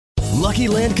Lucky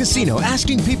Land Casino,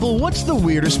 asking people, what's the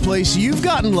weirdest place you've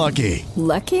gotten lucky?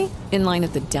 Lucky? In line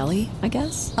at the deli, I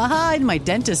guess? Aha, in my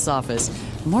dentist's office.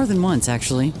 More than once,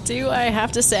 actually. Do I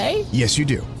have to say? Yes, you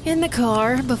do. In the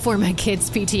car before my kids'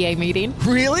 PTA meeting.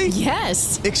 Really?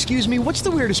 Yes. Excuse me, what's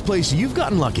the weirdest place you've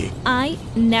gotten lucky? I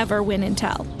never win and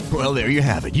tell. Well, there you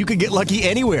have it. You can get lucky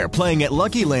anywhere, playing at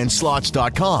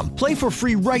LuckyLandSlots.com. Play for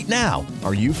free right now.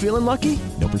 Are you feeling lucky?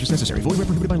 No purchase necessary. Void where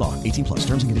prohibited by law. 18 plus.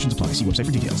 Terms and conditions apply. See website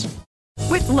for details.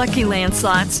 With Lucky Land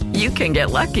Slots, you can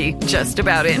get lucky just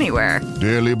about anywhere.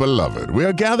 Dearly beloved, we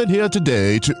are gathered here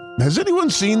today to... Has anyone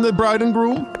seen the bride and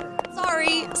groom?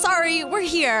 Sorry, we're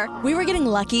here. We were getting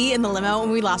lucky in the limo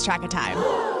and we lost track of time.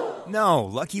 No,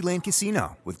 Lucky Land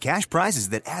Casino, with cash prizes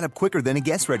that add up quicker than a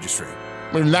guest registry.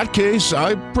 In that case,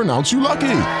 I pronounce you lucky.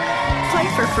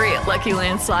 Play for free at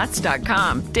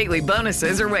LuckyLandSlots.com. Daily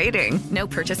bonuses are waiting. No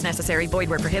purchase necessary. Void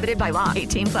where prohibited by law.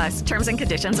 18 plus. Terms and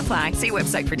conditions apply. See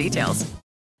website for details.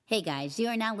 Hey guys, you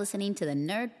are now listening to the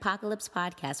Nerdpocalypse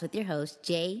podcast with your hosts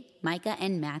Jay, Micah,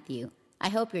 and Matthew. I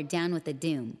hope you're down with the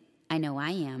doom. I know I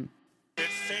am. It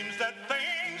seems that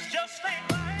things just ain't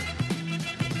right.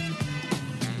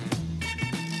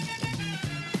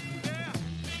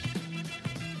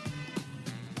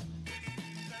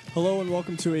 Hello and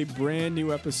welcome to a brand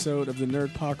new episode of the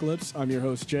Nerdpocalypse. I'm your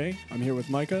host Jay. I'm here with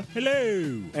Micah.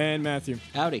 Hello. And Matthew.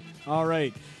 Howdy. All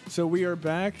right. So we are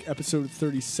back, episode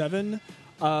 37.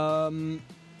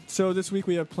 So this week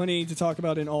we have plenty to talk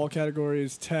about in all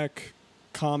categories: tech,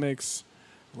 comics,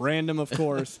 random, of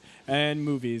course, and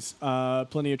movies.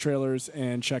 Plenty of trailers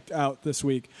and checked out this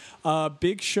week.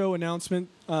 Big show announcement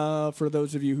for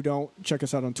those of you who don't check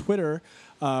us out on Twitter,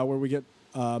 where we get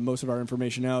most of our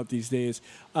information out these days.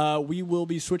 We will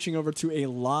be switching over to a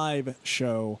live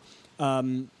show.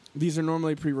 These are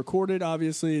normally pre-recorded,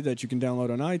 obviously, that you can download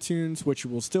on iTunes, which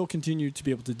we'll still continue to be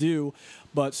able to do.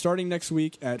 But starting next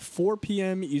week at 4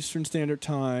 p.m. Eastern Standard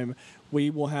Time, we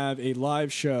will have a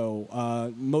live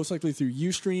show, most likely through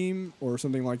Ustream or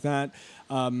something like that.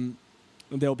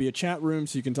 There'll be a chat room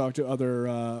so you can talk to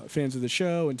other fans of the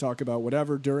show and talk about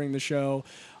whatever during the show.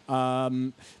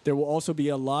 There will also be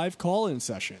a live call-in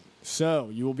session. So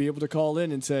you will be able to call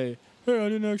in and say, hey, I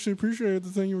didn't actually appreciate the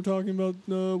thing you were talking about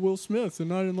Will Smith,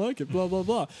 and I didn't like it, blah, blah,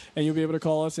 blah. And you'll be able to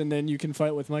call us, and then you can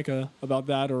fight with Micah about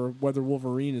that or whether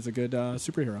Wolverine is a good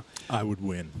superhero. I would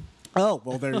win. Oh,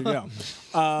 well, there you go.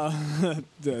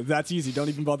 That's easy. Don't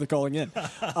even bother calling in.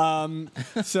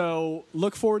 So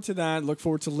look forward to that. Look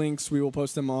forward to links. We will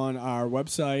post them on our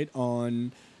website,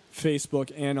 on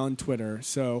Facebook, and on Twitter.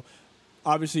 So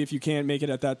obviously, if you can't make it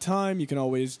at that time, you can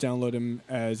always download them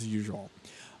as usual.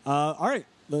 All right.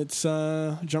 Let's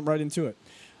jump right into it.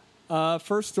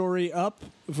 First story up.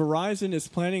 Verizon is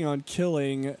planning on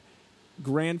killing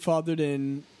grandfathered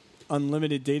in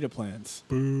unlimited data plans.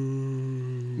 Boo.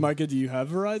 Micah, do you have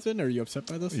Verizon? Are you upset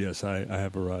by this? Yes, I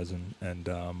have Verizon, and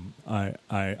I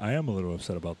am a little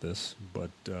upset about this,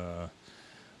 but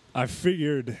I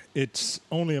figured it's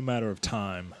only a matter of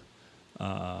time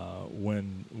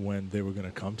when they were going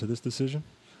to come to this decision.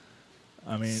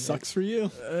 I mean, sucks for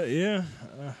you. Yeah,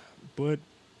 but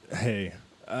hey,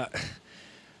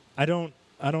 I don't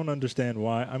understand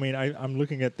why. I mean, I'm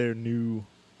looking at their new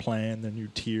plan, their new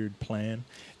tiered plan.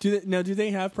 Do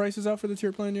they have prices out for the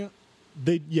tiered plan yet?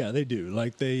 They do.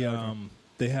 Like they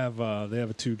have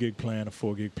a 2 gig plan, a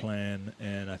 4 gig plan,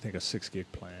 and I think a 6 gig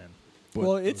plan. But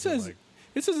well, it says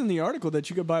in the article that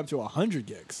you could buy up to 100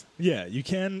 gigs. Yeah, you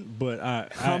can, but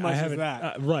how much haven't, is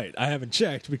that? Right, I haven't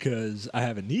checked because I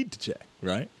have a need to check.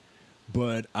 Right.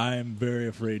 But I'm very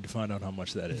afraid to find out how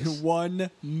much that is. $1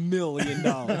 million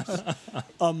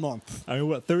a month. I mean,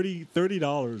 what,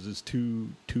 $30 is two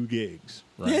gigs,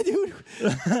 right? Yeah, dude.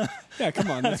 Yeah,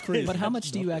 come on, that's crazy. But how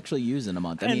much do you actually use in a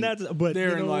month? I mean,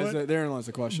 therein lies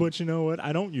the question. But you know what?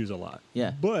 I don't use a lot.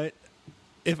 Yeah. But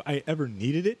if I ever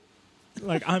needed it,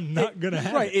 like, I'm not going to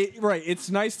have it. Right. It's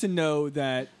nice to know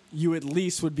that you at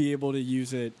least would be able to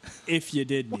use it if you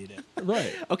did need it.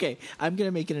 Right. Okay, I'm going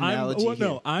to make an analogy here.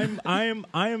 No, I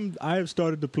have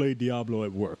started to play Diablo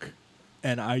at work,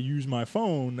 and I use my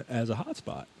phone as a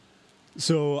hotspot.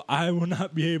 So I will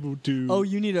not be able to. Oh,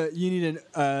 you need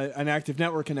an active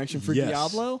network connection for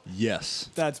Diablo? Yes.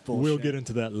 That's bullshit. We'll get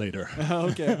into that later.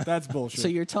 Okay, that's bullshit. So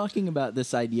you're talking about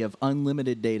this idea of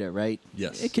unlimited data, right?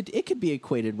 Yes. It could be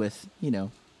equated with, a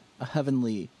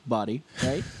heavenly body,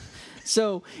 right?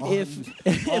 So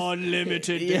if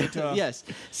unlimited data. Yes.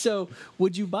 So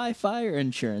would you buy fire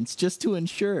insurance just to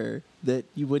ensure that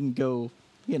you wouldn't go,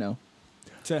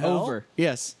 to hell? Over?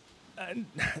 Yes. I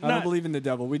don't believe in the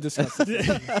devil. We discussed this.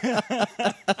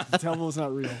 The devil is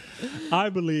not real. I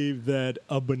believe that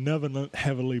a benevolent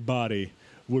heavenly body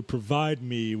would provide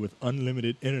me with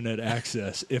unlimited internet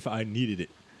access if I needed it.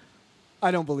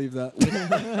 I don't believe that.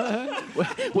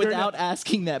 Without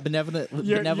asking that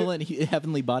benevolent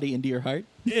heavenly body into your heart?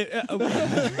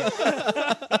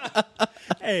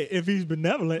 Hey, if he's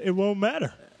benevolent, it won't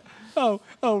matter. Oh,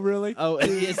 really? Oh,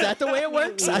 is that the way it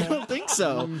works? I don't think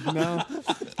so. No.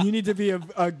 You need to be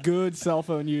a good cell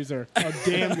phone user, a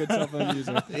damn good cell phone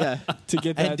user. Yeah. To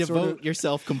get that and devote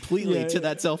yourself completely to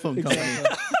that cell phone company.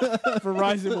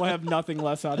 Verizon will have nothing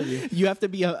less out of you. You have to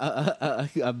be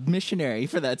a missionary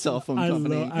for that cell phone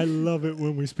company. I love it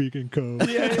when we speak in code.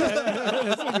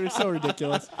 Yeah. We're so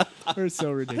ridiculous. We're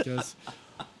so ridiculous.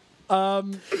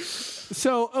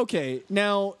 So, okay,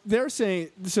 now they're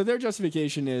saying, so their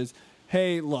justification is,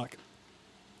 hey, look,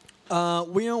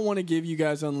 we don't want to give you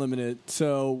guys unlimited,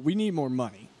 so we need more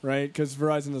money, right? Because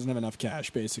Verizon doesn't have enough cash,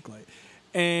 basically.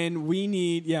 And we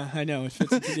need, yeah, I know, it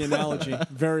fits into the analogy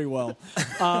very well.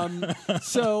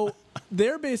 So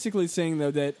they're basically saying,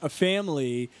 though, that a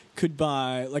family could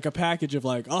buy like a package of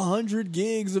like 100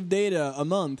 gigs of data a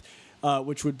month,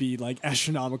 which would be like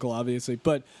astronomical, obviously.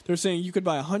 But they're saying you could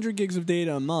buy 100 gigs of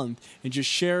data a month and just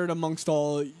share it amongst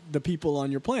all the people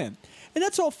on your plan. And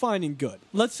that's all fine and good.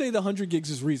 Let's say the 100 gigs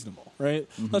is reasonable, right?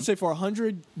 Mm-hmm. Let's say for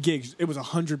 100 gigs, it was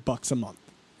 $100 a month,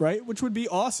 right? Which would be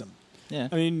awesome. Yeah.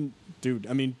 I mean, dude,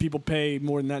 people pay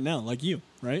more than that now, like you,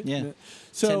 right? Yeah.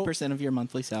 So 10% of your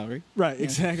monthly salary. Right,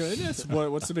 exactly.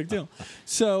 What's the big deal?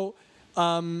 So,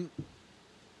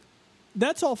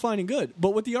 that's all fine and good.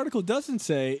 But what the article doesn't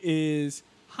say is,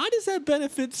 how does that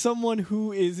benefit someone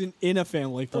who isn't in a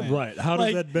family plan? Right. How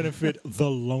does that benefit the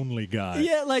lonely guy?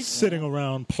 Yeah, like sitting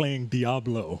around playing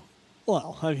Diablo.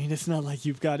 Well, I mean, it's not like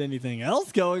you've got anything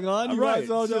else going on. You might as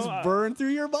well just burn through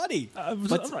your money.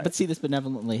 But see, this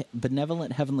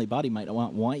benevolent heavenly body might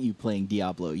want you playing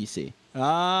Diablo, you see.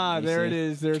 There it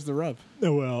is. There's the rub.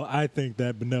 Well, I think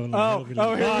that benevolent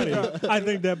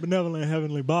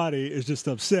heavenly body is just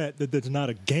upset that there's not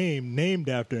a game named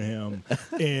after him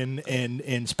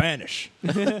in Spanish.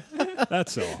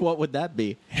 That's all. What would that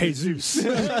be? Jesus.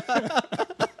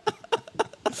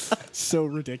 So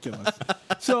ridiculous.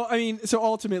 So I mean,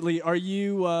 ultimately, are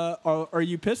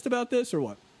you pissed about this or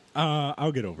what?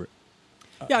 I'll get over it.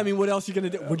 Yeah, I mean, what else are you gonna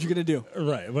do? What you gonna do?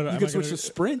 Right. You can switch to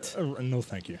Sprint. No,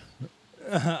 thank you.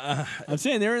 I'm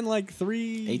saying they're in like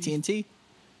 3 AT&T.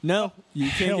 No, you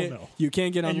can't get. No. You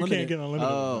can't get unlimited. You can't get unlimited.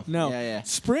 Oh, no. Yeah.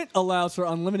 Sprint allows for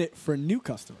unlimited for new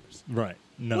customers. Right.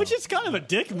 No. Which is kind of a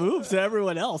dick move to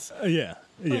everyone else. Yeah.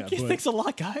 Thanks a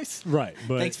lot, guys. Right.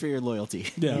 But thanks for your loyalty.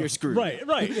 Yeah. You're screwed.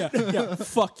 Right. Yeah.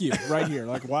 Fuck you. Right here.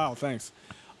 Like, wow, thanks.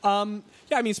 Yeah,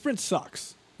 I mean, Sprint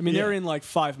sucks. I mean, they're in like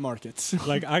 5 markets.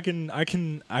 Like I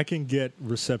can get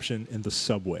reception in the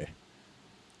subway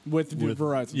with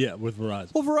Verizon. Yeah, with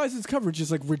Verizon. Well, Verizon's coverage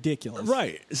is like ridiculous.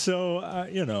 Right. So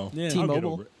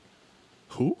T-Mobile.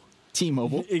 Who?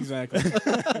 T-Mobile. Exactly.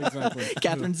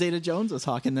 Catherine Zeta-Jones was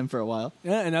hawking them for a while.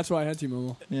 Yeah, and that's why I had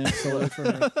T-Mobile. Yeah. So for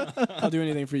her. I'll do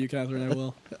anything for you, Catherine.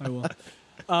 I will.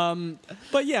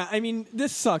 But yeah, I mean,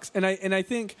 this sucks, and I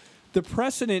think the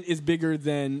precedent is bigger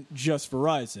than just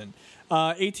Verizon.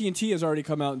 AT&T has already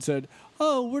come out and said,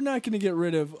 "Oh, we're not going to get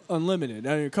rid of unlimited.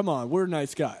 I mean, come on, we're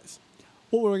nice guys.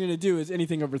 What we're going to do is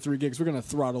anything over 3 gigs, we're going to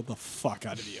throttle the fuck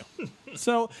out of you."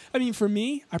 So, I mean, for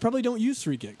me, I probably don't use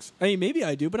 3 gigs. I mean, maybe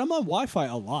I do, but I'm on Wi-Fi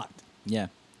a lot. Yeah.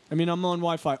 I mean, I'm on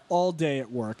Wi-Fi all day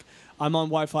at work. I'm on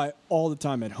Wi-Fi all the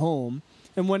time at home.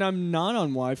 And when I'm not on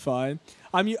Wi-Fi,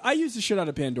 I use the shit out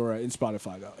of Pandora and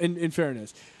Spotify, though, in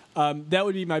fairness. That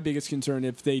would be my biggest concern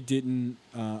if they didn't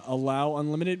allow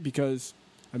unlimited because,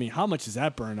 I mean, how much does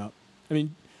that burn up? I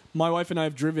mean, my wife and I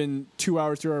have driven 2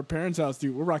 hours to our parents' house,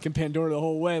 dude. We're rocking Pandora the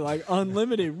whole way, like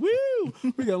unlimited. Woo!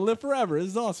 We're going to live forever. This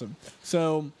is awesome.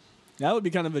 So that would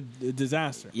be kind of a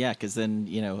disaster. Yeah, because then,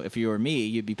 if you were me,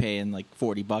 you'd be paying like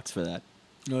 $40 for that.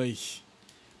 Oy.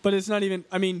 But it's not even,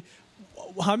 I mean,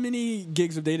 how many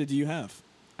gigs of data do you have?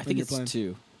 I think it's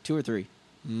 2 or 3.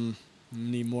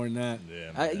 Need more than that.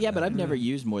 Yeah, but I've never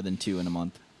used more than 2 in a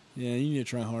month. Yeah, you need to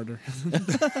try harder.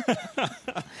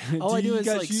 All I do is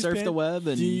like surf the web.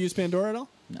 And do you use Pandora at all?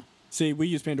 No. See, we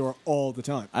use Pandora all the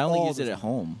time. I only use it at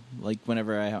home, like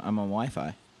whenever I'm on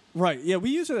Wi-Fi. Right. Yeah, we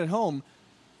use it at home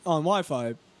on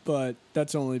Wi-Fi, but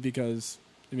that's only because,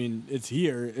 I mean, it's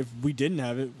here. If we didn't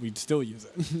have it, we'd still use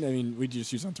it. I mean, we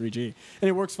just use it on 3G, and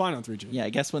it works fine on 3G. Yeah, I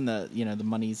guess when the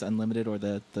money's unlimited or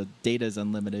the data's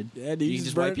unlimited, you can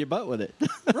just wipe your butt with it.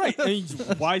 Right. I mean,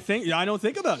 why think? I don't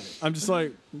think about it. I'm just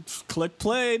like, click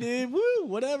play, dude. Woo,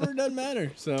 whatever, doesn't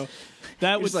matter. So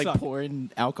that was like suck.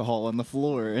 pouring alcohol on the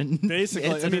floor and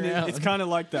basically. I mean, it's kind of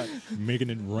like that. Making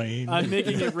it rain. I'm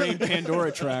making it rain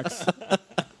Pandora tracks.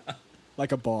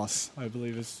 like a boss, I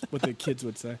believe is what the kids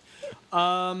would say.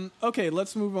 Okay,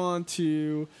 let's move on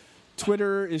to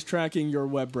Twitter is tracking your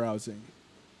web browsing.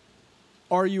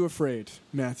 Are you afraid,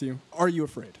 Matthew? Are you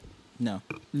afraid? No.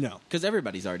 No. Because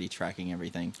everybody's already tracking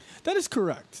everything. That is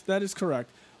correct.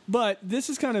 But this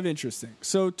is kind of interesting.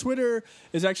 So Twitter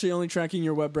is actually only tracking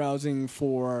your web browsing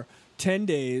for 10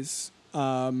 days,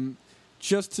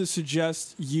 just to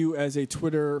suggest you as a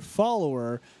Twitter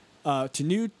follower to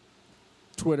new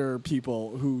Twitter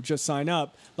people who just sign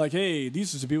up, like, hey,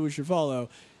 these are the people you should follow,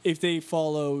 if they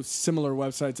follow similar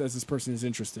websites as this person is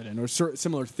interested in, or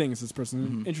similar things this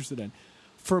person is interested in.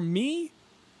 For me,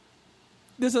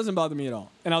 this doesn't bother me at all,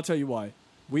 and I'll tell you why.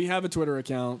 We have a Twitter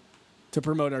account to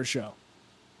promote our show.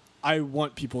 I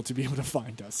want people to be able to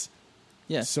find us.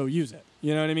 Yeah. So use it.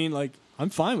 You know what I mean? Like,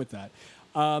 I'm fine with that.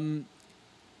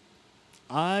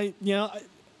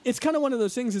 It's kind of one of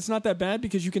those things. It's not that bad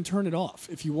because you can turn it off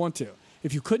if you want to.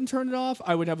 If you couldn't turn it off,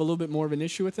 I would have a little bit more of an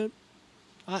issue with it.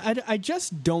 I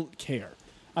just don't care.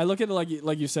 I look at it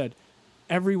like you said.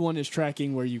 Everyone is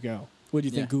tracking where you go. What do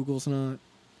you think? Google's not?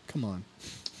 Come on.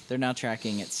 They're now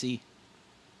tracking at sea.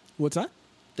 What's that?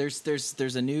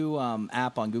 There's a new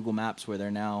app on Google Maps where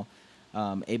they're now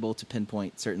able to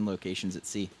pinpoint certain locations at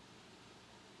sea.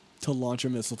 To launch a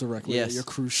missile directly at your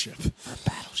cruise ship.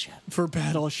 For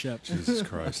Battleship. Jesus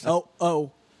Christ.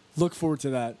 Oh, look forward to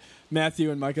that.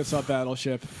 Matthew and Micah saw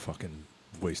Battleship. Fucking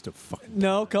waste of fucking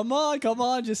No, come on.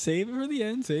 Just save it for the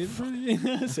end.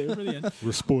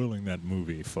 We're spoiling that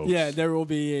movie, folks. Yeah, there will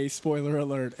be a spoiler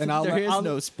alert. And There is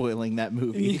no spoiling that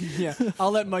movie. Yeah,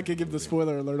 I'll let Micah give the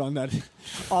spoiler alert on that.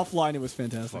 Offline, it was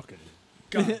fantastic. Fucking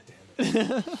God damn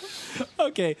it.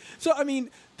 Okay, so, I mean,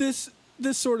 this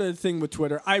sort of thing with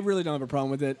Twitter, I really don't have a problem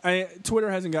with it.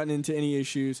 Twitter hasn't gotten into any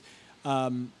issues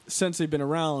since they've been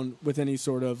around with any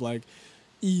sort of, like,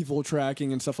 evil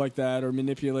tracking and stuff like that, or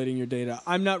manipulating your data.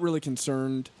 I'm not really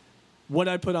concerned. What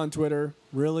I put on Twitter,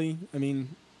 really, I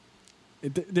mean, I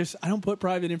don't put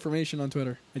private information on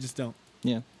Twitter. I just don't.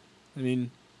 Yeah. I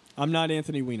mean, I'm not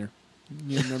Anthony Weiner.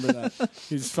 You remember that?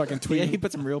 He's fucking tweeting. Yeah, he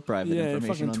put some real private information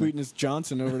fucking on tweeting his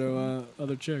Johnson over to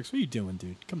other chicks. What are you doing,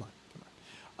 dude? Come on.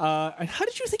 And how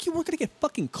did you think you weren't going to get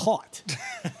fucking caught?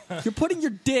 You're putting your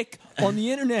dick on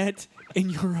the internet and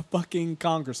you're a fucking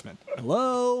congressman.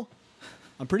 Hello?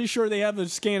 I'm pretty sure they have a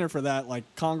scanner for that, like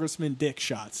Congressman dick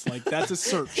shots. Like, that's a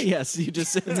search. Yes, you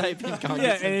just type in Congressman.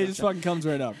 Yeah, and it just fucking comes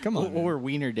right up. Come on. Or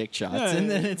wiener dick shots. And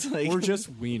then it's like. We're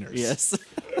just wieners. Yes.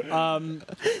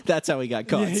 That's how he got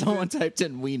caught. Yeah, Someone typed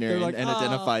in wiener and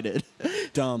identified it.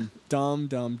 Dumb.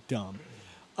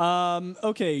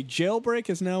 Okay, jailbreak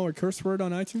is now a curse word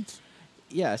on iTunes?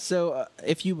 Yeah, so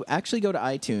if you actually go to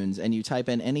iTunes and you type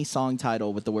in any song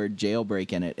title with the word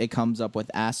jailbreak in it, it comes up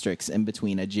with asterisks in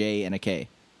between a J and a K.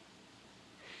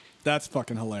 That's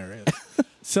fucking hilarious.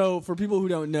 So for people who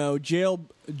don't know,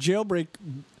 jailbreak,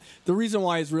 the reason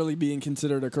why it's really being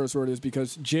considered a curse word is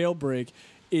because jailbreak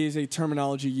is a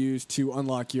terminology used to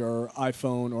unlock your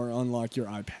iPhone or unlock your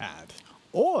iPad.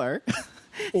 Or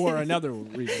another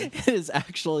reason. It is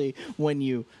actually when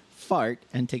you fart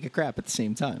and take a crap at the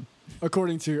same time.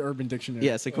 According to Urban Dictionary.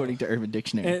 Yes, according to Urban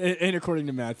Dictionary. And according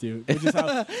to Matthew,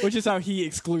 which is how he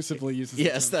exclusively uses it.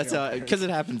 Yes, that's how, because it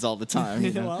happens all the time.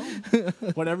 You know? Well,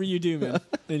 whatever you do, man,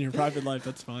 in your private life,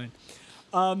 that's fine.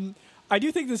 I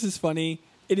do think this is funny.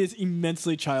 It is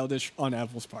immensely childish on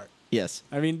Apple's part. Yes.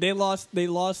 I mean, they lost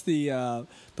the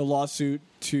lawsuit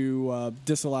to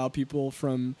disallow people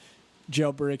from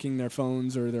jailbreaking their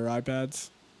phones or their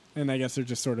iPads, and I guess they're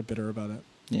just sort of bitter about it.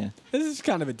 Yeah. This is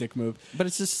kind of a dick move. But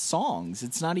it's just songs.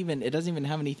 It doesn't even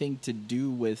have anything to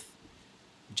do with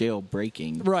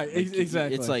jailbreaking. Right, like,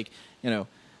 exactly. It's like, I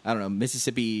don't know,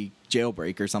 Mississippi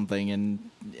jailbreak or something,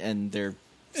 and they're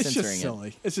censoring just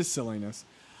silly. It's just silliness.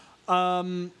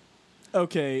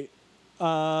 Okay.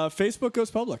 Facebook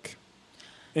goes public.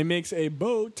 It makes a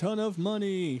boat ton of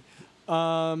money.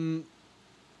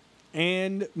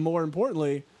 And more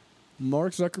importantly,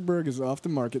 Mark Zuckerberg is off the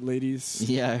market, ladies.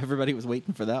 Yeah, everybody was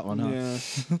waiting for that one, huh?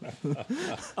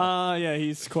 Yeah. Yeah,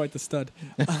 he's quite the stud.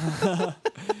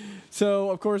 So,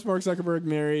 of course, Mark Zuckerberg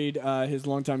married his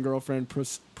longtime girlfriend,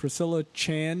 Priscilla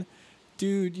Chan.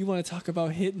 Dude, you want to talk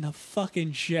about hitting a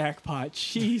fucking jackpot.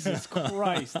 Jesus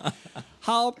Christ.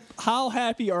 How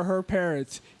happy are her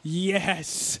parents?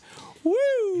 Yes. Woo!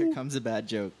 Here comes a bad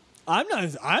joke. I'm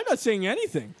not saying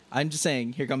anything. I'm just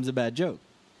saying, here comes a bad joke.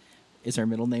 Is her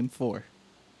middle name 4?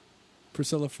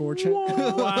 Priscilla 4 Chan?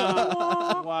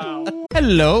 Wow.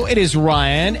 Hello, it is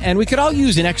Ryan, and we could all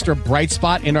use an extra bright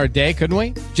spot in our day, couldn't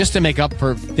we? Just to make up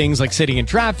for things like sitting in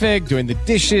traffic, doing the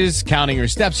dishes, counting your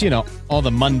steps, all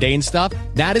the mundane stuff.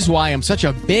 That is why I'm such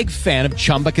a big fan of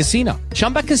Chumba Casino.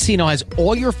 Chumba Casino has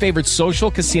all your favorite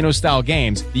social casino-style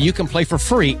games that you can play for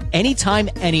free anytime,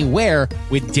 anywhere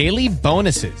with daily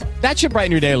bonuses. That should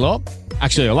brighten your day a little.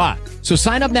 Actually, a lot. So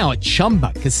sign up now at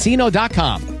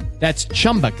ChumbaCasino.com. That's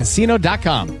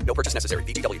ChumbaCasino.com. No purchase necessary.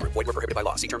 VGW Group. Void where prohibited by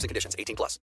law. See terms and conditions.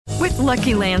 18+. With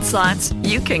Lucky Land Slots,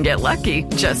 you can get lucky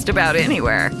just about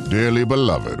anywhere. Dearly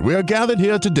beloved, we are gathered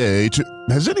here today to...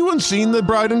 Has anyone seen the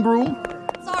bride and groom?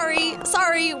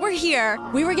 Sorry, we're here.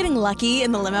 We were getting lucky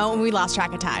in the limo and we lost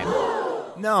track of time.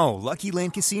 No, Lucky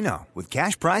Land Casino, with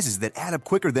cash prizes that add up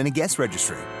quicker than a guest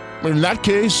registry. In that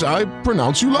case, I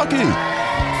pronounce you lucky.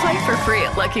 Play for free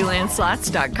at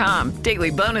LuckyLandSlots.com.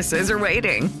 Daily bonuses are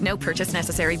waiting. No purchase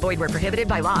necessary. Void where prohibited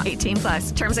by law.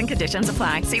 18+. Terms and conditions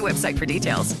apply. See website for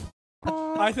details.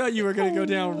 I thought you were going to go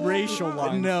down racial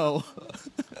lines. No.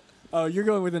 Oh, you're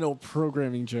going with an old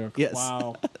programming joke. Yes.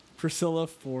 Wow. Priscilla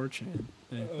 4chan.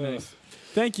 Nice.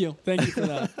 Thank you for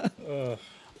that.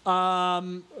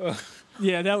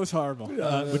 Yeah, that was horrible.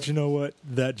 But you know what?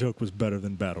 That joke was better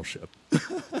than Battleship.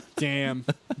 Damn.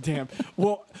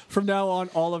 Well, from now on,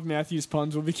 all of Matthew's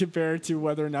puns will be compared to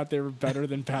whether or not they were better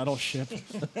than Battleship.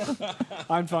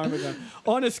 I'm fine with that.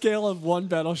 On a scale of 1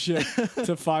 Battleship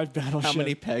to 5 Battleship. How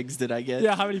many pegs did I get?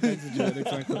 Yeah, how many pegs did you get?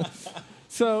 Exactly.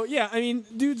 So, yeah, I mean,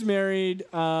 dude's married.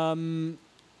 Got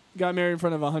married in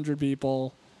front of 100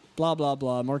 people. Blah, blah,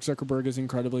 blah. Mark Zuckerberg is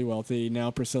incredibly wealthy. Now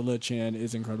Priscilla Chan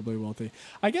is incredibly wealthy.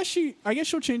 I guess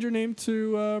she'll change her name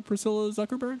to Priscilla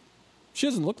Zuckerberg. She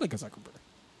doesn't look like a Zuckerberg.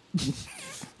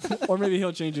 Or maybe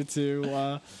he'll change it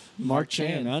to Mark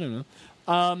Chan. I don't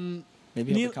know.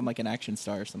 Maybe he'll become like an action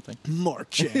star or something. Mark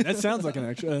Chan. That sounds like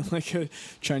like a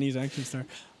Chinese action star.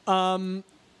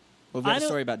 We've got a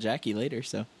story about Jackie later,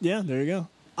 so. Yeah, there you go.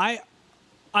 I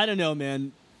don't know,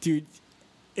 man. Dude,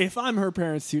 if I'm her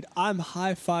parents, dude, I'm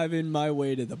high-fiving my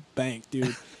way to the bank,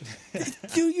 dude.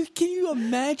 Dude, can you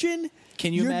imagine?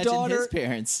 Can you imagine his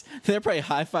parents? They're probably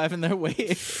high-fiving their way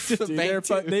to the bank,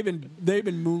 too. They've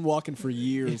been moonwalking for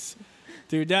years.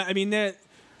 Dude,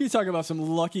 you talk about some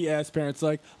lucky-ass parents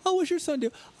like, oh, what's your son do?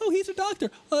 Oh, he's a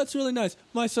doctor. Oh, that's really nice.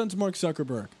 My son's Mark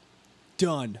Zuckerberg.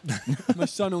 Done. My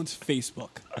son owns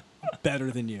Facebook.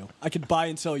 Better than you. I could buy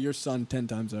and sell your son 10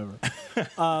 times over.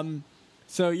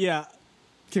 So, yeah.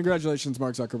 Congratulations,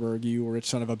 Mark Zuckerberg, you rich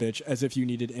son of a bitch, as if you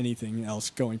needed anything else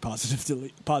going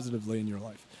positively in your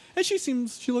life. And she's a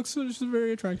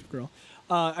very attractive girl.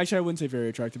 Actually, I wouldn't say very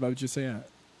attractive. I would just say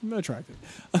attractive.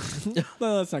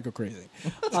 Well, let's not go crazy.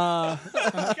 God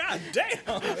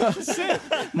damn.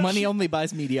 Money only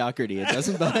buys mediocrity. It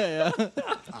doesn't buy...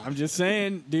 I'm just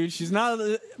saying, dude, she's not...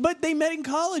 But they met in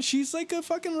college. She's like a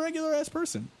fucking regular-ass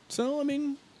person. So, I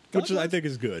mean... Which I think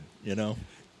is good,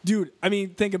 Dude, I mean,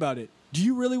 think about it. Do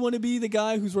you really want to be the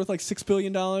guy who's worth like $6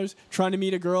 billion trying to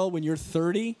meet a girl when you're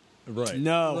 30? Right.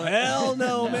 No. Right. Hell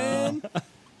no, man.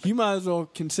 You might as well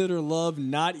consider love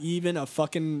not even a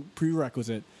fucking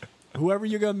prerequisite. Whoever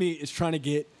you're going to meet is trying to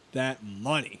get that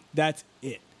money. That's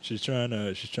it. She's trying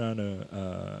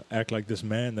to act like this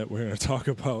man that we're going to talk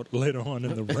about later on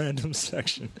in the random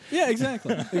section. Yeah,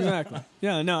 exactly.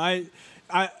 Yeah, no,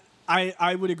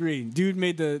 I would agree. Dude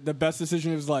made the best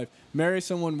decision of his life. Marry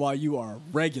someone while you are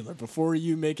regular before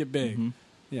you make it big. Mm-hmm.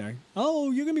 Yeah.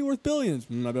 Oh, you're gonna be worth billions.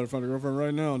 I better find a girlfriend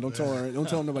right now. Don't tell her. Don't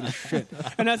tell nobody shit.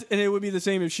 And it would be the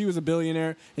same if she was a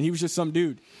billionaire and he was just some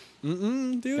dude.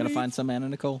 Dude. Gotta find some Anna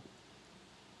Nicole.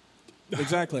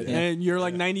 Exactly. Yeah. And you're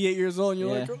like 98 years old and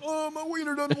you're like, oh, my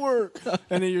wiener doesn't work.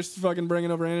 And then you're fucking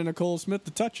bringing over Anna Nicole Smith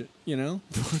to touch it,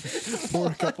 for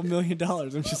a couple $1 million.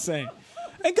 I'm just saying.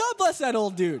 And God bless that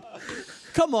old dude.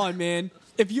 Come on, man.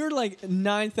 If you're like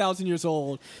 9,000 years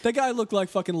old, that guy looked like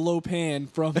fucking Lopan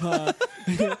from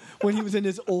when he was in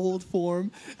his old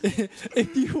form.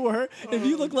 If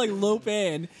you look like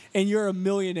Lopan and you're a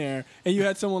millionaire and you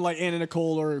had someone like Anna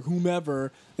Nicole or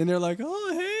whomever, and they're like,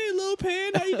 oh, hey,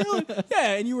 Lopan, how you doing?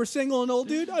 Yeah, and you were single and old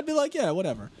dude, I'd be like, yeah,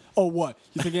 whatever. Oh, what?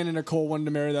 You think Anna Nicole wanted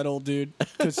to marry that old dude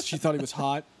because she thought he was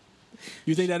hot?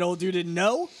 You think that old dude didn't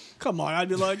know? Come on, I'd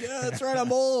be like, yeah, that's right,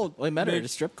 I'm old. Well, he met her at a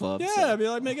strip club. Yeah, so. I'd be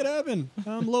like, make it happen.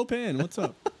 I'm Lopan. What's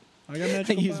up? I got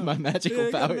magical powers. Use my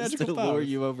magical powers to lure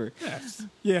you over. Yes.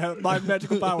 Yeah, my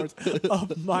magical powers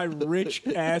of my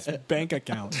rich-ass bank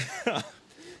account. I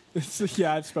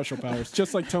have special powers.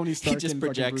 Just like Tony Stark. He just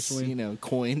projects,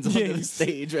 coins on the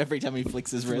stage every time he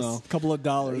flicks his wrist. A couple of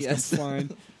dollars. Yes. That's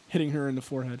fine. Hitting her in the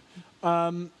forehead.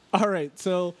 All right,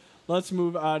 so let's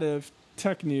move out of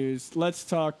tech news. Let's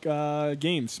talk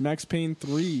games. Max Payne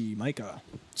 3, Micah.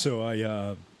 So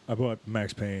I bought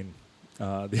Max Payne.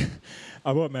 I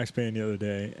bought Max Payne the other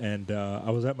day, and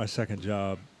I was at my second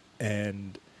job,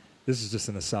 and this is just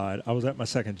an aside. I was at my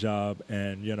second job,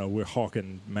 and we're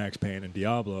hawking Max Payne and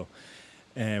Diablo,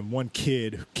 and one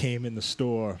kid came in the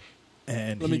store,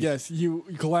 and let me guess, you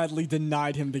gladly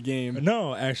denied him the game.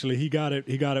 No, actually, he got it.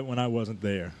 He got it when I wasn't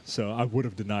there, so I would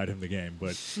have denied him the game,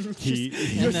 but he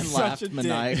and then laughed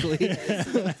maniacally.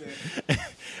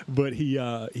 But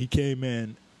he came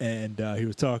in. And he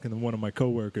was talking to one of my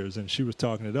coworkers, and she was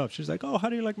talking it up. She's like, "Oh, how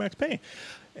do you like Max Payne?"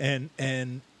 And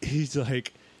he's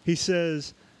like, he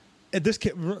says, and this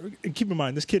kid. Keep in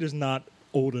mind, this kid is not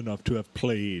old enough to have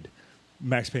played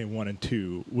Max Payne 1 and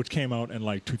 2, which came out in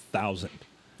like 2000.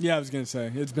 Yeah, I was gonna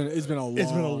say it's been a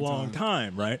long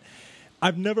time, right?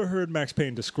 I've never heard Max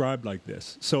Payne described like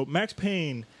this. So Max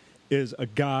Payne is a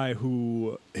guy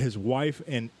who his wife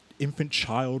and infant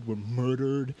child were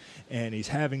murdered, and he's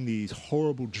having these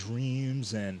horrible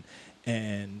dreams, and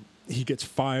he gets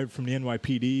fired from the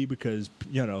NYPD because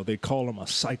they call him a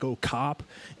psycho cop,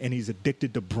 and he's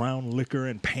addicted to brown liquor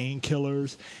and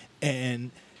painkillers, and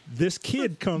this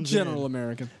kid comes General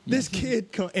American. This kid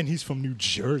and he's from New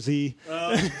Jersey.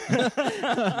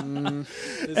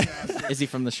 Is he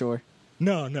from the shore?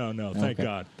 No. Thank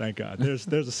God. There's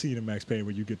a scene in Max Payne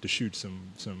where you get to shoot some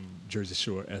Jersey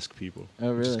Shore-esque people. Oh,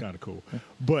 really? Which is kind of cool.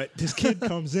 But this kid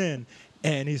comes in,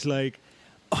 and he's like,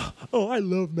 oh, I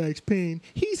love Max Payne.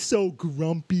 He's so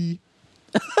grumpy.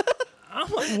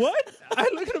 I'm like, what? I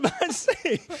look at him and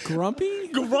say, grumpy?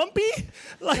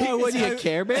 Like, is he a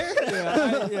Care Bear?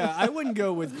 I wouldn't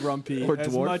go with grumpy or as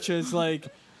dwarf? much as like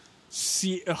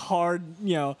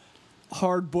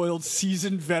hard-boiled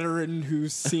seasoned veteran who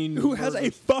has a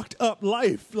fucked up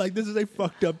life. Like, this is a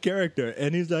fucked up character,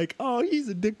 and he's like, oh, he's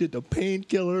addicted to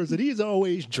painkillers, and he's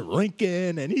always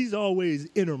drinking, and he's always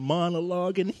inner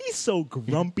monologue, and he's so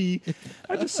grumpy.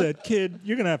 I just said, kid,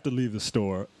 you're gonna have to leave the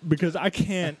store, because I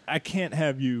can't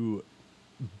have you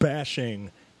bashing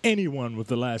anyone with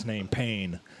the last name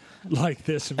Payne like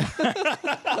this.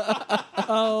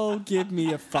 Oh, give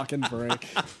me a fucking break.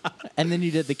 And then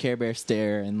you did the Care Bear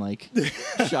stare and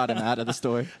shot him out of the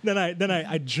store. Then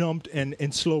I jumped and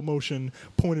in slow motion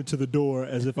pointed to the door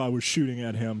as if I was shooting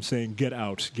at him, saying, "Get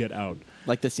out, get out."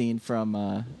 Like the scene from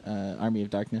Army of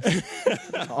Darkness.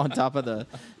 On top of the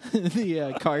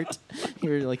cart,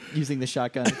 you're using the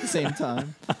shotgun at the same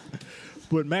time.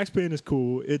 But Max Payne is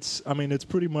cool. It's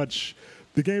pretty much,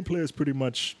 the gameplay is pretty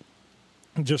much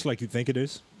just like you think it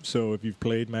is. So if you've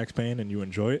played Max Payne and you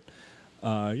enjoy it,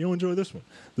 you'll enjoy this one.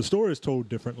 The story is told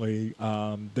differently.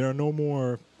 There are no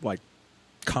more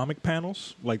comic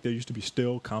panels like there used to be.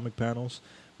 Still comic panels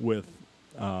with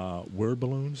word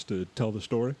balloons to tell the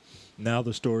story. Now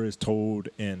the story is told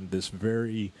in this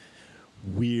very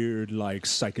weird,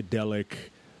 psychedelic.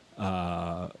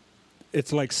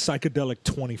 It's like psychedelic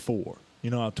 24. You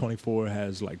know how 24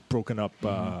 has broken up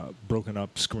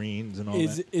screens and all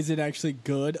that. Is it actually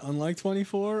good, unlike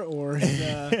 24, or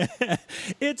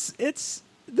is it's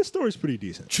the story's pretty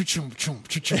decent. That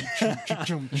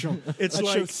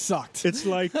show sucked. It's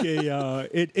like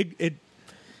a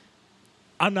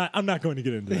I'm not going to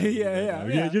get into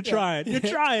that. You're trying. You're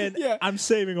trying. Yeah. I'm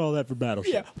saving all that for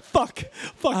Battleship. Yeah, fuck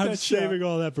I'm that show. saving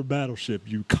all that for Battleship,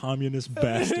 you communist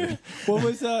bastard. What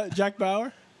was Jack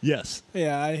Bauer? Yes.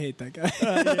 Yeah, I hate that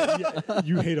guy.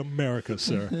 You hate America,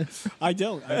 sir. I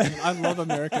don't. I love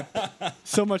America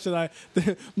so much that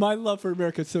my love for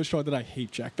America is so strong that I hate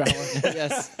Jack Bauer.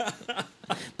 Yes.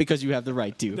 Because you have the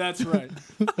right to. That's right.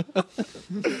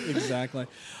 Exactly.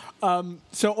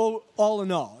 So all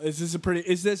in all, is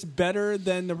this better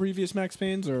than the previous Max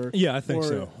Paynes, or? Yeah, I think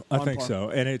so. I think par? so.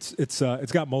 And it's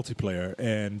got multiplayer,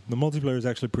 and the multiplayer is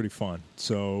actually pretty fun.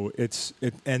 So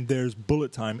and there's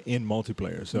bullet time in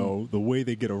multiplayer. So the way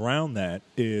they get around that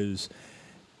is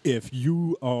if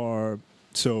the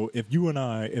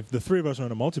three of us are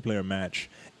in a multiplayer match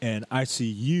and I see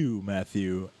you,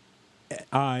 Matthew,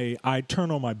 I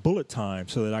turn on my bullet time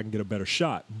so that I can get a better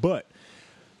shot. But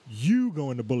you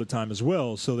go into bullet time as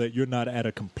well so that you're not at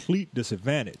a complete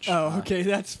disadvantage. Oh, okay,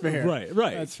 that's fair. Right.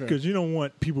 That's fair. Because you don't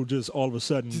want people just all of a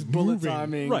sudden just moving. bullet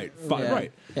timing. Right.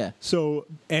 Right. Yeah. So,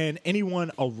 and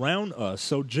anyone around us,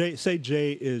 so Jay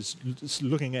is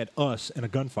looking at us in a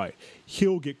gunfight,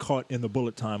 he'll get caught in the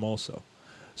bullet time also.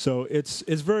 So it's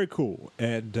very cool,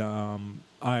 and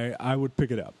I would pick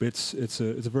it up. It's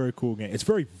a very cool game. It's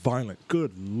very violent.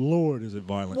 Good Lord, is it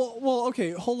violent? Well,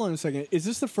 okay. Hold on a second. Is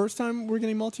this the first time we're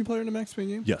getting multiplayer in a Max Payne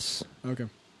game? Yes. Okay.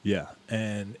 Yeah,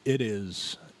 and it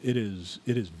is it is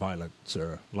violent,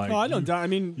 sir. Like, Oh, I don't doubt. I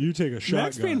mean, you take a shotgun.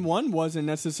 Max Payne 1 wasn't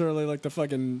necessarily like the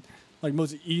fucking like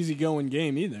most easygoing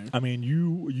game either. I mean,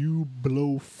 you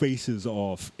blow faces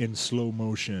off in slow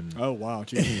motion. Oh wow,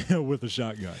 with a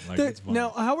shotgun. Like, it's violent. Now,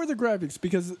 how are the graphics?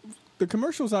 Because the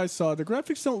commercials I saw, the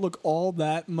graphics don't look all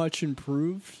that much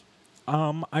improved.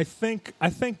 I think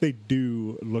they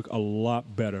do look a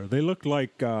lot better. They look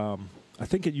like I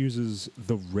think it uses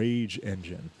the Rage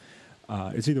engine.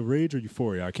 It's either Rage or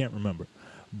Euphoria. I can't remember.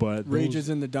 But Rage is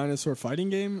in the dinosaur fighting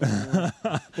game,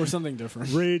 or something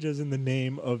different. Rage is in the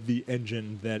name of the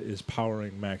engine that is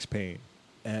powering Max Payne.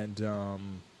 And let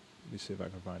me see if I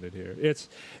can find it here.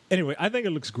 Anyway, I think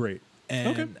it looks great.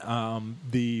 And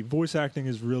the voice acting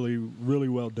is really, really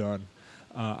well done.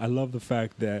 I love the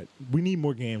fact that we need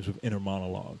more games with inner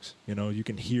monologues. You know, you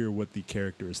can hear what the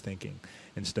character is thinking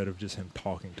instead of just him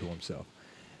talking to himself.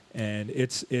 And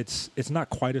it's not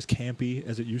quite as campy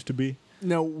as it used to be.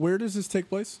 Now, where does this take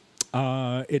place?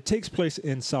 It takes place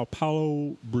in Sao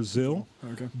Paulo, Brazil.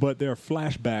 Okay. But there are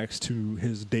flashbacks to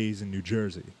his days in New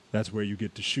Jersey. That's where you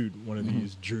get to shoot one of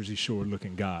these Jersey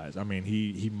Shore-looking guys. I mean,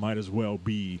 he might as well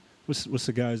be... What's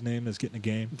the guy's name that's getting a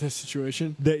game? The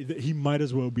Situation? He might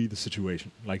as well be The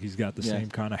Situation. Like, he's got the same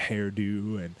kind of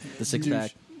hairdo and... The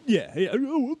six-pack. Yeah.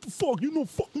 Oh, what the fuck? You know,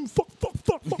 fuck.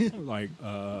 Like,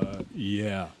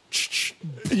 yeah.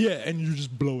 Yeah, and you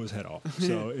just blow his head off.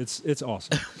 So it's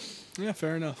awesome. Yeah,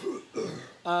 fair enough.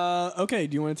 Okay,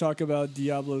 do you want to talk about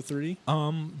Diablo 3?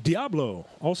 Diablo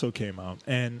also came out,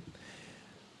 and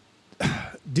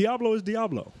Diablo is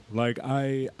Diablo. Like,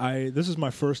 this is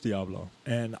my first Diablo,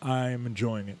 and I'm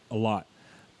enjoying it a lot.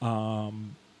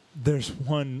 There's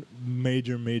one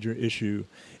major issue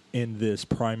in this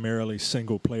primarily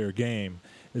single-player game,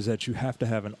 is that you have to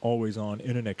have an always-on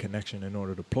internet connection in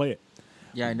order to play it.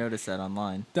 Yeah, I noticed that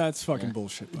online. That's fucking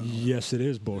bullshit, by the way. Yes, it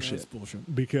is bullshit. Yeah, it's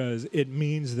bullshit. Because it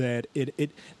means that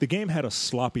the game had a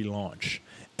sloppy launch.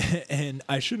 And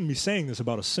I shouldn't be saying this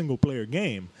about a single-player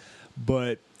game,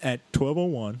 but at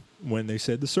 12:01, when they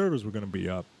said the servers were going to be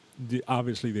up,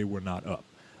 obviously they were not up.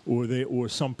 Or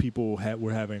some people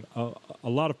were having a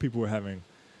lot of people were having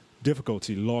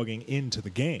difficulty logging into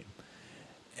the game.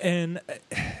 And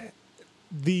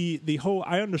the whole,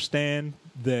 I understand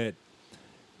that,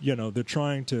 you know, they're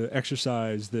trying to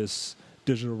exercise this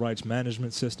digital rights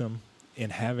management system in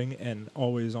having an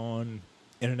always-on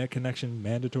internet connection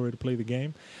mandatory to play the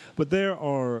game, but there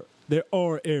are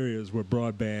areas where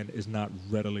broadband is not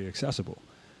readily accessible.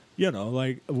 You know,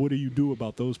 like, what do you do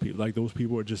about those people? Like, those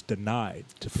people are just denied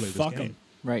to play this Fuck game. 'em.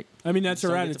 Right. I mean, that's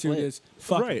her attitude is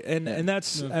fuck. Right, and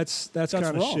that's kind of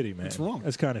shitty, man. That's wrong.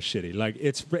 That's kind of shitty. Like,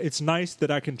 it's nice that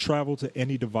I can travel to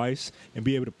any device and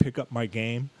be able to pick up my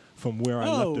game from where I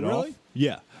left it off.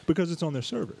 Yeah, because it's on their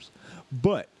servers.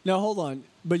 But now hold on.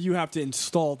 But you have to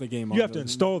install the game. You have to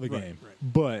install the game.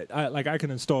 Right. But I can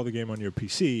install the game on your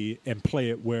PC and play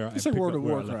it where it's I like picked World up of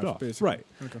where Warcraft, I left off. basically. Right.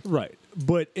 Okay. Right.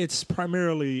 But it's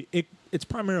primarily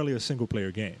a single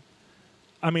player game.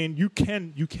 I mean, you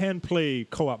can play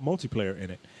co-op multiplayer in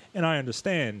it, and I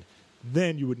understand.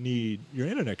 Then you would need your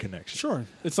internet connection. Sure,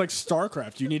 it's like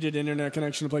StarCraft. You needed internet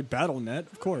connection to play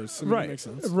BattleNet, of course. I mean, right, that makes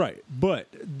sense. Right. But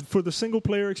for the single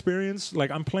player experience, like,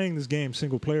 I'm playing this game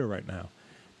single player right now.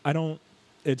 I don't.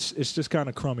 It's just kind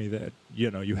of crummy that,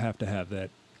 you know, you have to have that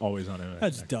always on internet.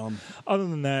 That's connection. dumb. Other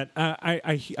than that,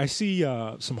 I see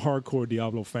some hardcore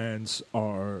Diablo fans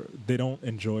they don't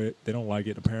enjoy it. They don't like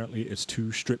it. Apparently, it's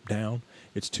too stripped down.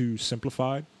 It's too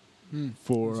simplified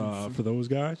for those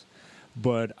guys.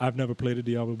 But I've never played a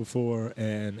Diablo before,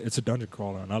 and it's a dungeon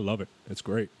crawler, and I love it. It's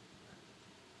great.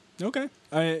 Okay,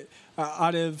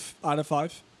 out of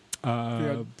 5,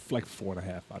 like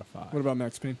 4.5 out of 5. What about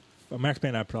Max Payne? Max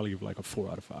Payne, I'd probably give like a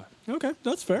 4 out of 5. Okay,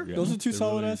 that's fair. Yeah, those are two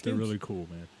solid ass games. They're really cool,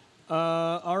 man.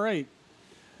 All right,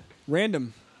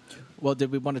 random. Well, did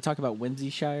we want to talk about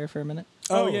Whimsyshire for a minute?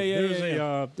 Oh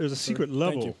yeah. There's a secret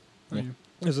level. Thank you.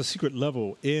 There's a secret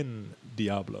level in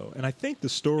Diablo, and I think the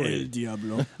story. El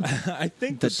Diablo. I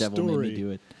think the story. devil made me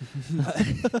do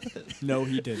it. No,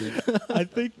 he didn't. I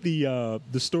think the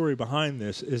story behind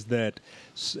this is that,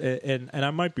 and I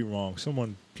might be wrong.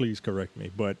 Someone please correct me.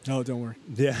 But oh, don't worry.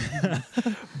 Yeah,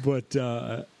 but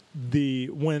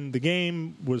when the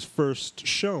game was first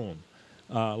shown.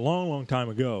 Long time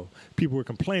ago, people were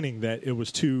complaining that it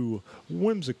was too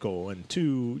whimsical and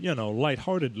too,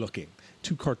 lighthearted looking,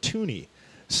 too cartoony.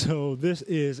 So this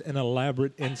is an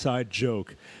elaborate inside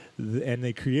joke, and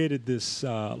they created this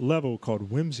level called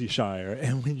Whimsyshire.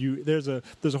 And when there's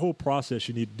a whole process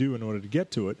you need to do in order to get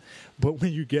to it. But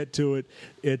when you get to it,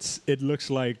 it looks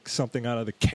like something out of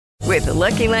the. With the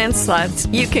Lucky Land Slots,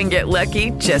 you can get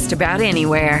lucky just about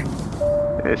anywhere.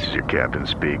 This is your captain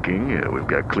speaking. We've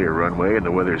got clear runway and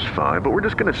the weather's fine, but we're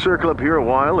just going to circle up here a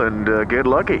while and get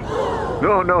lucky.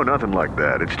 No, nothing like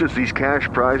that. It's just these cash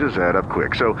prizes add up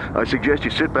quick. So I suggest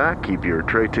you sit back, keep your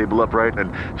tray table upright,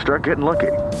 and start getting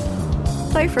lucky.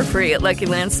 Play for free at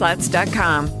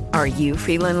LuckyLandSlots.com. Are you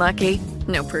feeling lucky?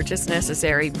 No purchase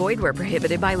necessary. Void where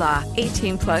prohibited by law.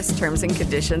 18+ terms and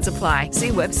conditions apply. See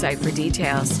website for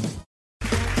details.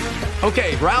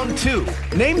 Okay, round 2.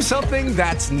 Name something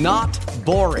that's not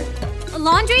boring. A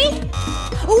laundry?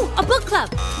 Ooh, a book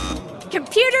club.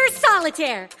 Computer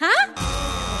solitaire, huh?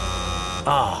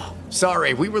 Ah,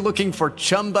 sorry, we were looking for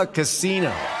Chumba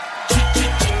Casino.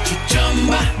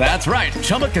 That's right,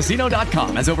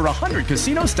 ChumbaCasino.com has over 100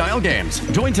 casino-style games.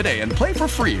 Join today and play for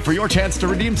free for your chance to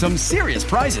redeem some serious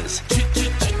prizes.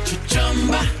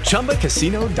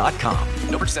 ChumbaCasino.com.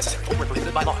 No purchase necessary. Void where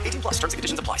prohibited by law. 18+ terms and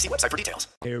conditions apply. See website for details.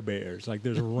 Air Bears, like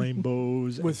there's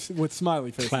rainbows with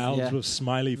smiley faces, clouds with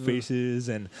smiley faces,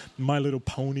 and My Little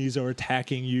Ponies are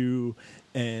attacking you,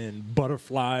 and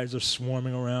butterflies are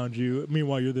swarming around you.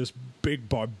 Meanwhile, you're this big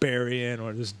barbarian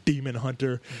or this demon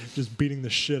hunter just beating the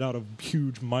shit out of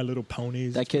huge My Little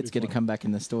Ponies. That kid's going to come back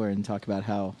in the store and talk about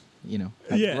how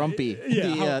grumpy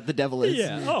the devil is.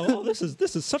 Yeah. Oh, this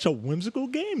is such a whimsical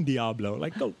game, Diablo.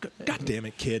 Like, God damn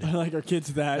it, kid. Like, are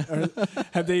kids that?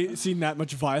 Have they seen that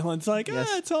much violence? Like,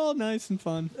 it's all nice and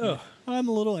fun. Ugh. I'm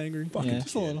a little angry.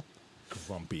 Just a little.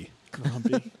 Grumpy.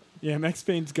 Yeah, Max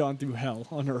Payne's gone through hell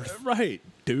on Earth. Right,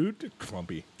 dude.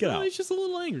 Grumpy. Get out. He's just a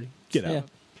little angry. Get out.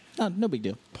 No big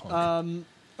deal.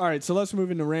 All right, so let's move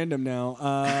into random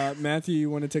now. Matthew, you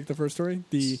want to take the first story?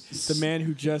 The man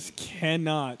who just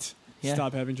cannot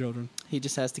stop having children. He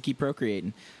just has to keep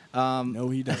procreating. No,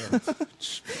 he doesn't.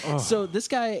 So this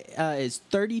guy is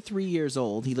 33 years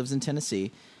old. He lives in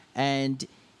Tennessee, and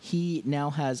he now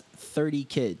has 30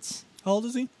 kids. How old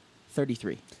is he?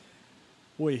 33.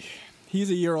 Wait, he's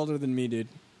a year older than me, dude.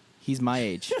 He's my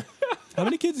age. How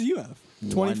many kids do you have?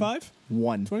 25?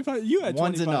 One. 25? You had 25.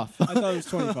 One's enough. I thought it was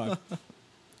 25.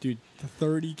 Dude, the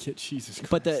 30 kids, Jesus Christ.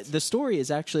 But the story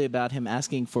is actually about him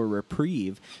asking for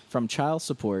reprieve from child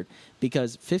support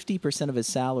because 50% of his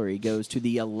salary goes to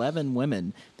the 11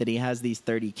 women that he has these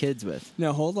 30 kids with.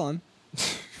 Now, hold on.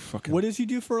 What does he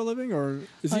do for a living, or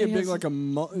is he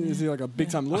is he like a big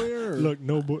time lawyer? Or? Look,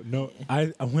 no.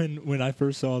 When I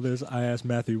first saw this, I asked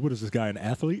Matthew, "What is this guy, an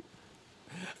athlete?"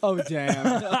 Oh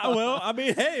damn! Well, I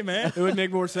mean, hey man, it would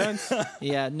make more sense.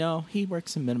 Yeah, no, he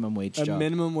works a minimum wage job. A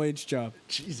minimum wage job.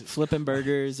 Jesus, flipping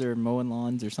burgers or mowing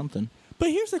lawns or something. But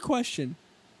here's the question: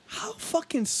 how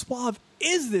fucking suave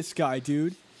is this guy,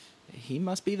 dude? He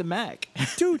must be the Mac,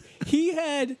 dude. He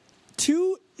had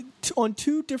on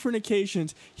two different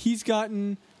occasions. He's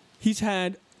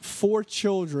had 4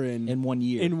 children in 1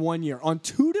 year. In 1 year, on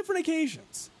 2 different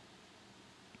occasions.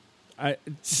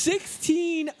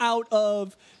 16 out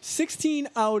of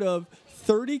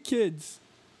 30 kids.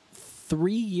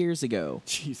 3 years ago,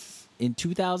 Jesus, in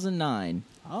 2009,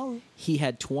 he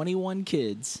had 21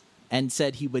 kids and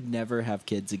said he would never have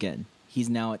kids again. He's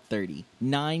now at 30.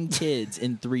 9 kids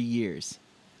in 3 years.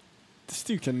 This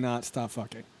dude cannot stop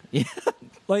fucking. Yeah.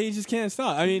 Like, he just can't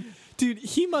stop. I mean, dude,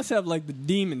 he must have, like, the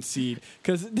demon seed,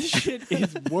 because this shit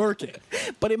is working.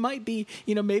 But it might be,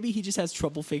 maybe he just has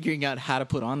trouble figuring out how to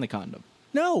put on the condom.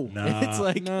 No. It's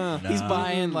like he's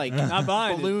buying, like,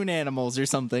 balloon animals or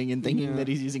something and thinking that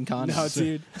he's using condoms. No,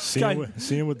 dude.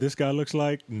 Seeing what this guy looks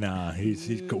like? Nah,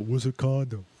 he's what's a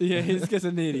condom? Yeah, he's just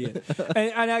an idiot.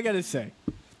 And I got to say,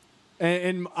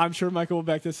 and I'm sure Michael will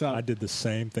back this up. I did the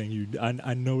same thing.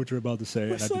 I know what you're about to say,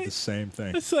 and I did the same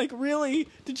thing. It's like, really?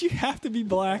 Did you have to be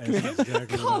black, man? Exactly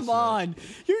Come on.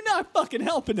 You're not fucking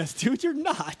helping us, dude. You're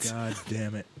not. God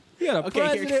damn it. You got a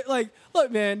president. Like,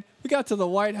 look, man, we got to the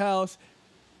White House,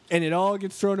 and it all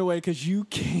gets thrown away because you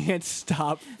can't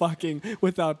stop fucking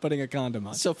without putting a condom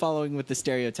on. So following with the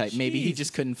stereotype, maybe he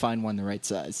just couldn't find one the right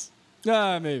size.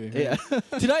 Maybe. Yeah.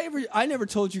 I never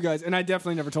told you guys, and I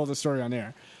definitely never told this story on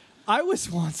air. I was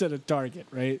once at a Target,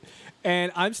 right?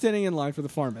 And I'm standing in line for the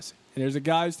pharmacy. And there's a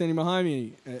guy standing behind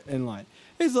me in line.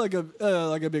 He's like a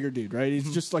bigger dude, right?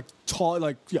 He's just like tall,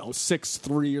 like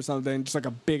 6'3" or something, just like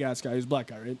a big ass guy. He's a black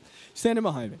guy, right? Standing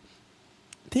behind me.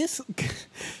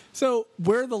 So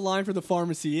where the line for the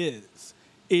pharmacy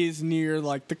is near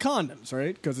like the condoms,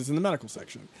 right? Because it's in the medical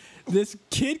section. This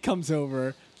kid comes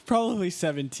over, probably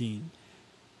 17.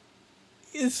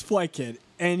 This white kid,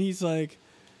 and he's like,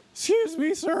 "Excuse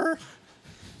me, sir."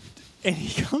 And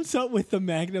he comes up with the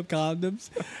Magnum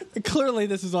condoms. Clearly,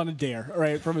 this is on a dare,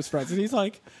 right, from his friends. And he's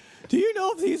like, do you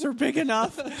know if these are big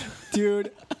enough?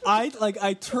 Dude,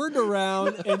 I turned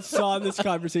around and saw this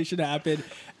conversation happen,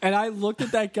 and I looked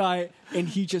at that guy, and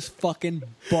he just fucking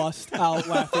bust out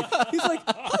laughing. He's like,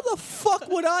 how the fuck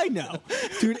would I know?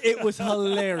 Dude, it was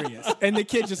hilarious. And the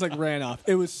kid just, like, ran off.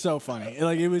 It was so funny.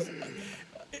 Like, it was...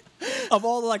 Of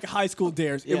all the, like, high school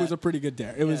dares, it was a pretty good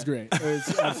dare. It was great. It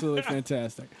was absolutely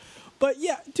fantastic. But,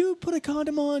 yeah, dude, put a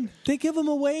condom on. They give them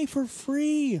away for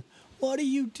free. What are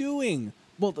you doing?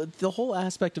 Well, the whole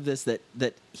aspect of this that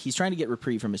he's trying to get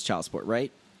reprieve from his child support,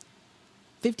 right?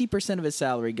 50% of his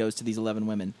salary goes to these 11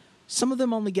 women. Some of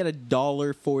them only get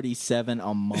 $1.47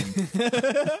 a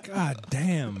month. God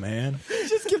damn, man.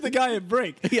 Just give the guy a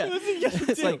break. Yeah.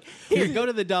 It's like, here, go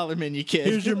to the dollar menu, kid.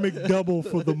 Here's your McDouble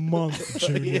for the month,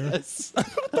 Junior. Yes.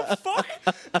 What the fuck?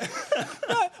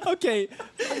 Okay,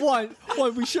 one,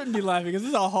 we shouldn't be laughing because this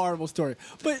is a horrible story,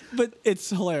 but it's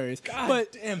hilarious. God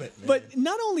damn it, man. But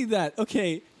not only that,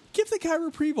 okay, give the guy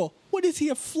reprieval. What is he,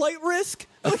 a flight risk?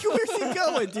 Like, where's he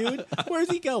going, dude? Where's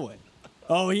he going?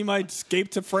 Oh, he might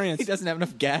escape to France. He doesn't have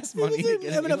enough gas money He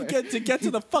doesn't have enough to get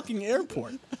to the fucking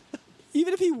airport.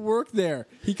 Even if he worked there,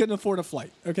 he couldn't afford a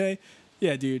flight, okay?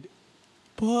 Yeah, dude.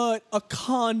 Put a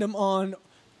condom on.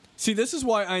 See, this is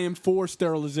why I am for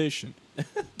sterilization.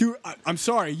 Dude, I'm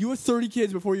sorry. You have 30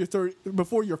 kids before your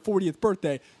 40th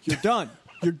birthday. You're done.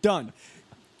 You're done.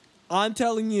 I'm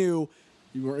telling you,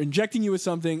 we're injecting you with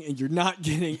something, and you're not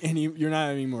having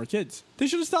any more kids. They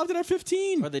should have stopped it at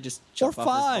 15. Or they just chop or off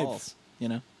 5. his balls, you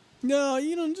know? No,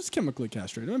 just chemically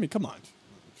castrate him. I mean, come on.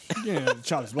 Yeah,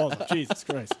 chop his balls off. Jesus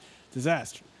Christ.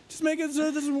 Disaster. Just make it so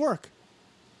it doesn't work.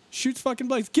 Shoots fucking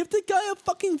blanks. Give the guy a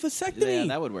fucking vasectomy. Yeah,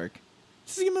 that would work.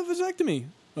 Just give him a vasectomy.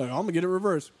 Like, I'm going to get it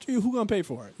reversed. Dude, who going to pay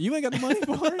for it? You ain't got the money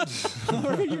for it?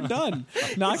 All right, you're done.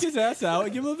 Knock his ass out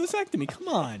and give him a vasectomy. Come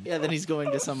on. Yeah, then he's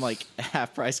going to some, like,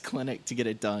 half-price clinic to get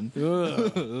it done.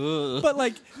 But,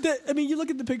 like, you look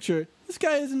at the picture. This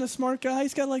guy isn't a smart guy.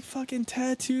 He's got, like, fucking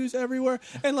tattoos everywhere.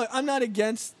 And, look, I'm not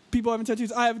against people having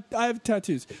tattoos. I have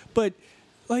tattoos. But,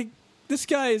 like, this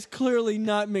guy is clearly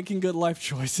not making good life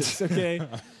choices, okay?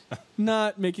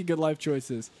 Not making good life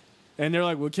choices. And they're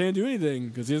like, well, can't do anything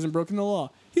because he hasn't broken the law.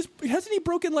 Hasn't he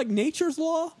broken, like, nature's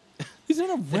law? He's not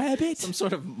a rabbit. Some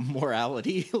sort of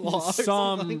morality law.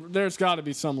 There's got to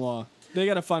be some law. They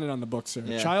got to find it on the books, sir.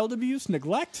 Yeah. Child abuse,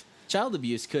 neglect. Child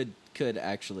abuse could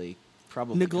actually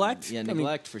probably neglect.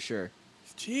 Neglect for sure.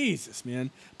 Jesus,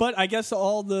 man. But I guess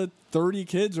all the 30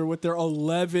 kids are with their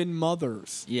 11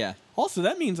 mothers. Yeah. Also,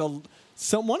 that means a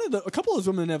couple of those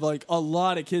women have, like, a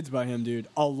lot of kids by him, dude.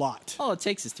 A lot. All it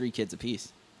takes is 3 kids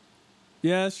apiece.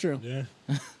 Yeah, that's true. Yeah.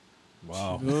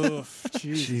 Wow. Oof,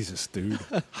 Jesus, dude.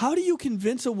 How do you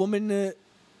convince a woman to...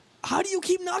 How do you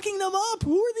keep knocking them up?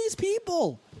 Who are these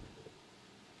people?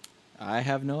 I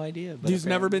have no idea. But He's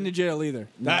never been to jail either.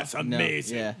 No, That's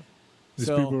amazing. Yeah.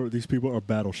 These people are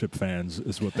Battleship fans,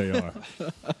 is what they are.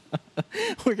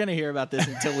 We're gonna hear about this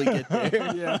until we get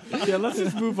there. yeah. Let's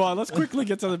just move on. Let's quickly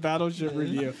get to the Battleship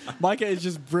review. Micah is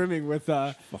just brimming with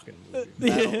Battleship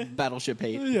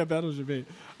hate. Yeah, Battleship hate.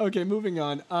 Okay, moving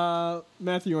on.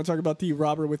 Matthew, you want to talk about the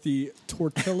robber with the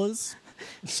tortillas?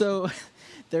 So,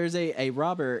 there's a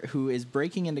robber who is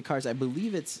breaking into cars. I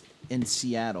believe it's in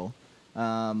Seattle.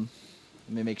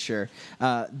 Let me make sure.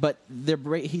 But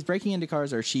he's breaking into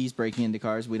cars, or she's breaking into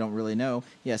cars. We don't really know.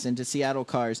 Yes, into Seattle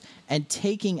cars, and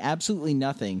taking absolutely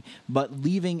nothing, but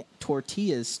leaving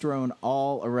tortillas strewn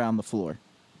all around the floor.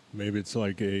 Maybe it's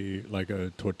like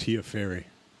a tortilla fairy.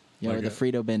 Yeah, like or the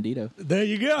Frito Bandito. There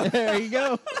you go. There you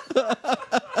go.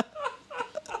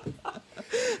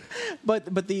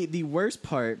 But the worst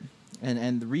part,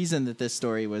 and the reason that this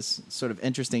story was sort of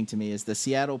interesting to me, is the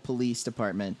Seattle Police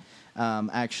Department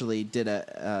actually did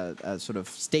a sort of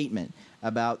statement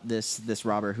about this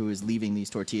robber who is leaving these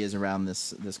tortillas around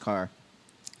this car.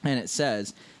 And it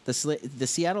says, the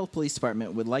Seattle Police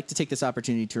Department would like to take this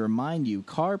opportunity to remind you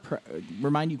car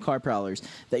prowlers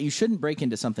that you shouldn't break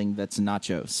into something that's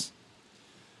nachos.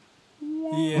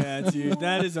 Yeah, dude,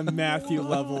 that is a Matthew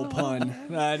level pun.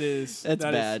 That's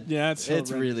bad.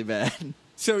 It's really bad.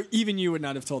 So even you would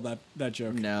not have told that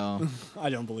joke. No, I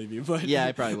don't believe you. But yeah,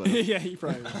 I probably would. Yeah, you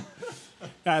probably would.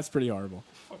 That's pretty horrible.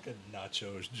 Fucking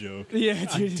nachos joke. Yeah,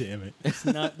 God dude. damn it.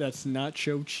 That's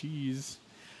nacho cheese.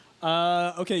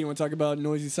 Okay, you want to talk about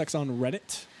noisy sex on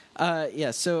Reddit?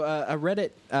 Yeah. So a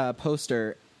Reddit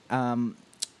poster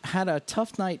had a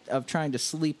tough night of trying to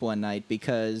sleep one night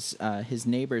because his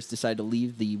neighbors decided to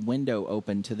leave the window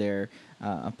open to their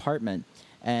apartment,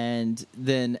 and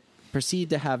then proceed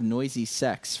to have noisy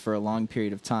sex for a long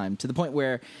period of time, to the point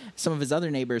where some of his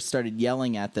other neighbors started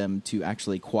yelling at them to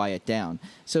actually quiet down.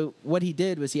 So what he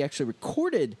did was he actually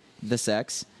recorded the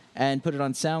sex and put it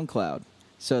on SoundCloud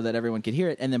so that everyone could hear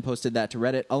it, and then posted that to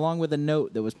Reddit along with a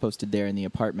note that was posted there in the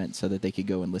apartment so that they could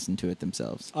go and listen to it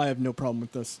themselves. I have no problem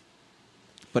with this.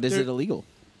 But is it illegal?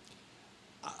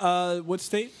 What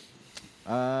state?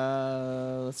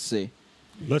 Let's see.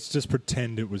 Let's just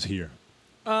pretend it was here.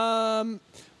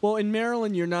 Well, in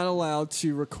Maryland, you're not allowed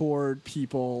to record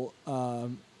people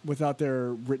without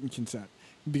their written consent.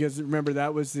 Because remember,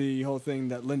 that was the whole thing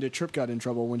that Linda Tripp got in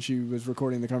trouble when she was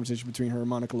recording the conversation between her and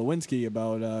Monica Lewinsky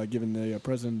about giving the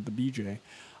president the BJ.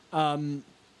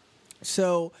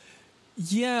 So,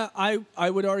 yeah, I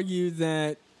would argue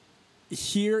that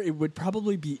here it would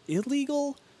probably be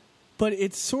illegal, but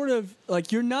it's sort of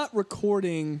like you're not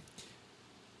recording.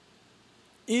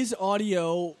 Is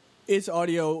audio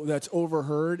that's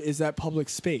overheard, is that public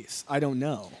space? I don't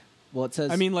know. Well, it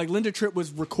says... I mean, like, Linda Tripp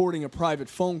was recording a private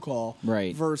phone call.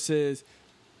 Right. Versus,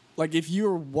 like, if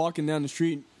you're walking down the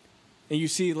street and you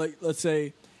see, like, let's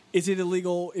say, is it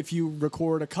illegal if you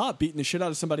record a cop beating the shit out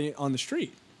of somebody on the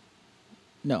street?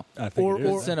 No. I think it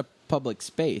is. It's in a public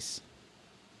space.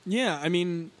 Yeah, I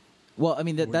mean... Well, I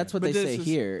mean, that's what they say is,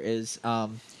 here is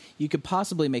you could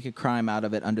possibly make a crime out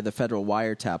of it under the federal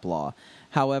wiretap law.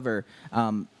 However,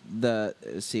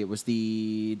 it was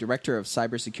the director of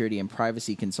cybersecurity and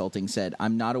privacy consulting said,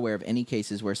 "I'm not aware of any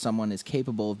cases where someone is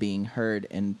capable of being heard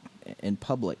in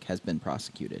public has been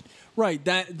prosecuted." Right.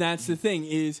 That's the thing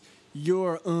is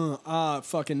your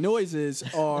fucking noises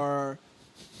are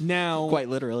now quite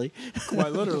literally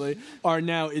are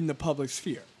now in the public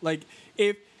sphere. Like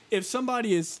if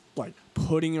somebody is like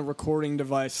putting a recording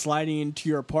device, sliding into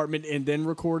your apartment and then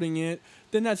recording it,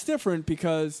 then that's different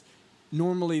because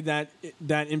normally that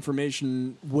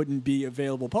information wouldn't be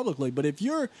available publicly. But if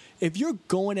you're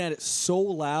going at it so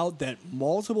loud that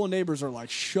multiple neighbors are like,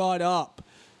 "Shut up,"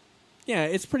 yeah,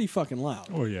 it's pretty fucking loud.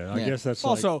 Oh yeah, I guess that's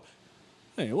also.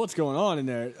 Hey, what's going on in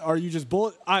there? Are you just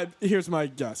here's my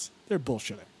guess. They're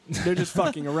bullshitting. They're just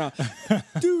fucking around,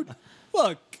 dude.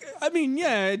 Look, I mean,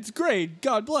 yeah, it's great.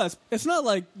 God bless. It's not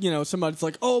like, somebody's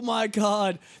like, "Oh my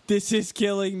God, this is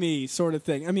killing me," sort of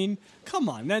thing. I mean, come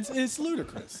on, it's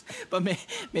ludicrous. But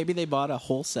maybe they bought a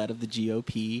whole set of the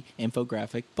GOP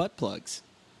infographic butt plugs.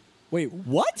 Wait,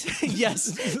 what?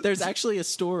 Yes, there's actually a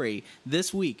story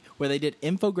this week where they did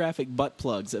infographic butt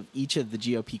plugs of each of the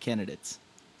GOP candidates.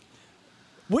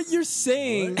 What you're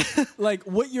saying,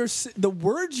 the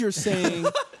words you're saying...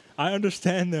 I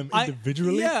understand them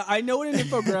individually. Yeah, I know what an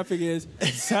infographic is.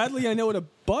 Sadly, I know what a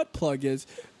butt plug is.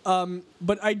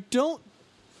 But I don't,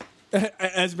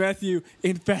 as Matthew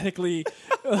emphatically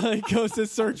goes to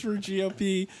search for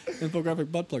GOP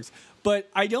infographic butt plugs. But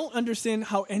I don't understand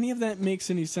how any of that makes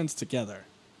any sense together.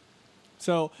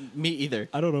 So me either.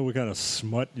 I don't know what kind of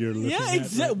smut you're looking at. Yeah,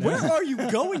 exactly. Where are you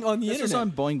going on the internet? This was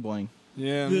on Boing Boing.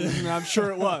 Yeah, I'm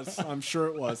sure it was.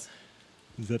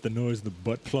 Is that the noise the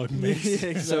butt plug makes? Yeah,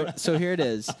 exactly. So here it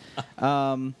is.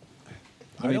 I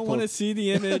don't want to see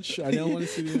the image.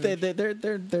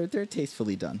 They're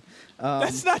tastefully done.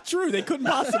 That's not true. They couldn't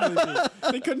possibly be.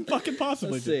 They couldn't fucking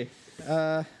possibly Let's see.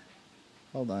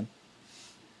 Hold on.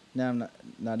 No, I'm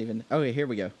not even. Okay, here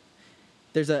we go.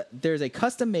 There's a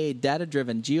custom-made,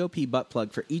 data-driven GOP butt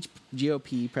plug for each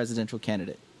GOP presidential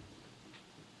candidate.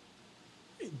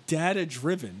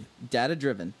 Data-driven?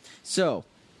 Data-driven. So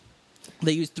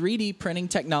they use 3D printing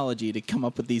technology to come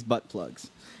up with these butt plugs.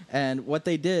 And what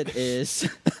they did is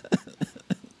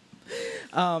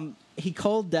he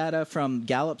culled data from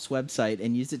Gallup's website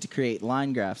and used it to create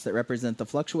line graphs that represent the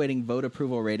fluctuating vote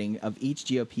approval rating of each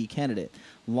GOP candidate.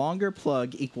 Longer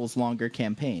plug equals longer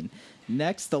campaign.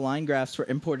 Next, the line graphs were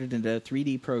imported into a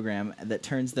 3D program that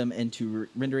turns them into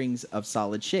renderings of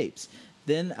solid shapes.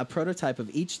 Then a prototype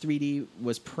of each 3D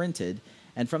was printed,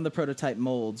 and from the prototype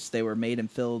molds, they were made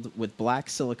and filled with black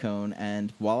silicone,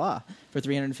 and voila! For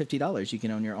 $350, you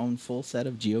can own your own full set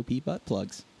of GOP butt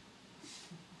plugs.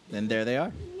 And there they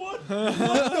are.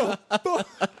 What?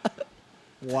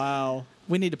 Wow.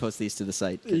 We need to post these to the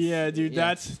site. Yeah, dude,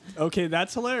 that's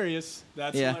hilarious.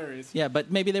 That's hilarious. Yeah, but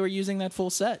maybe they were using that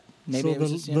full set. Maybe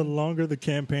so the longer the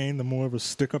campaign, the more of a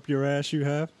stick up your ass you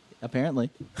have? Apparently.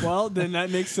 Well, then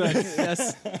that makes sense.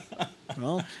 Yes.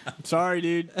 Well, sorry,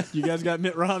 dude. You guys got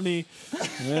Mitt Romney.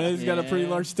 He's got a pretty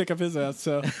large stick up his ass,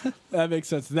 so that makes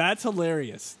sense. That's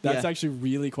hilarious. That's actually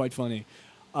really quite funny.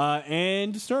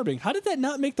 And disturbing. How did that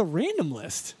not make the random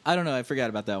list? I don't know. I forgot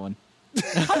about that one.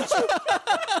 How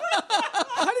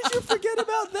did you forget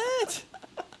about that?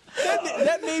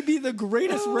 That may be the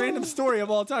greatest random story of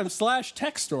all time. /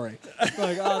 tech story.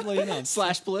 Like, oddly enough.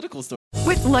 / political story.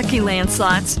 With Lucky Land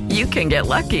Slots, you can get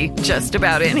lucky just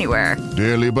about anywhere.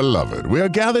 Dearly beloved, we are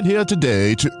gathered here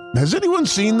today to... Has anyone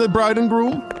seen the bride and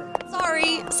groom?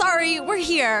 Sorry, we're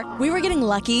here. We were getting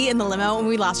lucky in the limo and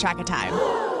we lost track of time.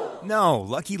 No,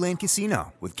 Lucky Land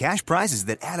Casino, with cash prizes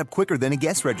that add up quicker than a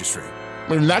guest registry.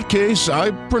 In that case,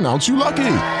 I pronounce you lucky.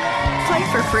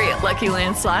 Play for free at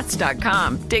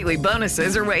LuckyLandSlots.com. Daily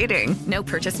bonuses are waiting. No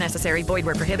purchase necessary. Void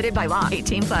where prohibited by law.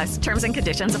 18+. Terms and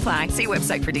conditions apply. See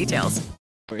website for details.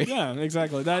 Yeah,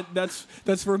 exactly.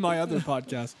 That's for my other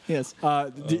podcast. Yes.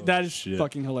 That is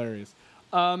fucking hilarious.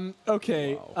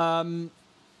 Okay. Wow.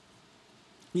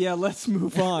 Yeah, let's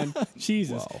move on.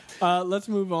 Jesus. Wow. Let's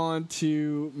move on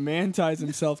to man ties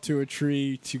himself to a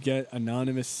tree to get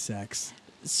anonymous sex.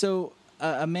 So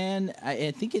a man,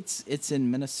 I think it's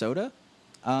in Minnesota,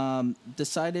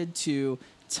 decided to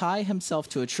tie himself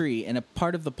to a tree in a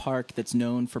part of the park that's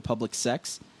known for public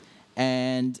sex.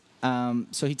 And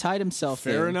so he tied himself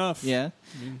Fair enough. Yeah.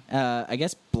 I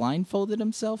guess blindfolded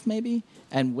himself maybe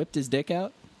and whipped his dick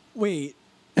out. Wait,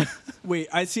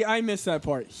 I missed that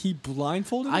part. He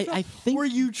blindfolded himself? I think. Were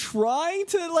you trying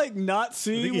to not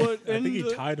see what? I think he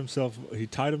tied himself.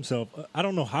 I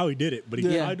don't know how he did it, but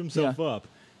he tied himself up,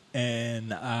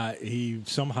 and he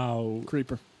somehow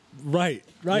creeper. Right.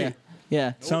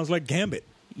 Yeah. Sounds like Gambit.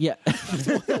 Yeah.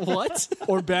 What?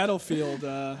 Or Battlefield.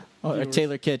 Or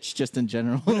Taylor Kitsch, just in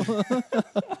general.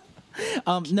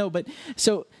 No, but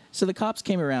so the cops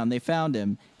came around. They found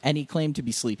him, and he claimed to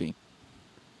be sleeping.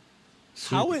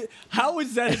 How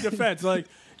is that a defense?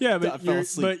 Yeah,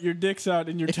 but your dick's out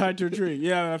and you're tied to a tree.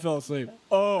 Yeah, I fell asleep.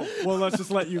 Oh, well, let's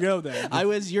just let you go then. I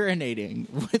was urinating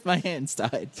with my hands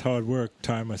tied. It's hard work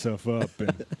tying myself up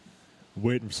and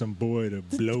waiting for some boy to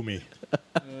blow me.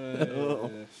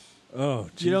 Oh,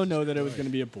 Jesus. You don't know that it was going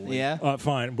to be a boy. Yeah.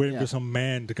 Fine. Waiting for some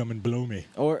man to come and blow me.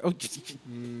 Or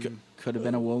could have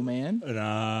been a woman.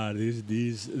 Nah,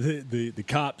 the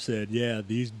cop said, yeah,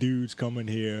 these dudes come in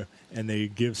here and they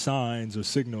give signs or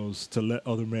signals to let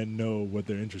other men know what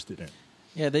they're interested in.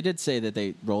 Yeah, they did say that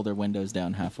they roll their windows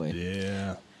down halfway.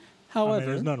 Yeah. However,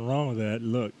 there's nothing wrong with that.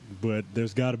 Look, but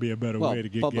there's got to be a better way to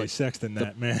get gay sex than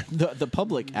that, man. The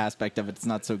public aspect of it's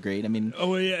not so great. I mean,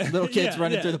 yeah, little kids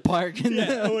running through the park. And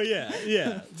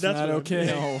That's not okay.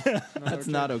 No, that's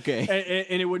not okay.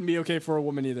 And it wouldn't be okay for a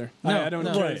woman either. No, I don't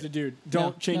care as a dude.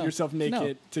 Don't chain yourself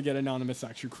naked to get anonymous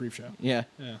sex. You creep show. Yeah.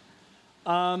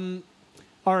 All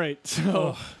right.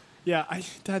 So,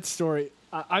 that story.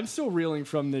 I'm still reeling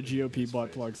from the GOP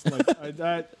butt plugs.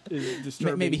 That is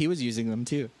disturbing. Maybe he was using them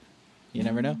too. You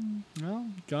never know. Well,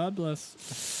 God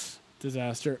bless.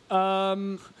 Disaster.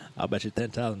 I'll bet you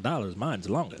 $10,000 mine's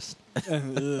longest.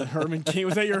 Herman Cain.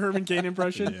 Was that your Herman Cain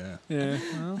impression? Yeah.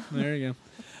 Well, there you go.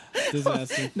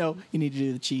 Disaster. No, you need to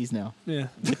do the cheese now. Yeah.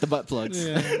 With the butt plugs.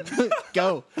 Yeah.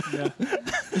 Go. Yeah.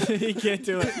 He can't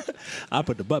do it. I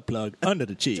put the butt plug under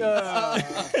the cheese.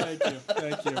 Thank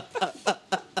you.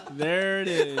 There it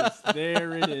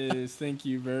is. Thank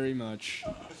you very much.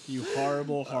 You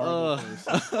horrible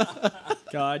person.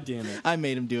 God damn it. I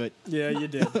made him do it. Yeah, you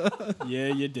did.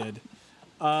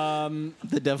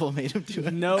 The devil made him do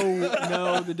it.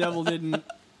 No, the devil didn't.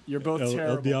 You're both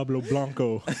terrible. El Diablo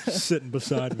Blanco sitting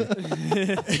beside me.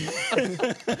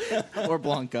 Or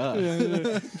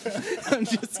Blanca. I'm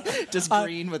just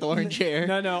green with orange hair.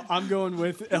 No, I'm going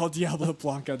with El Diablo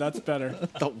Blanca. That's better.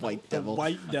 The white devil. The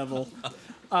white devil.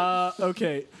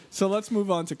 Okay, so let's move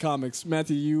on to comics.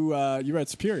 Matthew, you read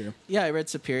Superior. Yeah, I read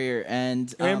Superior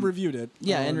and reviewed it.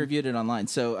 Yeah, and reviewed it online.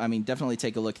 So, I mean, definitely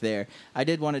take a look there. I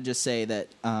did want to just say that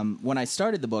when I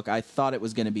started the book, I thought it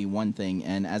was going to be one thing,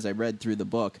 and as I read through the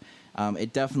book,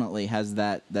 it definitely has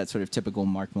that sort of typical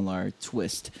Mark Millar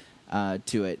twist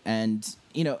to it. And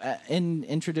you know,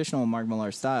 in traditional Mark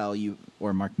Millar style,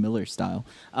 or Mark Miller style,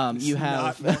 you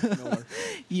have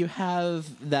you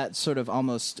have that sort of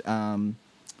almost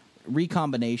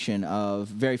recombination of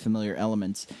very familiar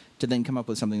elements to then come up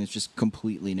with something that's just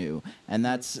completely new. And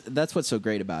that's what's so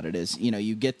great about it is, you know,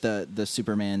 you get the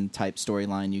Superman type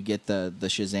storyline, you get the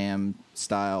Shazam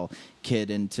style kid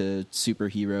into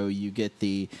superhero, you get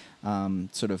the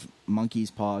sort of monkey's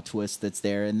paw twist that's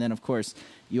there, and then of course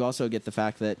you also get the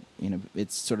fact that, you know,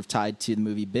 it's sort of tied to the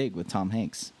movie Big with Tom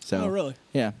Hanks. So, oh, really?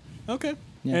 Yeah. Okay.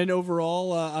 Yeah. And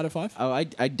overall, out of 5? Oh, I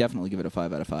definitely give it a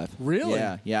 5 out of 5. Really?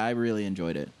 Yeah, I really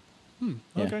enjoyed it.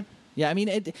 Okay. Yeah, I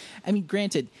mean,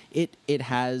 granted, it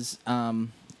has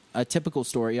a typical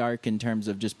story arc in terms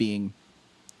of just being.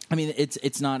 I mean,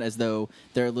 it's not as though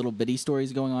there are little bitty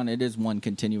stories going on. It is one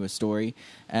continuous story,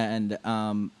 and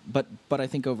but I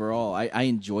think overall, I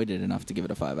enjoyed it enough to give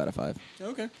it a 5 out of 5.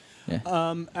 Okay.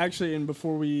 Yeah. Actually, and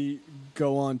before we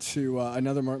go on to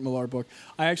another Mark Millar book,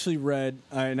 I actually read,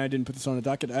 and I didn't put this on the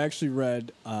docket. I actually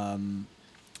read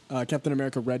Captain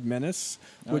America: Red Menace,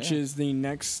 which is the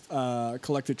next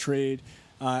collected trade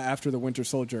after the Winter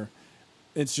Soldier.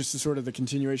 It's just sort of the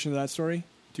continuation of that story.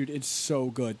 Dude, it's so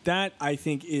good. That, I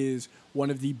think, is one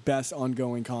of the best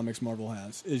ongoing comics Marvel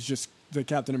has, is just the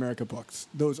Captain America books.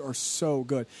 Those are so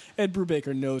good. Ed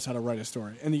Brubaker knows how to write a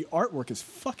story, and the artwork is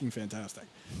fucking fantastic.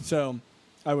 So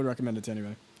I would recommend it to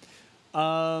anybody.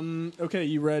 Okay,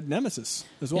 you read Nemesis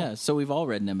as well. Yeah, so we've all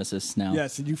read Nemesis now.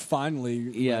 Yes, and you finally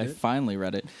read it. I finally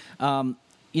read it.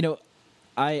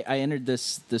 I entered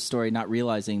this story not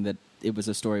realizing that it was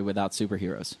a story without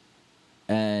superheroes.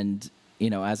 And,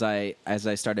 as I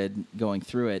started going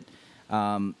through it,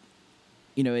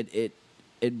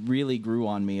 it really grew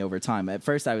on me over time. At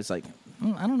first I was like,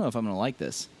 I don't know if I'm going to like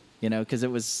this, because it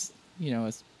was,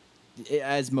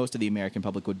 as most of the American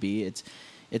public would be, it's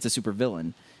a super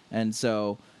villain. And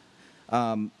so,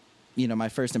 my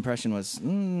first impression was,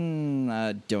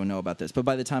 I don't know about this. But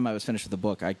by the time I was finished with the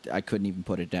book, I couldn't even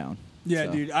put it down. Yeah,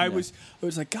 so, dude. I was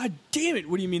like, God damn it.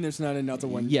 What do you mean there's not another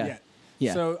one yet?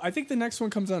 Yeah. So I think the next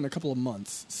one comes out in a couple of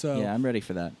months. So yeah, I'm ready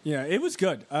for that. Yeah, it was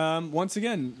good. Once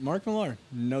again, Mark Millar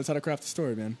knows how to craft a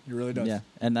story, man. He really does. Yeah,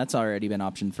 and that's already been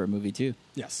optioned for a movie too.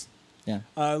 Yes. Yeah.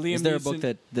 Liam Is there Neeson,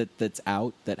 a book that's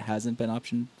out that hasn't been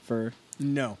optioned for?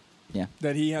 No. Yeah.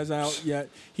 That he has out yet.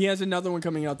 He has another one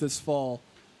coming out this fall.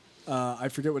 I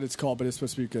forget what it's called, but it's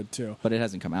supposed to be good too. But it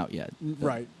hasn't come out yet.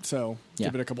 Right. So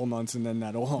give it a couple months, and then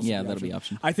that'll also that'll be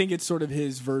optioned. I think it's sort of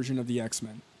his version of the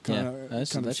X-Men.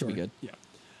 That should be good. Yeah.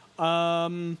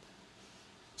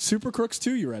 Super Crooks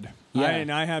 2 you read. Yeah.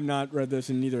 I have not read this,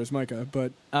 and neither has Micah,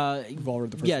 but we've all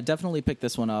read the first one. Definitely pick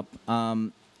this one up.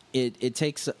 It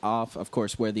takes off, of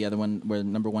course, where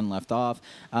number one left off.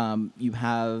 You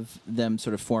have them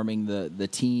sort of forming the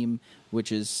team,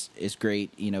 which is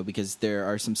great, because there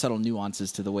are some subtle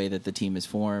nuances to the way that the team is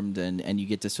formed, and you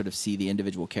get to sort of see the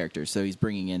individual characters. So he's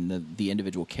bringing in the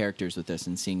individual characters with this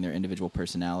and seeing their individual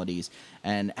personalities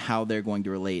and how they're going to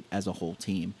relate as a whole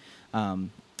team.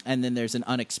 And then there's an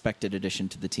unexpected addition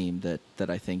to the team that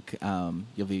I think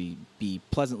you'll be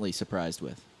pleasantly surprised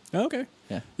with. Okay.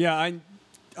 Yeah,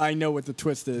 I know what the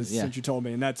twist is since you told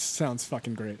me, and that sounds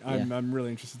fucking great. I'm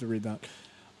really interested to read that.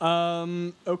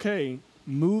 Okay,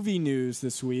 movie news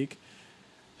this week.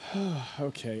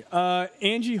 Okay.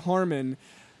 Angie Harmon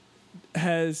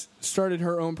has started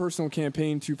her own personal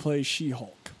campaign to play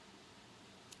She-Hulk.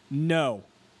 No.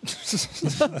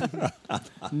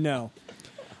 No.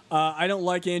 I don't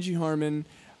like Angie Harmon.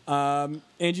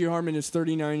 Angie Harmon is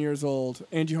 39 years old.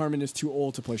 Angie Harmon is too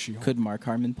old to play She-Hulk. Could Mark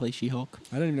Harmon play She-Hulk?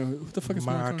 I don't even know who the fuck is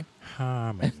Mark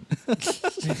Harmon.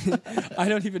 I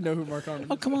don't even know who Mark Harmon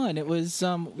is. Oh, come on. It was...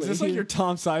 is this like your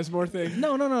Tom Sizemore thing?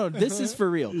 No. This is for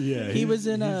real. Yeah, he was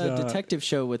in a detective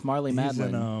show with Marley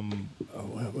Madeline.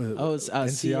 It's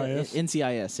NCIS?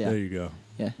 NCIS, yeah. There you go.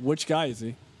 Yeah. Which guy is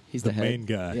he? He's the head. main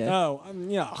guy. Yeah. Oh,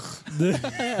 yeah.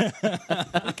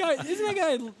 That guy, isn't that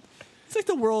guy... He's like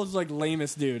the world's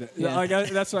lamest dude. Yeah.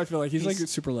 That's what I feel like. He's like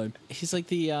super lame. He's like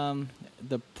the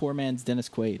poor man's Dennis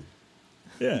Quaid.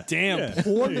 Yeah. Damn,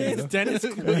 poor man's Dennis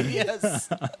Quaid. Yes.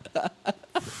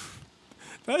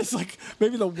 That is like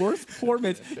maybe the worst poor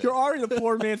man's. You're already the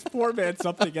poor man's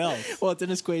something else. Well,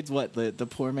 Dennis Quaid's what? The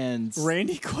poor man's...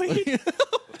 Randy Quaid?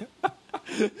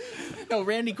 No,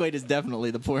 Randy Quaid is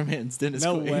definitely the poor man's Dennis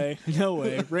Quaid. No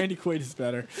way. Randy Quaid is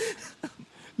better.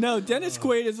 No, Dennis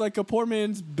Quaid is like a poor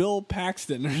man's Bill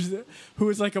Paxton, who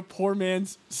is like a poor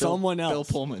man's someone else. Bill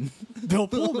Pullman. Bill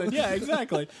Pullman, yeah,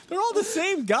 exactly. They're all the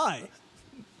same guy.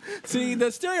 See,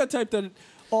 the stereotype that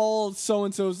all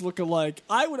so-and-sos look alike,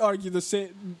 I would argue the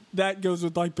same. That goes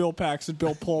with like Bill Paxton,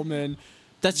 Bill Pullman.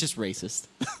 That's just racist.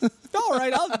 All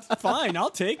right, fine,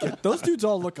 I'll take it. Those dudes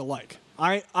all look alike.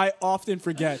 I often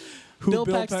forget who Bill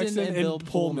Paxton and Bill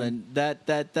Pullman.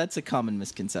 That's a common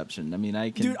misconception. I mean,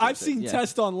 I've seen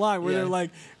tests online where they're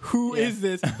like, "Who is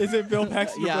this? Is it Bill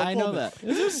Paxton?" Yeah, or Bill I know Pullman? that.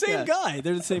 They're the same guy.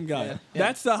 They're the same guy. Yeah.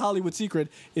 That's the Hollywood secret: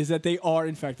 is that they are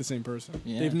in fact the same person.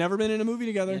 Yeah. They've never been in a movie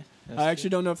together. I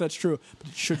actually don't know if that's true, but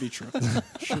it should be true.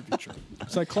 Should be true.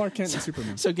 It's like Clark Kent and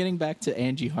Superman. So getting back to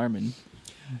Angie Harmon.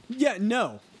 Yeah,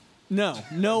 no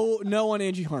on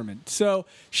Angie Harmon. So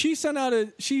she sent out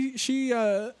She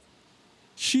sent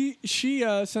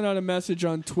out a message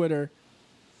on Twitter.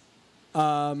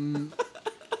 The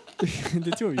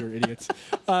two of you are idiots.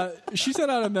 She sent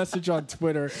out a message on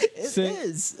Twitter. It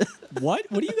is.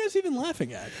 What? What are you guys even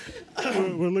laughing at?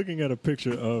 We're looking at a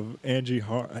picture of Angie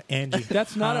Angie.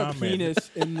 That's not a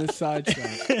penis in the side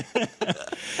shot.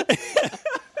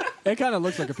 It kind of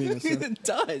looks like a penis. So. It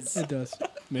does. It does.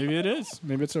 Maybe it is.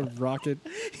 Maybe it's a rocket.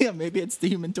 Yeah, maybe it's the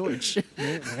Human Torch.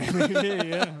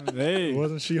 Yeah. Hey.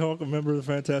 Wasn't She-Hulk a member of the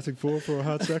Fantastic Four for a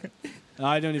hot second?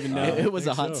 I don't even know. It was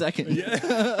a hot second. You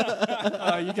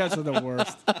guys are the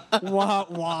worst. Wah,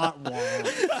 wah,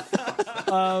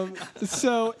 wah.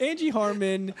 So Angie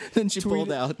Harmon. Then she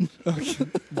pulled out. Okay.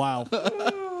 Wow.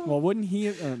 Well, wouldn't he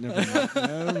have...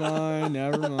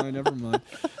 Never mind.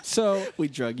 So... We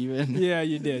drug you in. Yeah,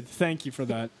 you did. Thank you for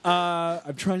that.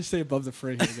 I'm trying to stay above the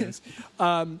fray here, guys.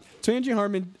 So Angie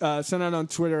Harmon sent out on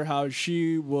Twitter how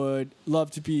she would love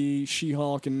to be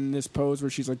She-Hulk in this pose where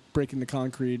she's like breaking the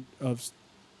concrete of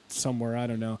somewhere, I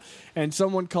don't know. And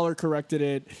someone color corrected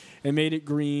it and made it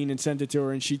green and sent it to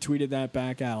her, and she tweeted that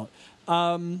back out.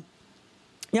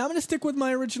 Yeah, I'm going to stick with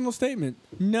my original statement.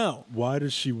 No. Why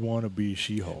does she want to be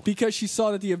She-Hulk? Because she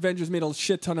saw that the Avengers made a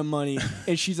shit ton of money,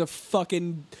 and she's a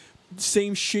fucking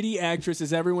same shitty actress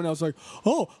as everyone else. Like,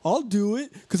 oh, I'll do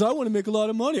it because I want to make a lot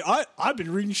of money. I've been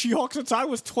reading She-Hulk since I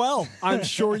was 12. I'm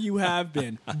sure you have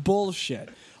been. Bullshit.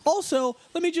 Also,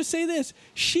 let me just say this.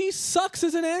 She sucks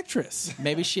as an actress.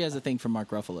 Maybe she has a thing for Mark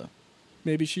Ruffalo.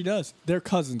 Maybe she does. They're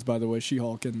cousins, by the way,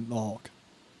 She-Hulk and the Hulk.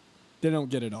 They don't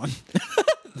get it on.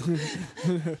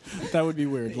 That would be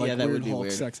weird. Like that weird would be Hulk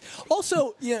weird. sex.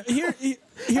 Also, yeah, here's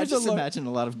I just imagine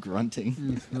a lot of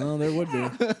grunting. Well, there would be.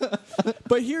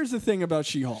 But here's the thing about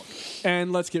She-Hulk,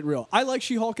 and let's get real. I like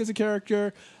She-Hulk as a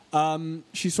character.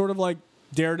 She's sort of like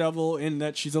Daredevil in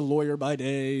that she's a lawyer by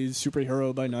day,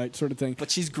 superhero by night, sort of thing.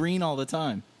 But she's green all the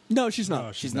time. No, she's not.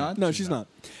 No, she's not? No, she's not.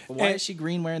 Why is she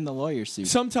green wearing the lawyer suit?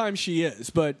 Sometimes she is,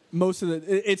 but most of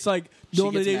it's like she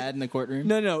gets mad in the courtroom.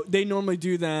 No, they normally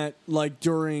do that like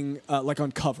during like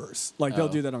on covers, like they'll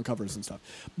do that on covers and stuff.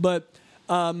 But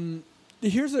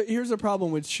here's a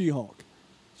problem with She-Hulk.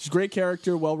 She's a great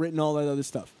character, well written, all that other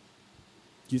stuff.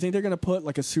 Do you think they're gonna put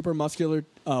like a super muscular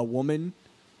woman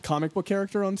comic book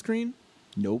character on screen?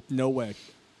 Nope. No way.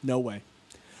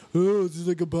 Oh, this is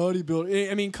like a bodybuilder.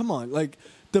 I mean, come on, like.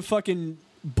 The fucking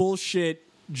bullshit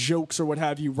jokes or what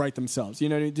have you write themselves. You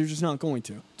know, they're just not going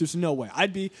to. There's no way.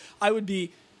 I would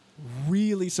be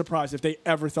really surprised if they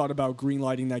ever thought about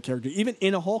greenlighting that character, even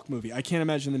in a Hulk movie. I can't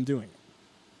imagine them doing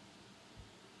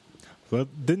it.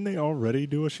 But didn't they already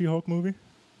do a She-Hulk movie?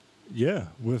 Yeah,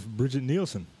 with Bridget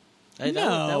Nielsen. Hey,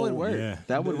 that would work. Yeah.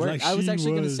 That would work. Like I was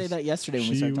actually going to say that yesterday when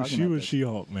we started talking about She was this.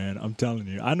 She-Hulk, man. I'm telling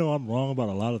you. I know I'm wrong about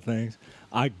a lot of things.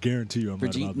 I guarantee you I'm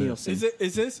right about Nielsen. this.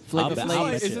 Is this Flavor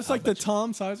Flav? Is this like the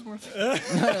Tom Sizemore?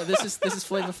 No, this is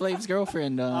Flavor Flav's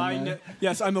girlfriend.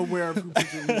 Yes, I'm aware of who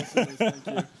Bridget Nielsen is. Thank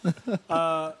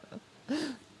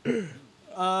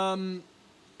you.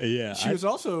 Yeah, she was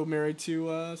also married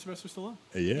to Sylvester Stallone.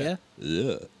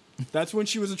 Yeah. That's when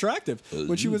she was attractive.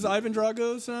 When she was Ivan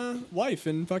Drago's wife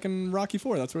in fucking Rocky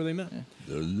IV. That's where they met.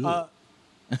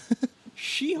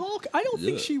 She-Hulk? I don't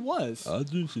think she was. I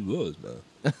think she was,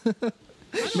 man.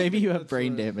 Maybe you have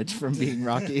brain damage from being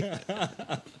Rocky.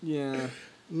 Yeah.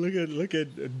 Look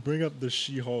at bring up the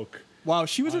She-Hulk. Wow,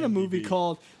 she was in a movie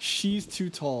called She's Too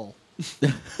Tall.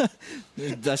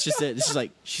 That's just it. This is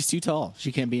like, she's too tall.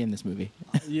 She can't be in this movie.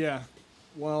 Yeah.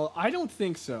 Well, I don't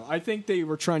think so. I think they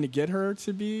were trying to get her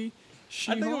to be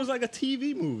She-Hulk. I think it was like a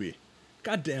TV movie.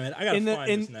 God damn it. I gotta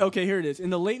find this now. Okay, here it is. In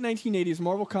the late 1980s,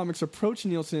 Marvel Comics approached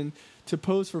Nielsen to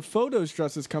pose for photos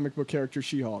dressed as comic book character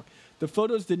She-Hulk. The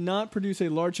photos did not produce a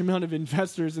large amount of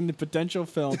investors in the potential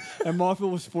film, and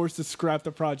Marvel was forced to scrap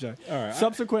the project. All right,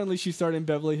 Subsequently, she starred in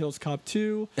Beverly Hills Cop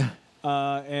 2,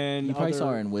 and you probably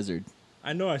saw her in Wizard.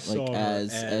 I know I saw her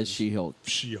as She-Hulk.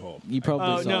 She-Hulk. You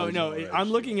probably saw her. No. I'm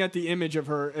looking at the image of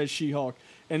her as She-Hulk,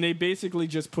 and they basically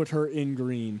just put her in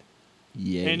green.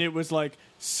 Yeah. And it was like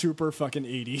super fucking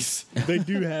 80s. They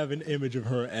do have an image of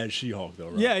her as She-Hulk, though,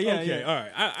 right? Yeah. Okay, all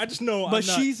right. I just know. But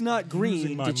she's not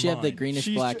green. Did she have the greenish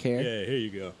black hair? Yeah, here you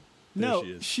go. No, she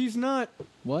is. she's not.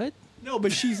 What? No,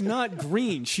 but she's not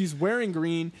green. She's wearing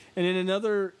green, and in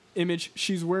another image,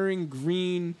 she's wearing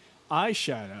green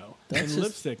eyeshadow and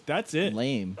lipstick. That's it.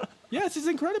 Lame. Yes, it's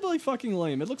incredibly fucking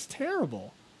lame. It looks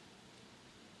terrible.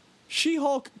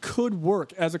 She-Hulk could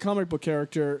work as a comic book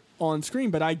character on screen,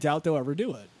 but I doubt they'll ever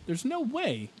do it. There's no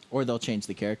way. Or they'll change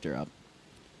the character up.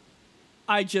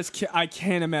 I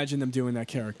can't imagine them doing that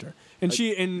character. And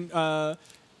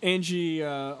Angie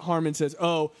Harmon says,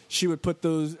 "Oh, she would put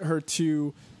her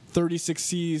two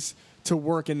 36Cs to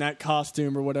work in that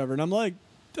costume or whatever." And I'm like,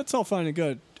 that's all fine and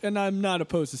good, and I'm not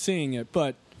opposed to seeing it,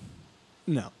 but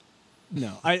no.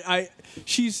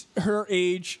 She's her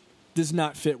age does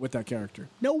not fit with that character.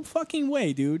 No fucking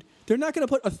way, dude. They're not going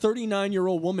to put a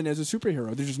 39-year-old woman as a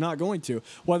superhero. They're just not going to,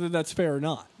 whether that's fair or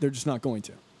not. They're just not going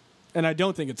to. And I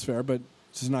don't think it's fair, but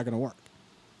it's just not going to work.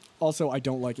 Also, I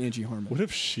don't like Angie Harmon. What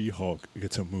if She-Hulk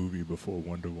gets a movie before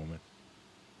Wonder Woman?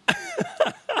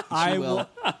 I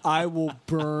will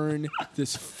burn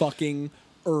this fucking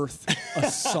earth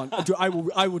asunder. Dude,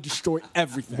 I will destroy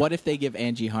everything. What if they give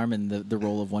Angie Harmon the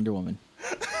role of Wonder Woman?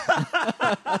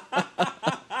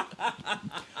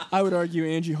 I would argue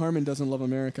Angie Harmon doesn't love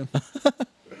America.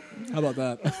 How about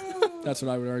that? That's what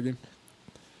I would argue.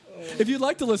 If you'd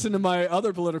like to listen to my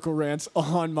other political rants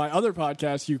on my other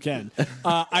podcast, you can.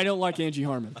 I don't like Angie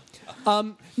Harmon.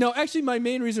 No, actually, my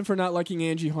main reason for not liking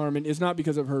Angie Harmon is not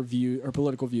because of her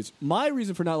political views. My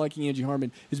reason for not liking Angie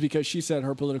Harmon is because she said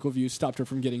her political views stopped her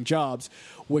from getting jobs,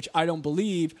 which I don't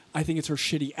believe. I think it's her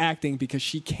shitty acting because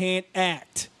she can't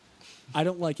act. I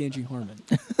don't like Angie Harmon.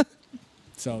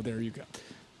 So there you go.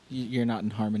 You're not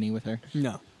in harmony with her?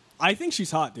 No. I think she's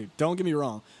hot, dude. Don't get me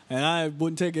wrong. And I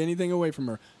wouldn't take anything away from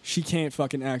her. She can't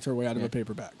fucking act her way out of a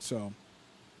paperback. So,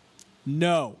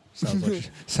 no.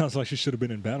 Sounds like she should have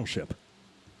been in Battleship.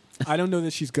 I don't know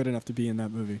that she's good enough to be in that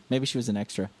movie. Maybe she was an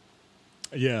extra.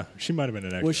 Yeah, she might have been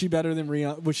an extra. Was she better than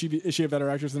Rihanna? Is she a better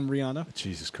actress than Rihanna?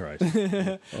 Jesus Christ.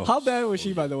 How bad was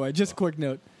she, by the way? Just a quick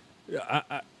note.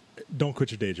 Don't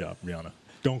quit your day job, Rihanna.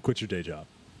 Don't quit your day job.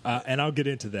 And I'll get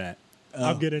into that.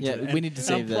 I'll get into it. We need to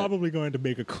save that. I'm probably going to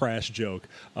make a crash joke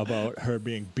about her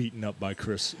being beaten up by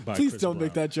Chris. Please don't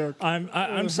make that joke.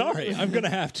 I'm sorry. I'm going to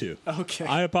have to. Okay.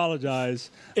 I apologize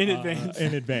in advance.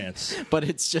 In advance. But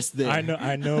it's just there.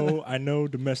 I know.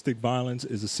 Domestic violence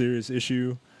is a serious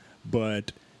issue,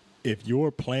 but if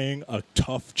you're playing a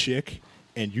tough chick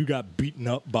and you got beaten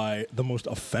up by the most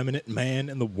effeminate man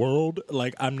in the world,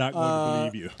 like, I'm not going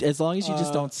to believe you. As long as you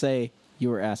just don't say you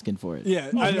were asking for it.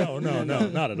 Yeah. No,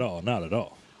 not at all. Not at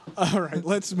all. All right,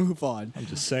 let's move on. I'm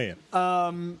just saying.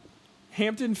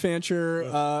 Hampton Fancher,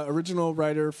 original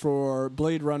writer for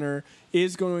Blade Runner,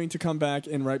 is going to come back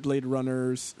and write Blade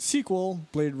Runner's sequel,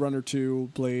 Blade Runner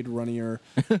 2, Blade Runner.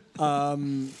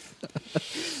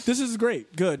 This is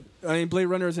great. Good. I mean, Blade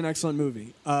Runner is an excellent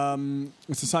movie.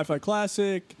 It's a sci-fi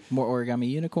classic. More origami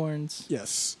unicorns.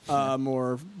 Yes.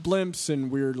 More blimps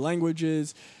and weird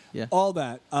languages. Yeah. All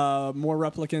that. More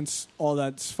replicants. All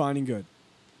that's fine and good.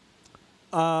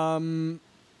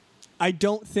 I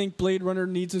don't think Blade Runner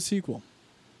needs a sequel.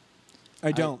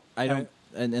 I don't. I don't.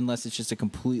 Unless it's just a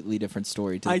completely different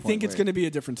story. I think it's going to be a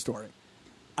different story.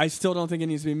 I still don't think it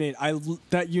needs to be made.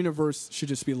 That universe should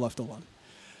just be left alone.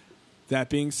 That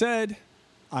being said,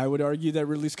 I would argue that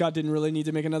Ridley Scott didn't really need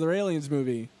to make another Aliens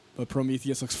movie, but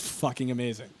Prometheus looks fucking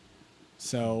amazing.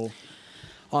 So,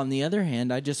 on the other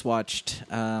hand, I just watched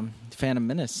Phantom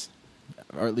Menace,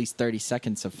 or at least 30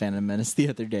 seconds of Phantom Menace the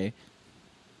other day.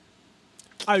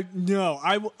 I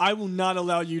will not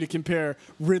allow you to compare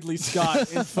Ridley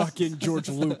Scott and fucking George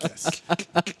Lucas.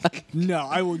 No,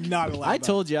 I will not allow that. I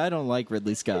told you I don't like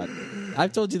Ridley Scott.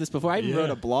 I've told you this before. I even wrote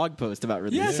a blog post about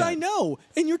Ridley Scott. Yes, I know.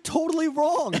 And you're totally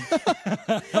wrong.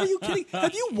 Are you kidding?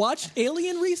 Have you watched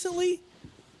Alien recently?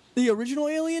 The original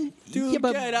Alien? Dude,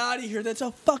 get out of here. That's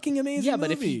a fucking amazing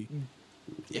movie. But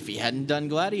if he hadn't done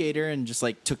Gladiator and just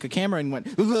like took a camera and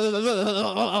went, then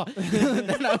I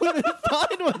would have been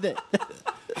fine with it.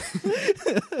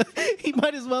 He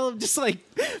might as well have just like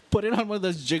put it on one of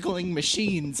those jiggling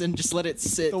machines and just let it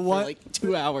sit for like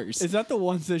 2 hours. Is that the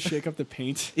ones that shake up the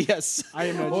paint? Yes. I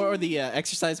imagine. Or the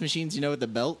exercise machines, with the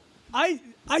belt. I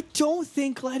don't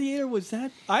think Gladiator was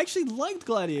that. I actually liked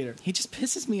Gladiator. He just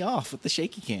pisses me off with the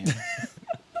shaky cam.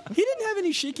 He didn't have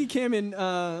any shaky cam in.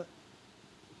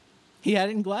 He had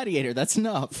it in Gladiator. That's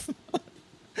enough.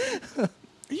 Are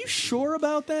you sure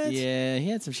about that? Yeah, he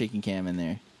had some shaky cam in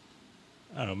there.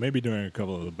 I don't know, maybe during a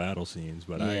couple of the battle scenes,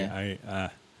 but yeah.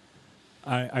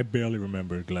 I barely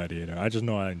remember Gladiator. I just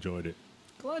know I enjoyed it.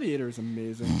 Gladiator is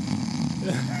amazing.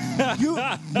 You you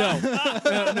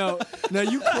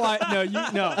quiet.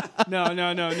 No.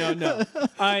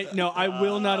 I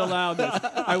will not allow this.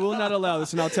 I will not allow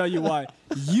this, and I'll tell you why.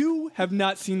 You have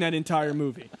not seen that entire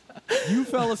movie. You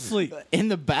fell asleep in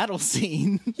the battle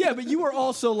scene. Yeah, but you were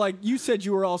also you said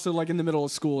you were also in the middle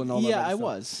of school and all that. Yeah, I stuff.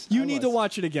 was. You need to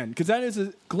watch it again because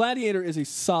Gladiator is a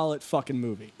solid fucking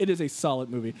movie. It is a solid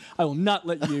movie. I will not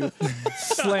let you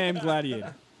slam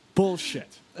Gladiator.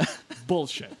 Bullshit.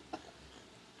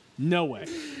 No way.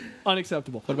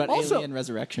 Unacceptable. What about Alien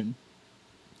Resurrection?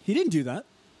 He didn't do that.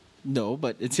 No,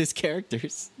 but it's his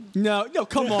characters. No,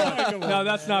 come on. No,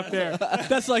 that's not fair.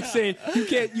 That's like saying you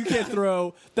can't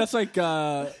throw. That's like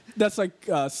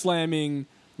slamming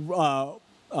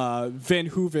Van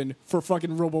Hooven for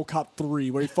fucking RoboCop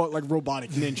 3, where he fought like robotic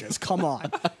ninjas. Come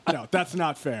on. No, that's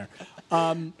not fair.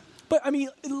 But I mean,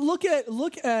 look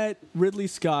at Ridley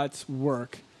Scott's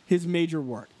work, his major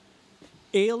work: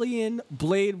 Alien,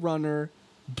 Blade Runner,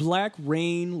 Black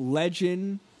Rain,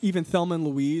 Legend, even Thelma and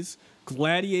Louise.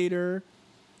 Gladiator,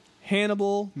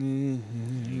 Hannibal,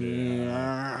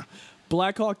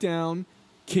 Black Hawk Down,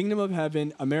 Kingdom of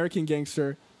Heaven, American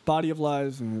Gangster, Body of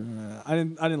Lies. I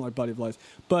didn't like Body of Lies,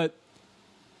 but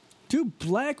dude,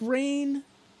 Black Rain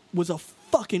was a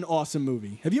fucking awesome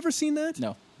movie. Have you ever seen that?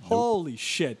 No. Holy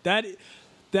shit. That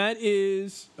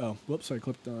is... Oh, whoops, I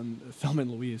clicked on Thelma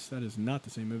and Louise. That is not the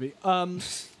same movie.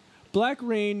 Black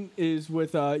Rain is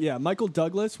with, Michael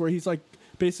Douglas, where he's, like,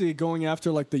 basically going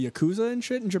after, like, the Yakuza and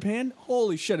shit in Japan.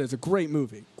 Holy shit, it's a great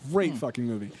movie. Great fucking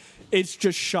movie. It's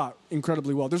just shot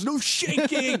incredibly well. There's no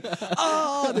shaking.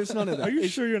 There's none of that. Are you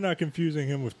sure you're not confusing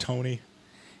him with Tony?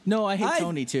 No, I hate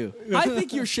Tony too. I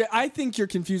think you're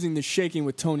confusing the shaking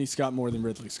with Tony Scott more than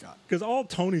Ridley Scott. Because all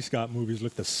Tony Scott movies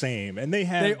look the same, and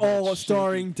they all are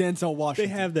starring Denzel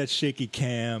Washington. They have that shaky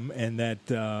cam and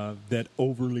that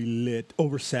overly lit,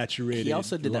 oversaturated. He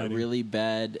also did lighting. that really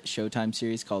bad Showtime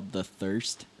series called The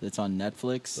Thirst that's on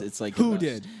Netflix. It's like Who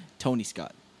did? Tony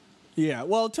Scott. Yeah,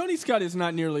 well, Tony Scott is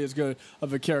not nearly as good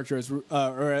of a character as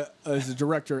or as a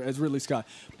director as Ridley Scott.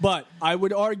 But I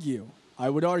would argue,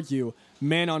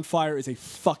 Man on Fire is a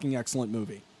fucking excellent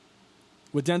movie.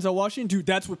 With Denzel Washington, dude,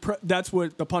 that's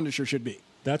what The Punisher should be.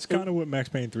 That's kind of what Max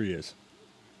Payne 3 is.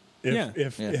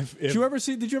 If Did you ever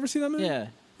see that movie? Yeah.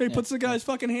 He puts the guy's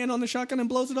fucking hand on the shotgun and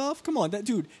blows it off. Come on, that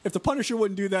dude. If The Punisher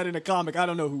wouldn't do that in a comic, I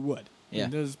don't know who would. Yeah,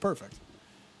 this is perfect.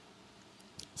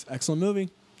 It's an excellent movie.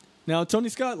 Now, Tony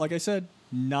Scott, like I said,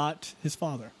 not his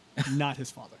father. Not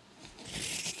his father.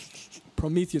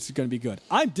 Prometheus is going to be good.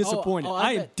 I'm disappointed.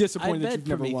 I am disappointed that you've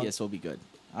never watched. Prometheus will be good.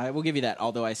 I will give you that,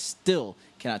 although I still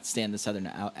cannot stand the southern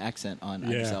accent on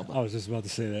Idris Elba. I was just about to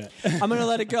say that. I'm going to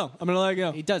let it go.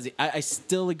 He does. I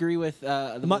still agree with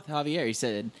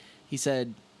Javier. He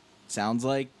said, sounds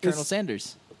like Colonel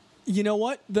Sanders. You know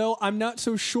what, though? I'm not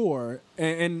so sure,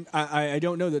 and I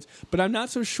don't know this, but I'm not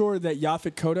so sure that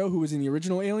Yaphet Kotto, who was in the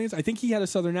original Aliens, I think he had a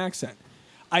southern accent.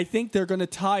 I think they're going to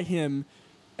tie him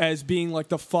as being like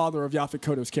the father of Yaphet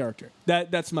Kotto's character.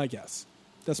 That's my guess.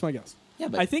 Yeah,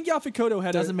 but I think Yaphet Kotto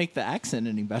had doesn't make the accent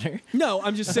any better. No,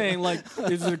 I'm just saying, like,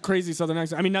 it's a crazy southern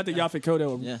accent. I mean, not that Yaphet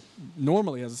Kotto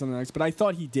normally has a southern accent, but I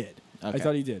thought he did. Okay. I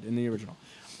thought he did in the original.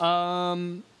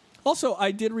 Also, I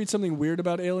did read something weird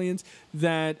about Aliens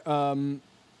that,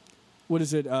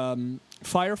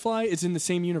 Firefly is in the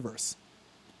same universe.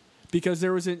 Because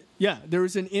there was an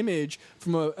image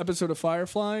from an episode of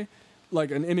Firefly, like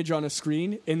an image on a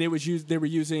screen, and they were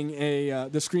using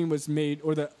the screen was made,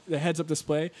 or the heads-up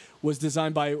display was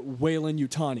designed by Weyland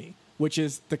Yutani, which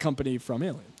is the company from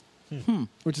Alien,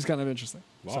 which is kind of interesting.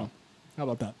 Wow. So, how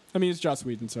about that? I mean, it's Joss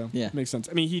Whedon, so it makes sense.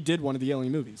 I mean, he did one of the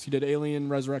Alien movies. He did Alien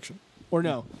Resurrection. Or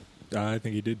no. I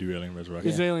think he did do Alien Resurrection.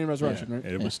 It's Alien Resurrection, right?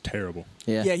 It was terrible.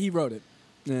 Yeah, he wrote it.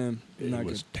 Yeah, it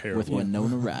was terrible. With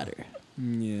Winona Ryder.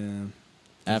 Yeah.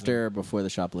 After or before the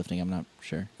shoplifting, I'm not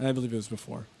sure. I believe it was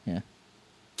before. Yeah.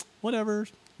 Whatever.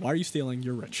 Why are you stealing?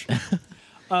 You're rich.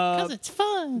 Because it's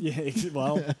fun. Yeah,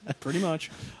 well, pretty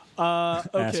much.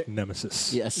 Okay. Ask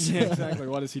Nemesis. Yes. Yeah, exactly.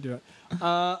 Why does he do it?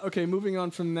 Okay, moving on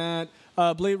from that.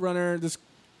 Blade Runner, this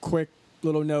quick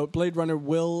little note.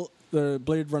 The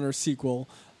Blade Runner sequel,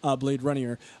 Blade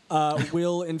Runner,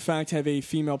 will in fact have a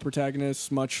female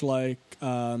protagonist, much like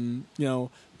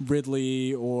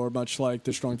Ridley, or much like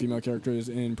the strong female characters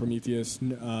in Prometheus,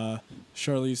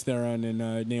 Charlize Theron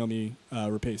and Naomi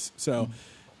Rapace. So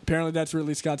apparently that's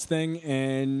Ridley Scott's thing,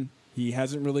 and he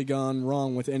hasn't really gone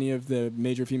wrong with any of the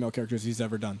major female characters he's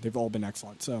ever done. They've all been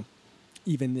excellent. So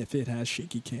even if it has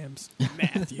shaky cams,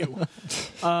 Matthew.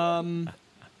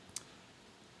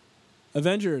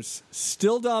 Avengers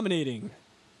still dominating.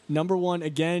 Number one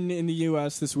again in the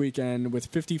U.S. this weekend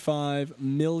with $55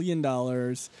 million.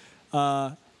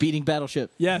 Beating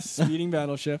Battleship. Yes, beating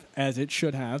Battleship, as it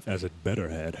should have. As it better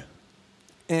had.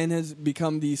 And has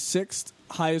become the 6th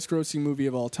highest grossing movie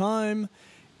of all time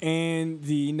and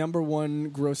the number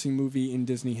one grossing movie in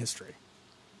Disney history.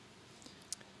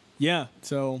 Yeah,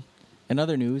 so... In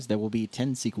other news, there will be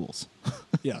 10 sequels.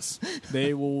 Yes.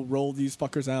 They will roll these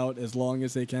fuckers out as long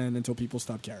as they can until people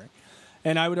stop caring.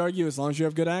 And I would argue, as long as you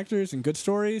have good actors and good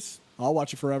stories, I'll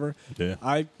watch it forever. Yeah.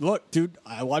 I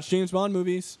watch James Bond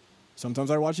movies.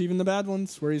 Sometimes I watch even the bad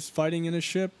ones where he's fighting in a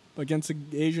ship against an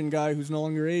Asian guy who's no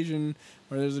longer Asian,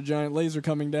 where there's a giant laser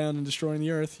coming down and destroying the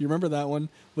Earth. You remember that one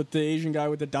with the Asian guy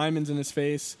with the diamonds in his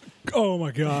face? Oh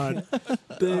my god!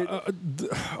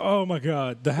 Oh my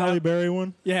god! The Halle Berry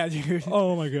one? Yeah, dude.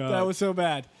 Oh my god! That was so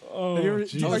bad. Oh,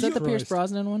 is that the Pierce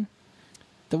Brosnan one?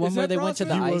 The one where they went to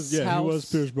the ice house? He was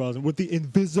Pierce Brosnan with the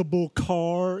invisible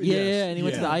car. Yeah, and he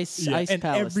went to the ice palace and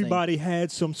everybody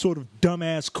had some sort of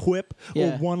dumbass quip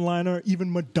or one-liner.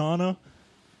 Even Madonna.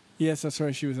 Yes, that's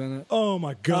right. She was in it. Oh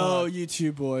my god! Oh, you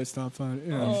two boys, stop fighting.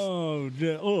 Yeah. Oh,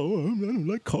 yeah. Oh, I don't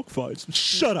like cockfights.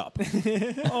 Shut up.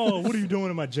 Oh, what are you doing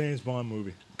in my James Bond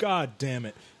movie? God damn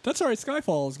it. That's all right.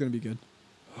 Skyfall is going to be good.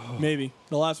 Maybe.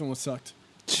 The last one was sucked.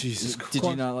 Jesus Christ. Did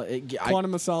you not like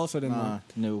Quantum of Solace, I didn't like.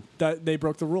 No. That they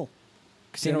broke the rule.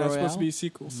 Casino They're not Royale? supposed to be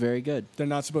sequels. Very good. They're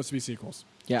not supposed to be sequels.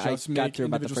 Yeah, Just I got make through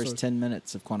about the individual first stories. 10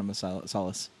 minutes of Quantum of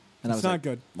Solace. And I It's was not like,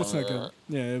 good. It's not good.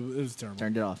 Yeah, it was terrible.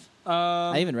 Turned it off.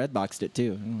 I even Redboxed it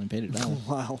too. I only paid it $1.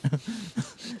 Wow.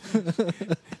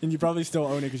 And you probably still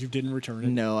own it because you didn't return it.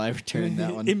 No, I returned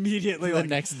that one Immediately. the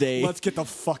next day. Let's get the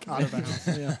fuck out of the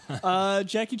house. Yeah.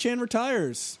 Jackie Chan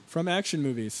retires from action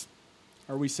movies.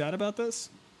 Are we sad about this?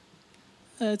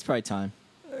 It's probably time.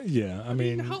 Yeah, I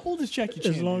mean, how old is Jackie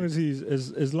Chan? As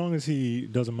long as he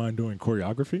doesn't mind doing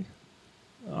choreography,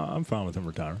 I'm fine with him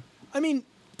retiring. I mean,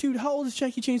 dude, how old is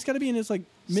Jackie Chan? He's got to be in his like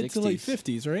mid to late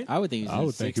 60s. 50s, right? I would think I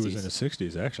would think he was in his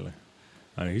 60s, actually.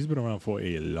 I mean, he's been around for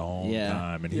a long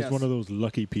time, and he's one of those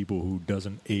lucky people who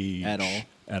doesn't age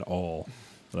at all.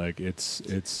 Like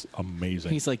it's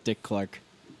amazing. He's like Dick Clark.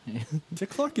 Dick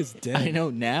Clark is dead. I know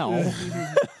now.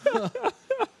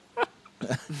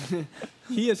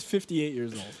 He is 58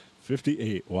 years old.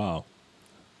 58. Wow.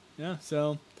 Yeah.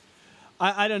 So,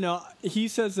 I don't know. He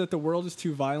says that the world is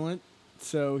too violent,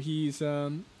 so he's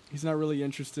not really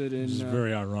interested in. It's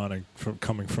very ironic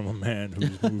coming from a man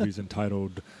whose movie's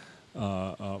entitled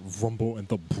 "Rumble in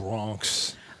the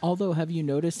Bronx." Although, have you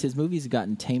noticed his movies have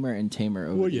gotten tamer and tamer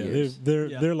over the years?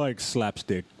 They're like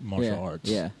slapstick martial arts.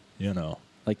 Yeah. You know.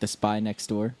 Like The Spy Next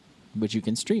Door, which you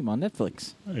can stream on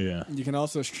Netflix. Yeah. You can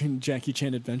also stream Jackie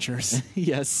Chan Adventures.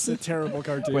 Yes. It's a terrible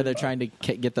cartoon. Where they're trying to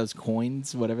get those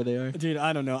coins, whatever they are. Dude,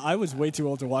 I don't know. I was way too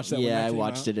old to watch that. Yeah, when I came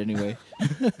watched out. it anyway.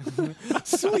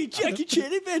 Sweet Jackie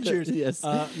Chan Adventures. Yes.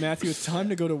 Matthew, it's time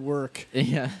to go to work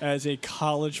as a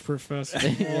college professor.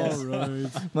 Yes. All right.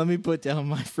 Let me put down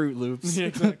my Fruit Loops. Yeah,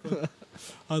 exactly.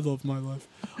 I love my life.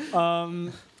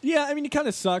 Yeah, I mean, it kind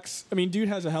of sucks. I mean, dude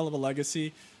has a hell of a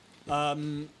legacy.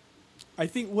 I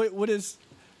think what is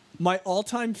my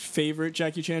all-time favorite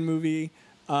Jackie Chan movie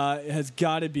has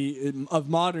got to be, of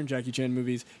modern Jackie Chan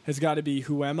movies, has got to be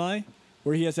Who Am I?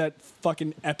 Where he has that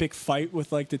fucking epic fight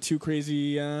with like the two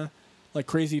crazy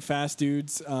fast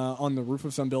dudes on the roof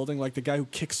of some building, like the guy who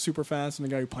kicks super fast and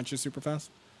the guy who punches super fast.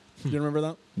 Do you remember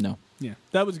that? No. Yeah,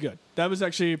 that was good. That was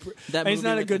actually. That it's movie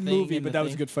not a with good the thing movie, and but the that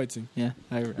was a thing? good fight scene. Yeah,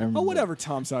 I remember. Oh, whatever,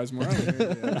 Tom Sizemore.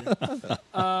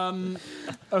 I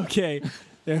don't care. Okay,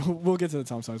 yeah, we'll get to the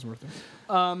Tom Sizemore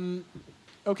thing.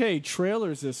 Okay,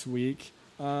 trailers this week.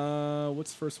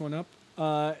 What's the first one up?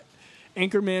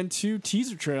 Anchorman 2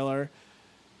 teaser trailer.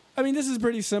 I mean, this is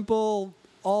pretty simple.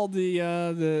 All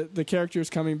the characters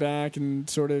coming back and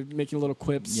sort of making little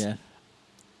quips. Yeah.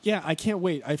 Yeah, I can't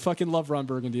wait. I fucking love Ron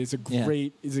Burgundy. He's a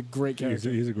great character.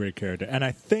 He's a great character. And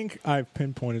I think I've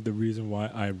pinpointed the reason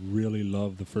why I really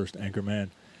love the first Anchorman.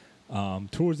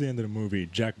 Towards the end of the movie,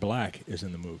 Jack Black is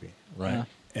in the movie, right?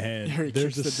 And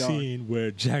there's a scene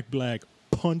where Jack Black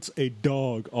punts a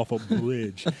dog off a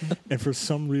bridge, and for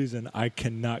some reason, I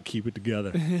cannot keep it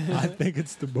together. I think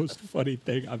it's the most funny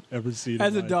thing I've ever seen.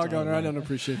 As a dog owner, I don't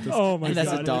appreciate this. Oh my and god!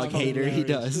 As a dog hater, he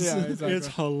does. Yeah, exactly. It's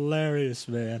hilarious,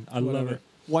 man. I love it.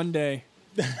 One day,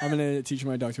 I'm gonna teach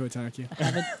my dog to attack you.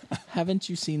 Haven't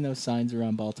you seen those signs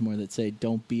around Baltimore that say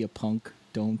 "Don't be a punk"?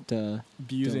 Don't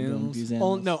abuse don't animals. abuse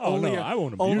animals. I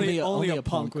won't abuse. Only a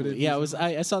punk would. Yeah,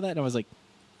 I saw that and I was like,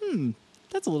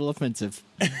 that's a little offensive.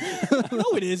 No,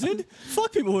 it isn't.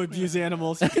 Fuck people who abuse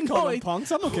animals. You can call them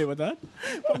punks. I'm okay with that.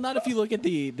 Well, not if you look at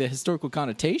the historical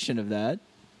connotation of that.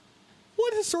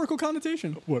 What historical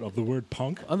connotation? What, of the word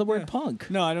punk? Of the word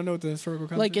punk. No, I don't know what the historical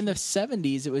connotation. Like in the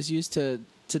 70s, it was used to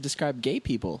describe gay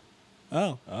people.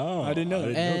 Oh, I didn't know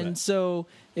that. And so,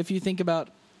 if you think about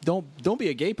don't be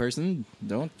a gay person,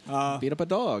 don't beat up a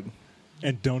dog,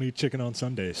 and don't eat chicken on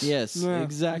Sundays. Yes,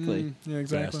 exactly. Yeah,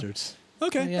 exactly. Bastards.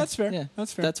 Okay, Yeah, that's fair. yeah.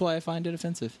 That's fair. That's why I find it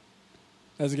offensive.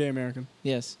 As a gay American.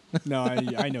 Yes. No,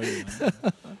 I know you.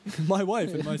 My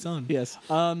wife and my son. Yes.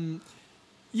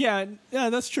 Yeah,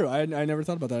 that's true. I never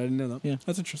thought about that. I didn't know that. Yeah.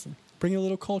 That's interesting. Bring a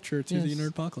little culture to the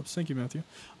Nerdpocalypse. Thank you, Matthew.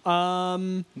 Let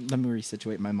me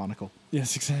resituate my monocle.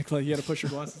 Yes, exactly. You got to push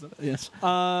your glasses up. Yes.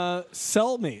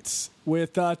 Cellmates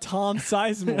with Tom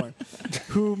Sizemore,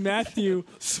 who Matthew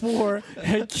swore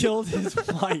had killed his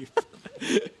wife.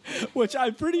 Which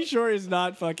I'm pretty sure is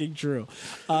not fucking true.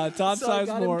 Tom So I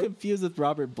got him Sizemore. confused with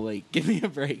Robert Blake. Give me a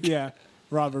break. Yeah.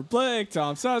 Robert Blake,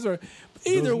 Tom Sizemore.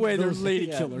 Either way, they're lady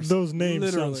killers. Those names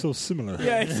Literally. sound so similar.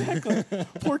 Yeah, exactly.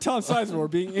 Poor Tom Sizemore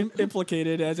being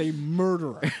implicated as a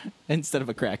murderer. Instead of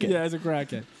a crackhead. Yeah, as a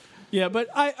crackhead. Yeah, but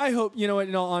I hope, you know what,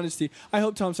 in all honesty, I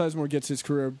hope Tom Sizemore gets his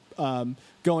career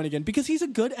going again because he's a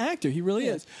good actor. He really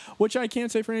is, which I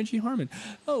can't say for Angie Harmon.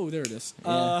 Oh, there it is.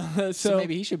 Yeah. So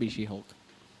maybe he should be She-Hulk.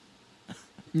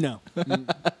 No.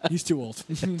 He's too old.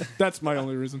 That's my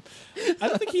only reason. I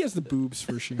don't think he has the boobs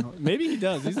for She-Hulk. Maybe he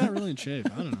does. He's not really in shape.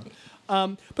 I don't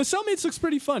know. But Cellmates looks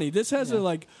pretty funny. This has a,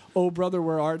 like, oh, brother,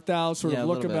 where art thou sort of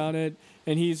look about it.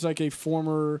 And he's like a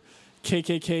former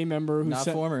KKK member who's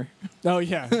former. Oh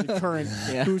yeah, current.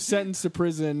 Who's sentenced to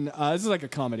prison. This is like a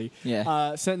comedy.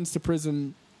 Yeah. Sentenced to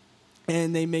prison,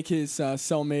 and they make his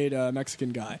cellmate a Mexican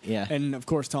guy. Yeah. And of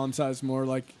course, Tom Sizemore,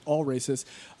 like all racists,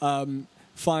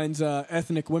 finds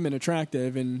ethnic women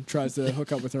attractive and tries to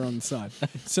hook up with her on the side.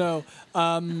 So,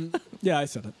 yeah, I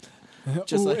said it.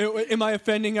 Just am I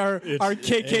offending our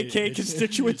KKK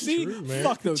constituency? It's true, man.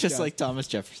 Fuck those Just guys. like Thomas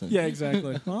Jefferson. Yeah,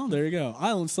 exactly. Well, there you go. I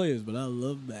own slaves, but I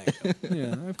love bacon.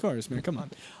 Yeah, of course, man. Come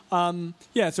on.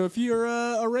 Yeah, so if you're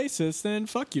a racist, then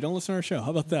fuck you. Don't listen to our show.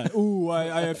 How about that? Ooh,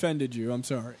 I offended you. I'm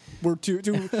sorry. We're two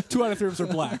out of three of us are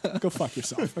black. Go fuck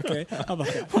yourself, okay? How about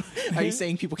that? Are you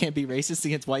saying people can't be racist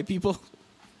against white people?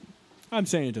 I'm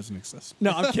saying it doesn't exist.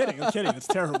 No, I'm kidding. It's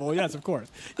terrible. Yes, of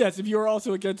course. Yes, if you're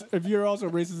also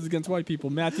racist against white people,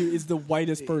 Matthew is the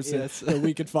whitest person that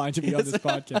we could find to be on this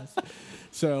podcast.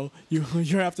 So you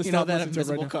have to stop that listening to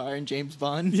it right invisible now. car in James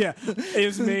Bond. Yeah,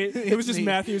 it was just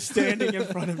Matthew standing in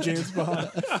front of James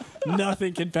Bond.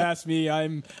 Nothing can pass me.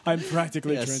 I'm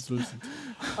practically translucent.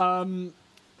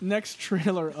 Next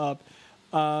trailer up,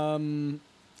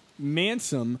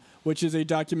 Mansome, which is a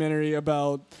documentary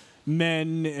about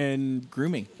men and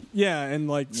grooming. Yeah,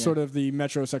 and sort of the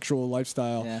metrosexual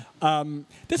lifestyle. Yeah.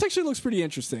 This actually looks pretty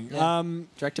interesting. Yeah.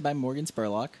 Directed by Morgan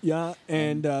Spurlock. Yeah,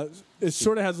 and it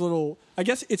sort of has a little. I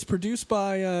guess it's produced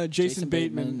by Jason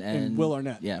Bateman and Will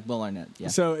Arnett. Yeah, Will Arnett. Yeah.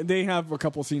 So they have a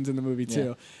couple scenes in the movie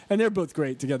too, and they're both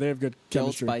great together. They have good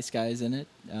chemistry. Old Spice Guy's in it.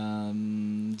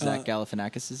 Zach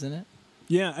Galifianakis is in it.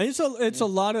 Yeah, it's a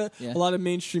lot of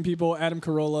mainstream people. Adam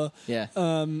Carolla. Yeah.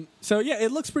 So yeah,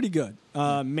 it looks pretty good.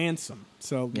 Mansome.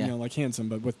 So like handsome,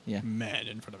 but with man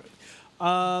in front of it.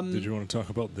 Did you want to talk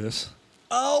about this?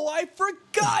 Oh, I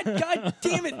forgot! God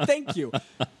damn it! Thank you.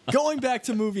 Going back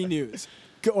to movie news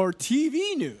or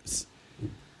TV news.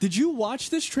 Did you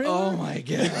watch this trailer? Oh my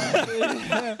god,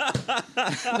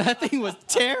 that thing was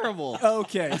terrible.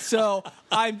 Okay, so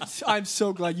I'm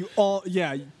so glad you all.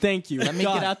 Yeah, thank you. Let me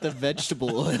get out the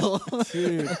vegetable oil,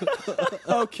 dude.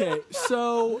 Okay,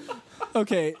 so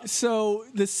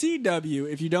the CW,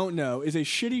 if you don't know, is a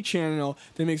shitty channel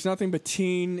that makes nothing but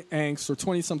teen angst or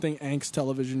 20-something angst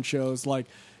television shows like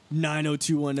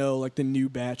 90210, like the new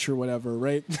batch or whatever,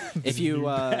 right? If you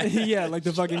yeah, like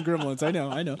the fucking Gremlins. I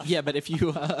know. Yeah, but if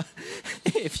you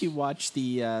watch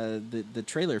the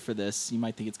trailer for this, you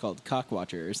might think it's called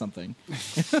Cockwatcher or something.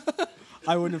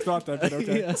 I wouldn't have thought that, but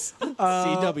okay. Yes.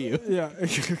 CW. Yeah.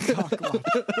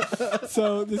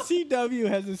 So the CW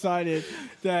has decided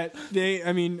that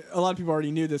a lot of people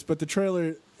already knew this, but the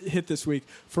trailer hit this week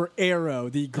for Arrow,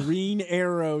 the Green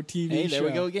Arrow TV show. Hey, there we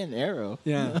go again, Arrow.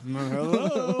 Yeah.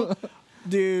 Hello.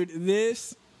 Dude,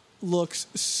 this looks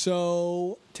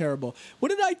so terrible. What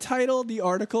did I title the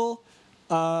article?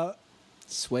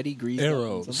 Sweaty grease.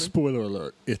 Arrow. Spoiler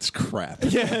alert. It's crap.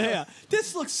 Yeah.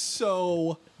 This looks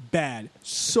so bad.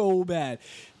 So bad.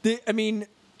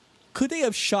 Could they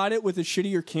have shot it with a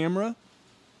shittier camera?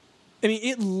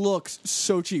 It looks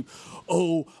so cheap.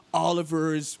 Oh,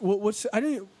 Oliver's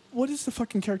what is the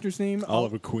fucking character's name?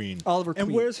 Oliver Queen. Oliver Queen.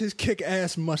 And where's his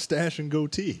kick-ass mustache and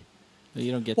goatee?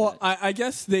 You don't get that. Well, I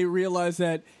guess they realized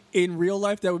that in real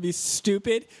life that would be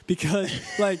stupid because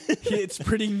it's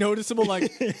pretty noticeable.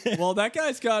 Well, that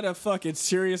guy's got a fucking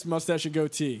serious mustache and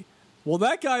goatee. Well,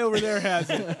 that guy over there has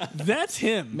it. That's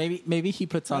him. Maybe he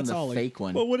puts on the fake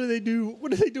one. Well, what do they do?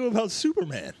 What do they do about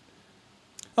Superman?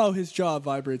 Oh, his jaw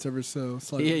vibrates ever so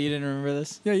slightly. Yeah, you didn't remember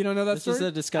this? Yeah, you don't know that story? This was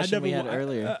a discussion we had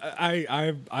earlier.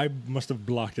 I must have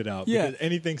blocked it out. Yeah. Because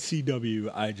anything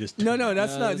CW, I just... No,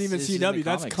 that's not even CW.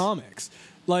 That's comics.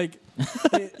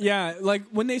 Yeah,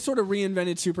 when they sort of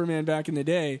reinvented Superman back in the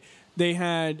day, they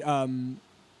had, when...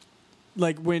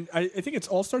 I think it's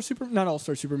All-Star Superman? Not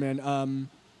All-Star Superman.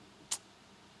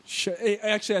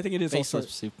 Actually, I think it is All-Star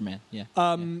Superman, yeah.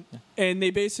 And they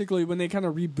basically, when they kind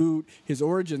of reboot his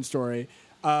origin story...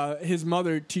 his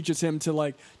mother teaches him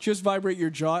to just vibrate your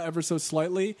jaw ever so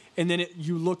slightly, and then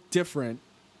you look different.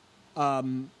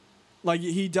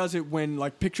 He does it when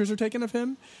pictures are taken of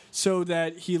him, so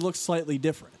that he looks slightly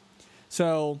different.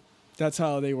 So that's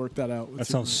how they work that out. That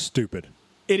sounds stupid.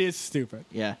 It is stupid.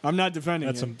 Yeah, I'm not defending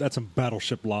it. That's some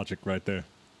Battleship logic right there.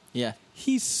 Yeah,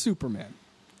 he's Superman,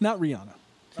 not Rihanna.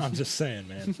 I'm just saying,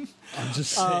 man. I'm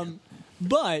just saying.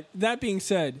 But that being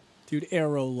said, dude,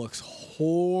 Arrow looks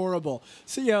horrible.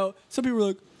 So, some people are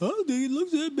like, oh, dude, it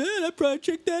looks that bad. I'd probably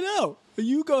check that out. But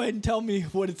you go ahead and tell me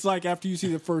what it's like after you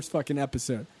see the first fucking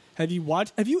episode. Have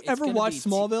you ever watched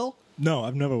Smallville? No,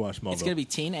 I've never watched Smallville. It's going to be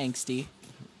teen angsty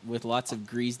with lots of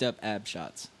greased up ab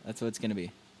shots. That's what it's going to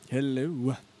be.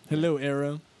 Hello,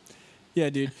 Arrow. Yeah,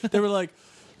 dude. They were like,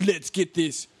 let's get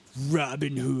this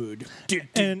Robin Hood.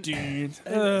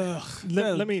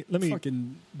 Let me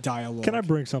fucking dialogue. Can I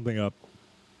bring something up?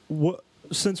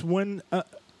 Since when?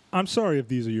 I'm sorry if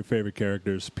these are your favorite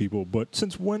characters, people, but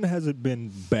since when has it been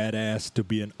badass to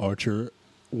be an archer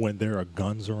when there are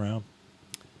guns around?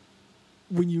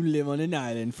 When you live on an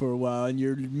island for a while and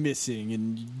you're missing,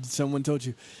 and someone told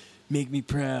you, "Make me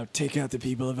proud, take out the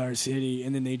people of our city,"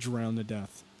 and then they drown to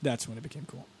death. That's when it became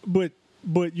cool.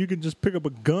 But you can just pick up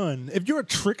a gun. If you're a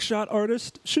trick shot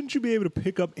artist, shouldn't you be able to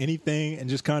pick up anything and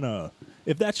just kind of,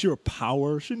 if that's your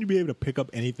power, shouldn't you be able to pick up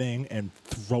anything and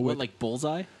throw it? Like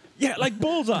Bullseye? Yeah, like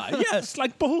Bullseye. Yes,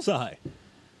 like Bullseye.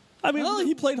 I mean,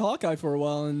 he played Hawkeye for a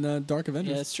while in Dark Avengers.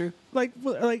 Yeah, that's true. Like,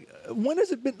 when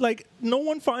has it been? Like, no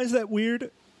one finds that weird.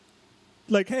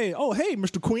 Like, hey,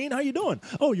 Mr. Queen, how you doing?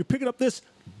 Oh, you're picking up this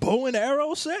bow and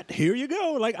arrow set? Here you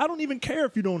go. Like, I don't even care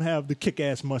if you don't have the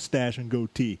kick-ass mustache and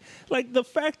goatee. Like, the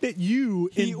fact that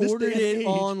he ordered it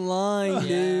online,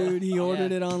 dude. He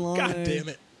ordered it online. God damn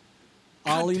it.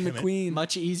 Ollie McQueen.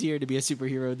 Much easier to be a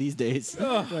superhero these days.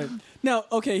 Right. Now,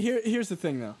 okay, here's the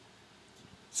thing, though.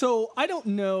 So, I don't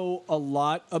know a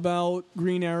lot about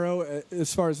Green Arrow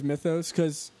as far as mythos,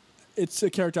 because it's a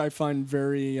character I find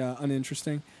very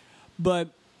uninteresting. But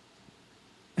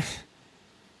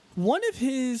one of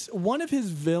his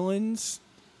villains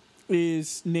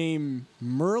is named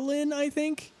Merlin, I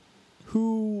think,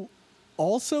 who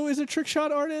also is a trick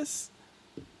shot artist.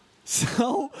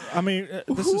 So, I mean,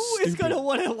 who is going to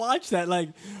want to watch that? Like,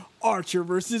 Archer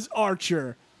versus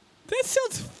Archer. That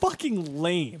sounds fucking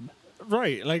lame.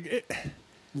 Right, like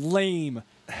lame,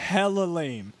 hella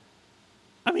lame.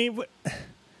 I mean,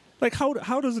 like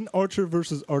how does an Archer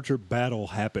versus Archer battle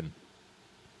happen?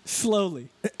 Slowly.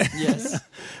 Yes.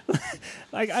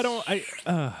 Like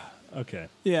okay.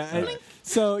 Yeah. Right.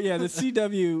 So yeah, the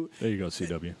CW. There you go,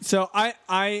 CW. So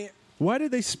I. Why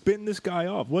did they spin this guy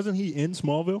off? Wasn't he in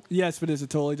Smallville? Yes, but it's a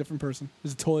totally different person.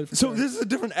 It's a totally different. So character. this is a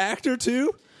different actor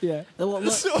too? Yeah.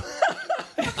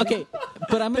 Okay,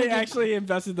 but they actually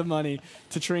invested the money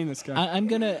to train this guy. I'm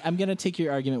gonna take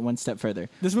your argument one step further.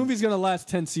 This movie's gonna last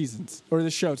 10 seasons, or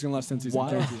this show's gonna last 10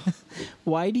 seasons.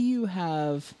 Why do you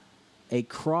have a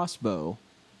crossbow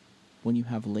when you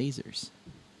have lasers?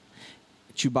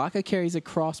 Chewbacca carries a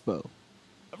crossbow.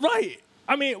 Right.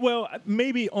 I mean, well,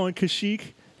 maybe on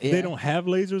Kashyyyk they don't have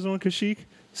lasers on Kashyyyk,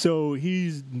 so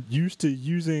he's used to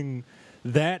using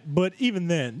that. But even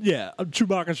then, yeah,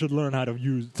 Chewbacca should learn how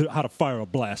to fire a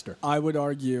blaster. I would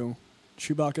argue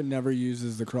Chewbacca never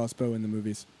uses the crossbow in the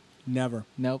movies. Never.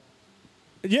 Nope.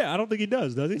 Yeah, I don't think he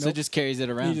does he? So just carries it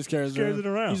around. He just carries it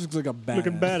around. He just looks like a badass.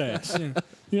 Looking badass. Yeah.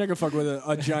 You're not gonna fuck with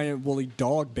a giant woolly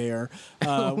dog bear with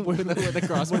a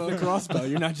crossbow. With a crossbow.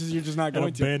 You're just not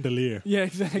going to. A bandolier. Yeah,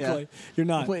 exactly. Yeah. You're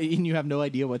not. Wait, and you have no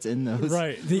idea what's in those.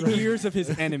 Right. The ears of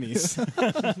his enemies.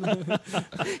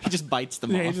 He just bites them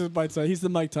off. Yeah, he just bites them. He's the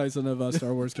Mike Tyson of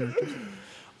Star Wars characters.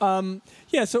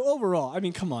 Yeah. So overall, I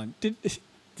mean, come on.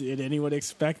 Did anyone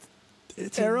expect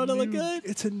Arrow to look good?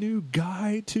 It's a new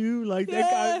guy too. Like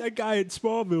that guy at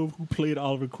Smallville who played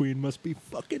Oliver Queen must be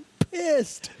fucking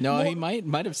pissed. No, he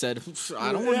might have said,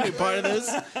 "I don't want to be part of this."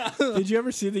 Did you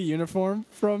ever see the uniform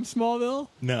from Smallville?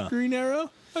 No. Green Arrow? Why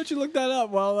don't you look that up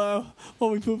while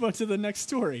we move on to the next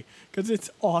story? Because it's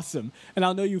awesome, and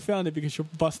I'll know you found it because you'll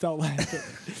bust out laughing.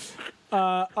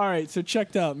 All right, so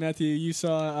checked out, Matthew. You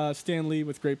saw Stan Lee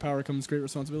with great power comes great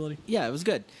responsibility. Yeah, it was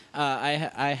good.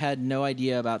 I had no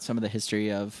idea about some of the history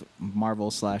of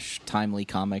Marvel / Timely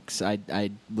comics.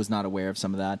 I was not aware of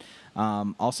some of that.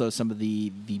 Also, some of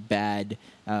the bad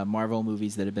Marvel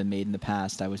movies that have been made in the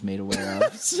past, I was made aware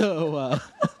of. So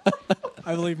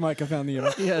I believe Micah found the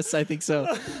error. Yes, I think so.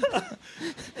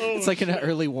 It's like an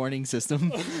early warning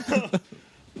system.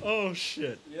 Oh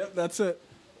shit! Yep, that's it.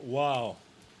 Wow.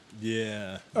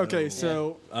 Yeah. Okay, no.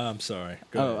 so I'm sorry.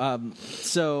 Go ahead.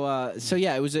 So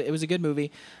yeah, it was a good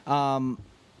movie. I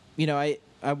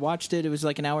watched it. It was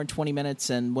like an hour and 20 minutes,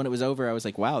 and when it was over, I was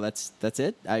like, wow, that's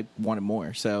it. I wanted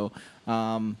more. So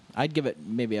I'd give it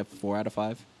maybe a 4 out of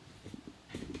 5.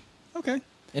 Okay.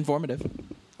 Informative.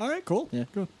 All right, cool. Yeah.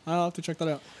 Cool. I'll have to check that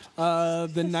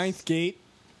out. The Ninth Gate.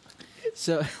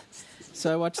 So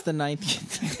So I watched the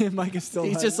 9th. Mike is still.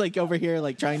 He's just like over here,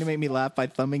 like trying to make me laugh by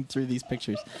thumbing through these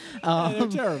pictures. They're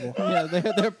terrible. Yeah,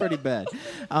 they're pretty bad.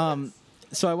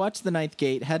 So I watched The Ninth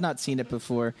Gate. Had not seen it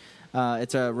before.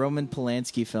 It's a Roman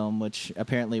Polanski film, which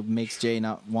apparently makes Jay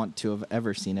not want to have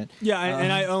ever seen it. Yeah,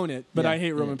 and I own it, but I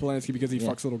hate Roman Polanski because he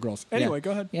fucks little girls. Anyway,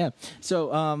 go ahead. Yeah.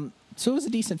 So it was a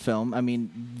decent film. I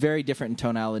mean, very different in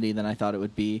tonality than I thought it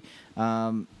would be.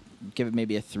 Give it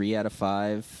maybe a 3 out of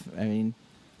 5. I mean,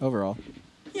 overall.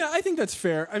 Yeah, I think that's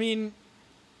fair. I mean,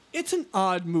 it's an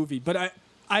odd movie, but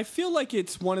I feel like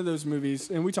it's one of those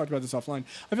movies, and we talked about this offline.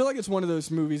 I feel like it's one of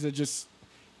those movies that just,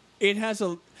 it has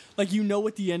a, like, you know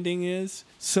what the ending is,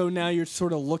 so now you're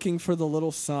sort of looking for the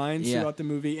little signs throughout the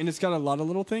movie, and it's got a lot of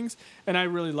little things, and I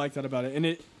really like that about it.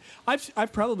 And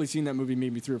I've probably seen that movie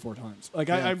maybe 3 or 4 times. Like,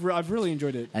 I've really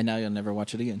enjoyed it. And now you'll never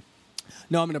watch it again.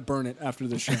 No, I'm going to burn it after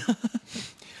this show.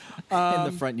 In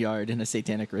the front yard in a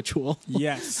satanic ritual.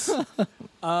 Yes.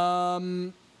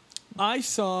 I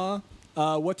saw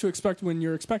What to Expect When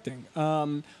You're Expecting.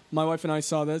 My wife and I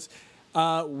saw this.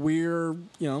 We're,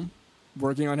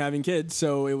 working on having kids,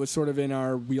 so it was sort of in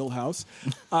our wheelhouse.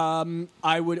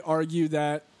 I would argue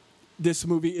that this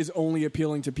movie is only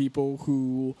appealing to people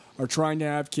who are trying to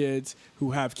have kids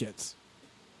who have kids.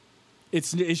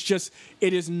 It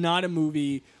is not a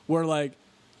movie where, like,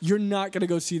 you're not going to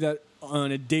go see that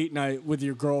on a date night with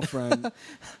your girlfriend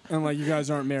and, like, you guys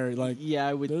aren't married. Like, yeah,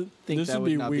 I would think this that would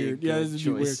be not weird. Be a This would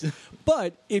choice. be weird.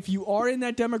 But if you are in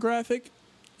that demographic,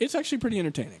 it's actually pretty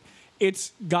entertaining.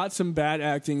 It's got some bad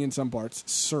acting in some parts,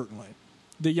 certainly.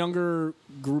 The younger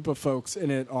group of folks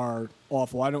in it are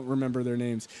awful. I don't remember their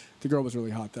names. The girl was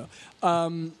really hot, though.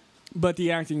 But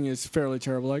the acting is fairly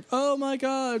terrible. Like, oh my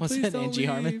God, Was please it don't Angie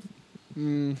leave.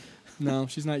 Harmon? No,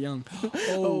 she's not young.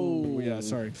 Oh, yeah,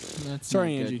 sorry. That's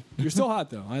Sorry, not Angie. good. You're still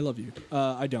hot, though. I love you.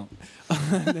 I don't.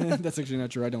 That's actually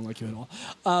not true. I don't like you at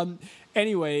all.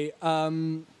 Anyway,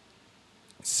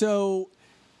 so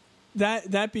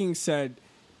that being said,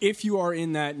 if you are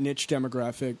in that niche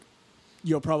demographic,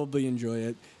 you'll probably enjoy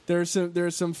it. There's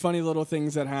some funny little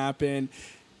things that happen.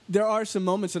 There are some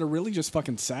moments that are really just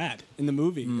fucking sad in the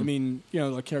movie. I mean,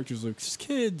 like characters lose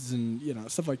kids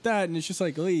and stuff like that, and it's just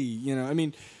like, I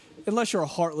mean, unless you're a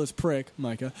heartless prick,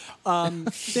 Micah,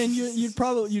 then you'd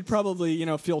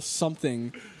probably feel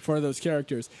something for those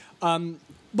characters.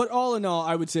 But all in all,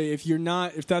 I would say if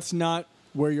that's not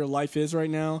where your life is right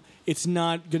now, it's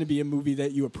not going to be a movie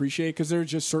that you appreciate, because there are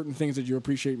just certain things that you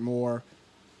appreciate more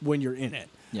when you're in it.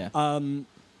 Yeah. I'll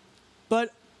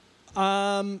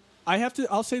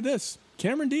say this.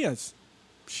 Cameron Diaz,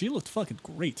 she looked fucking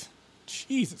great.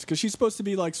 Jesus. Because she's supposed to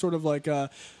be like sort of like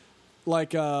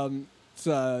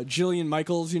Jillian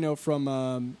Michaels,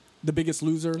 from The Biggest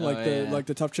Loser, like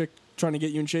the tough chick trying to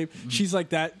get you in shape. Mm-hmm. She's like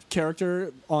that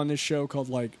character on this show called,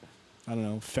 like, I don't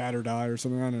know, Fat or Die or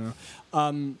something. I don't know.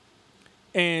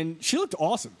 And she looked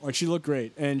awesome. Like, she looked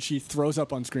great. And she throws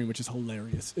up on screen, which is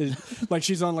hilarious. Like,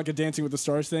 she's on like a Dancing with the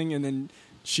Stars thing, and then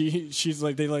she's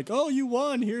like, oh, you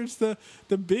won. Here's the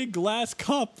big glass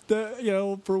cup,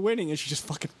 for winning. And she just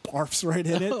fucking barfs right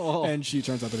in it. And she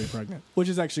turns out to be pregnant, which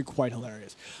is actually quite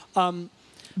hilarious.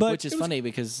 Which is funny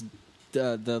because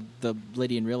the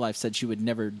lady in real life said she would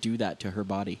never do that to her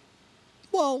body.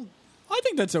 Well, I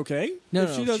think that's okay. No,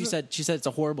 she said it's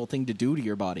a horrible thing to do to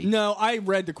your body. No, I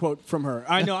read the quote from her.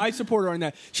 I know, I support her on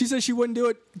that. She says she wouldn't do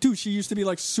it. Dude, she used to be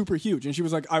like super huge, and she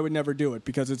was like, I would never do it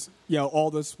because it's,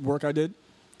 all this work I did.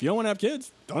 If you don't want to have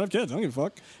kids, don't have kids. I don't give a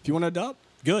fuck. If you want to adopt,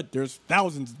 good. There's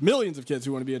thousands, millions of kids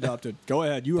who want to be adopted. Go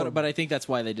ahead. But I think that's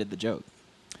why they did the joke.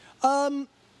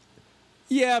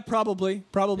 Yeah, probably.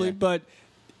 Yeah. But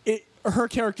her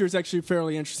character is actually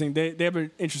fairly interesting. They have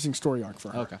an interesting story arc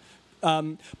for her. Okay.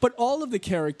 But all of the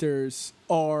characters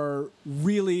are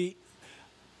really,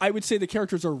 I would say the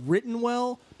characters are written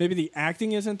well. Maybe the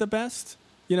acting isn't the best.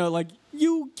 Like,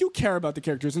 you care about the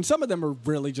characters, and some of them are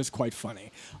really just quite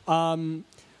funny.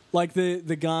 Like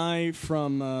the guy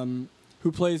from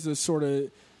who plays the sort of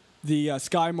the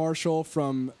Sky Marshal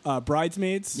from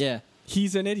Bridesmaids. Yeah.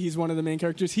 He's in it. He's one of the main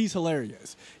characters. He's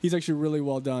hilarious. He's actually really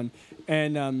well done.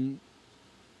 And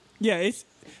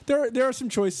there are some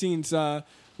choice scenes.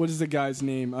 What is the guy's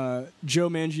name? Joe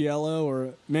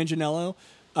Manganiello,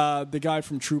 the guy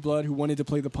from True Blood who wanted to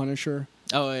play the Punisher.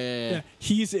 Oh, yeah.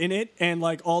 He's in it, and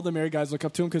like all the married guys look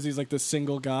up to him because he's like this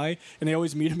single guy, and they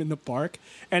always meet him in the park.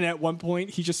 And at one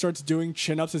point, he just starts doing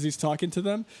chin-ups as he's talking to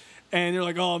them, and they're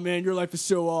like, "Oh man, your life is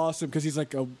so awesome," because he's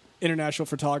like a international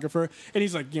photographer, and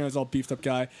he's like, he's all beefed up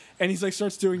guy, and he's like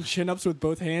starts doing chin ups with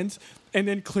both hands, and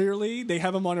then clearly they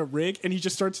have him on a rig, and he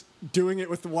just starts doing it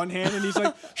with one hand, and he's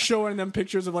like showing them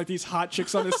pictures of like these hot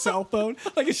chicks on his cell phone,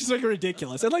 like it's just like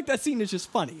ridiculous, and like that scene is just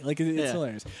funny, like it's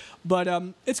hilarious, but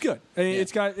it's good. I mean,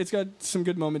 it's got some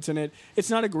good moments in it. It's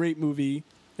not a great movie.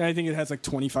 And I think it has like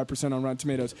 25% on Rotten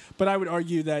Tomatoes. But I would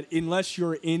argue that unless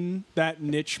you're in that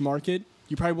niche market,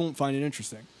 you probably won't find it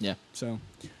interesting. Yeah. So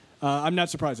I'm not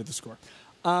surprised at the score.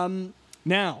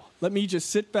 Now, let me just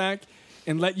sit back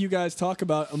and let you guys talk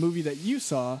about a movie that you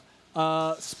saw.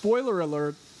 Spoiler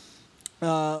alert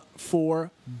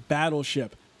for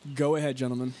Battleship. Go ahead,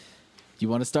 gentlemen. You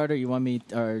want to start, or you want me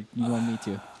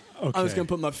to? Okay. I was going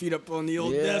to put my feet up on the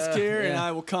old desk here, and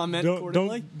I will comment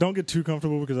accordingly. Don't get too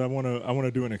comfortable, because I want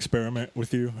to do an experiment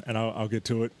with you, and I'll get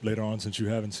to it later on since you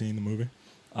haven't seen the movie.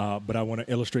 But I want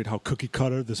to illustrate how cookie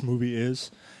cutter this movie is,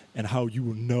 and how you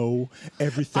will know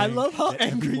everything. I love how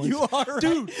angry you are,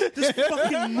 dude. This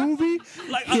fucking movie,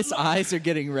 like his eyes are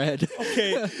getting red.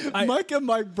 Okay, Micah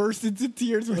might burst into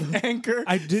tears with anger.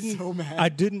 I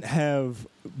didn't have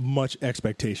much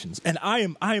expectations, and I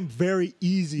am very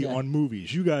easy on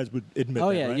movies. You guys would admit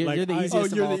that, right? You're the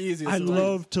easiest. You're the easiest. I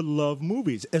love to love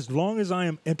movies as long as I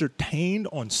am entertained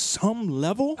on some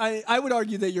level. I would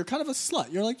argue that you're kind of a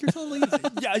slut. You're totally easy.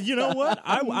 Yeah, you know what?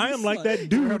 I am like that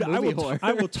dude.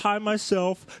 I will tie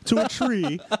myself to a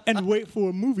tree and wait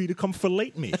for a movie to come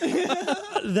fillet me.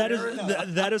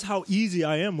 That is how easy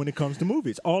I am when it comes to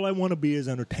movies. All I want to be is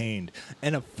entertained.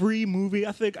 And a free movie,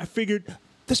 I figured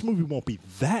this movie won't be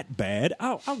that bad.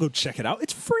 I'll go check it out.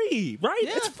 It's free, right?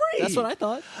 Yeah, it's free. That's what I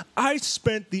thought. I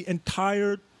spent the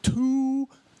entire 2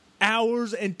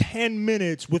 hours and 10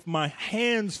 minutes with my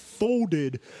hands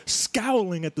folded,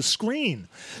 scowling at the screen.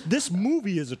 This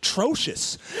movie is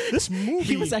atrocious. This movie...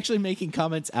 He was actually making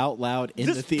comments out loud in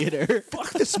the theater.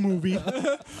 Fuck this movie.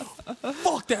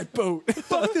 Fuck that boat.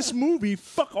 Fuck this movie.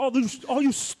 Fuck all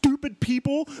you stupid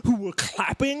people who were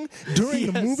clapping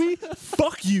during the movie.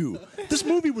 Fuck you. This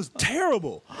movie was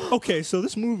terrible. Okay, so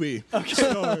this movie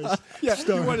stars...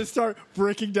 You want to start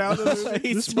breaking down the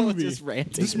movie?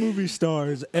 This movie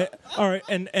stars... all right,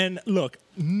 and look,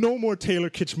 no more Taylor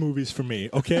Kitsch movies for me,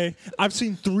 okay? I've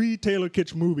seen 3 Taylor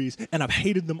Kitsch movies, and I've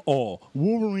hated them all.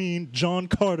 Wolverine, John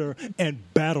Carter, and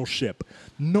Battleship.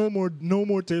 No more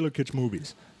Taylor Kitsch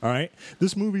movies, all right?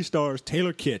 This movie stars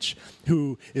Taylor Kitsch,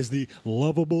 who is the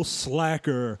lovable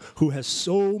slacker who has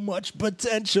so much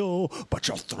potential, but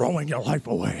you're throwing your life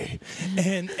away.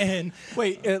 And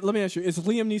wait, let me ask you, is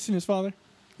Liam Neeson his father?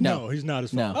 No, he's not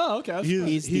his father. Oh, okay.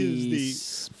 He's the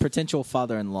potential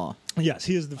father-in-law. Yes,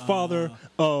 he is the father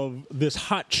of this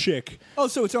hot chick. Oh,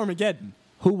 so it's Armageddon.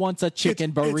 Who wants a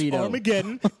chicken burrito? It's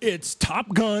Armageddon. It's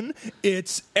Top Gun.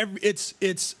 It's every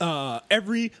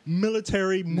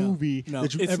military movie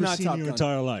that you've ever seen in your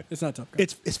entire life. It's not Top Gun.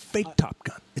 It's fake Top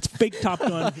Gun. It's fake Top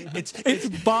Gun. It's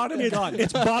bottom gun.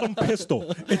 It's bottom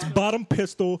pistol. It's bottom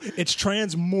pistol. It's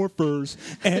Transmorphers,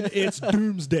 and it's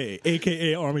Doomsday,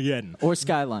 aka Armageddon, or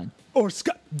Skyline.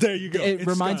 There you go. It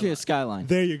reminds me of Skyline.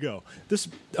 There you go.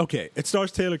 It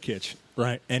stars Taylor Kitsch,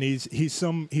 right? And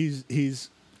he's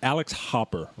Alex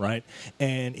Hopper, right?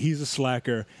 And he's a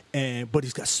slacker, but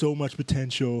he's got so much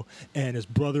potential, and his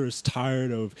brother is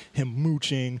tired of him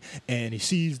mooching, and he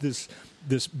sees this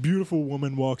beautiful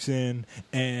woman walks in,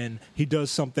 and he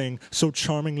does something so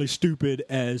charmingly stupid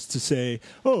as to say,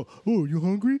 oh, you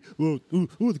hungry? Well,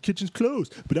 the kitchen's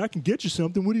closed, but I can get you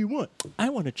something. What do you want? I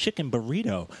want a chicken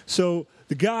burrito. So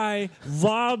the guy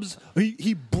robs,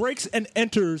 he breaks and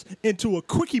enters into a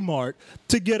Quickie Mart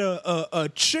to get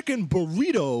a chicken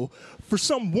burrito for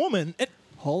some woman.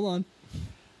 Hold on.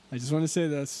 I just want to say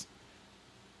this.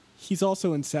 He's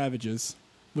also in Savages,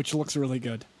 which looks really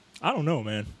good. I don't know,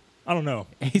 man. I don't know.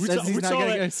 He says he's not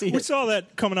going to go see it. We saw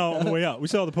that coming out on the way out. We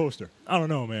saw the poster. I don't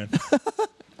know, man.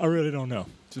 I really don't know.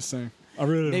 Just saying. I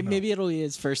really don't know. Maybe it'll be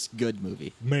his first good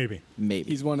movie. Maybe.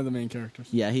 He's one of the main characters.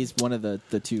 Yeah, he's one of the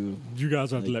 2. You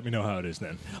guys have to let me know how it is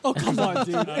then. Oh, come on,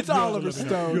 dude. It's Oliver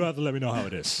Stone. You have to let me know how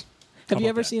it is. Have you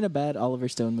ever seen a bad Oliver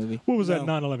Stone movie? What was that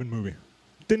 9/11 movie?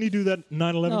 Didn't he do that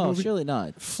 9/11 movie? No, surely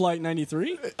not. Flight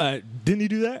 93? Didn't he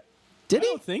do that? Did he?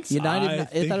 I don't think so. I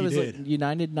thought it was like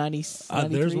United 93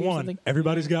 there's or one. something.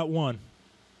 Everybody's got one.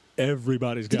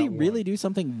 Everybody's got one. Did he really do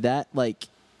something that, like,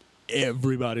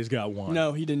 Everybody's Got One.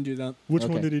 No, he didn't do that. Which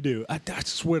one did he do? I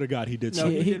swear to God, he did No,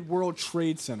 something. he did World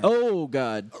Trade Center. Oh,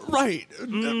 God. Right.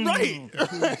 Right.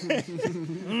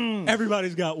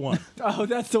 Everybody's Got One. Oh,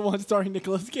 that's the one starring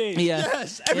Nicolas Cage. Yeah.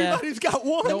 Yes, everybody's got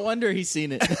one. No wonder he's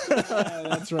seen it.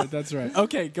 That's right. That's right.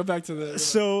 Okay, go back to the.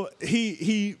 So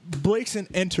he breaks and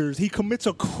enters. He commits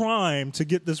a crime to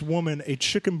get this woman a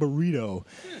chicken burrito.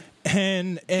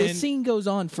 And the scene goes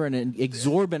on for an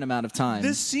exorbitant amount of time.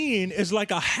 This scene is like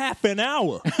a half an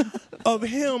hour of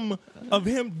him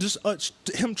just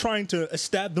him trying to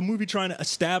trying to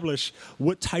establish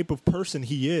what type of person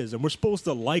he is, and we're supposed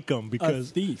to like him because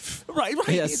a thief. Right.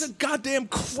 Yes. He's a goddamn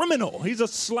criminal. He's a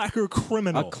slacker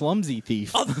criminal, a clumsy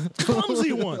thief, a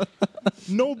clumsy one.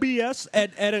 No BS.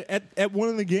 At one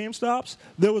of the GameStops,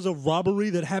 there was a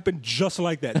robbery that happened just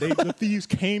like that. The thieves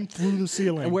came through the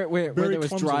ceiling, where there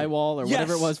was drywall or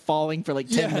whatever it was falling for like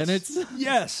 10 minutes.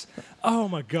 Yes. Oh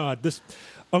my God.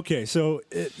 Okay, so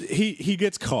he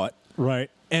gets caught,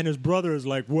 right? And his brother is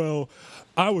like, well,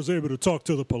 I was able to talk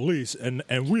to the police, and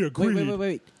we agreed.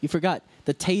 Wait. You forgot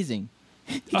the tasing.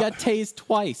 He got tased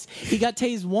twice. He got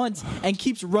tased once and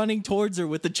keeps running towards her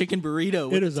with the chicken burrito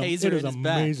with the taser in his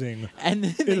amazing. back. And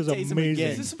then they tase him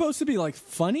again. Is this supposed to be like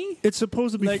funny? It's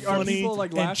supposed to be like, funny are people,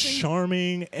 like, and laughing?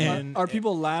 charming. And Are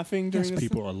people laughing during yes, this?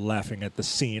 people are laughing at the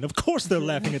scene. Of course they're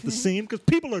laughing at the scene because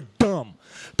people are dumb.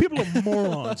 People are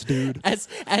morons, dude.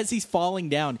 As he's falling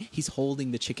down, he's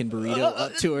holding the chicken burrito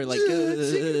up to her like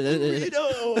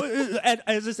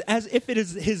as if it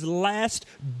is his last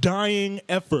dying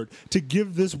effort to give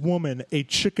this woman a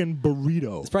chicken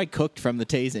burrito. It's probably cooked from the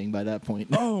tasing by that point.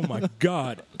 Oh my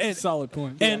God. And, solid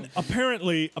point. And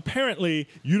apparently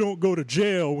you don't go to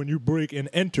jail when you break and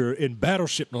enter in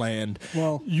Battleship land.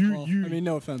 Well, you I mean,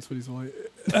 no offense, but he's white.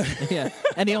 Yeah.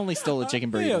 And he only stole a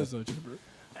chicken burrito. Yeah, it was a chicken burrito.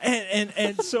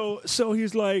 And so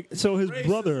he's like, so his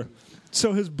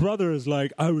brother is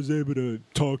like, I was able to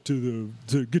talk to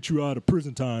get you out of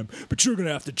prison time, but you're gonna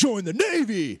have to join the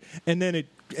Navy. And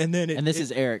this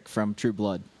is Eric from True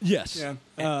Blood. Yes. Yeah.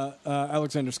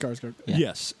 Alexander Skarsgård. Yeah.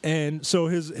 Yes. And so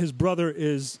his brother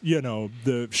is,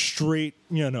 the straight,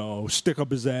 stick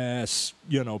up his ass,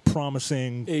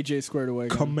 promising AJ squared away.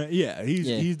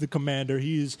 He's the commander.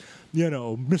 He's,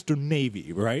 Mr.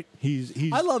 Navy, right?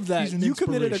 I love that. You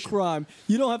committed a crime.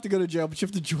 You don't have to go to jail, but you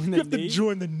have to join the Navy. You have to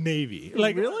join the Navy.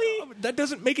 Like, really? That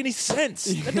doesn't make any sense.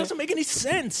 That doesn't make any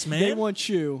sense, man. They want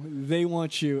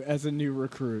you as a new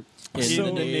recruit. In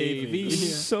the Navy.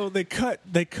 So they cut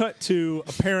to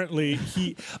apparently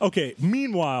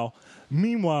Meanwhile,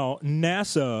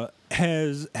 NASA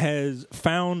has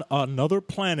found another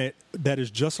planet that is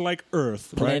just like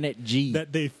Earth, Planet right? G.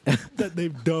 that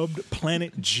they've dubbed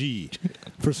Planet G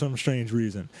for some strange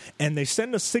reason, and they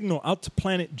send a signal out to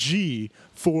Planet G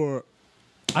for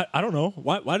I don't know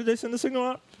why did they send the signal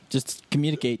out? Just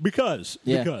communicate. Because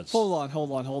Hold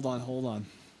on.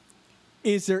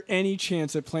 Is there any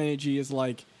chance that Planet G is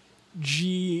like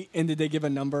G, and did they give a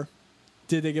number?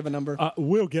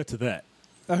 We'll get to that.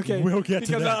 Okay. We'll get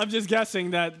to that. Because I'm just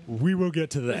guessing that. We will get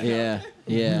to that. Yeah.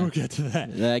 We'll get to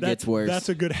that. That gets worse. That's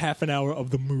a good half an hour of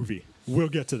the movie. We'll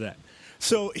get to that.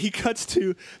 So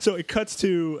NASA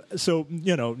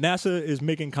is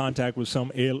making contact with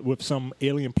some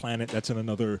alien planet that's in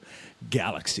another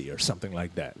galaxy or something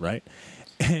like that, right?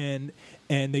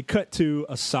 And they cut to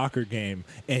a soccer game,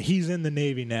 and he's in the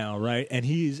Navy now, right? And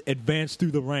he's advanced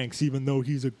through the ranks, even though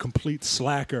he's a complete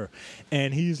slacker.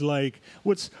 And he's like,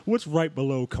 what's right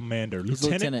below commander?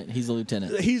 Lieutenant? He's a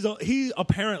lieutenant. He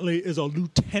apparently is a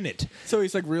lieutenant. So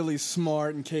he's like really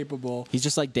smart and capable. He's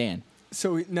just like Dan.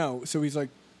 So he's like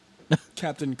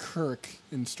Captain Kirk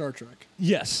in Star Trek.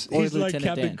 Yes, or he's Lieutenant like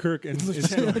Captain Dan. Kirk in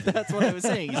Star Trek. That's what I was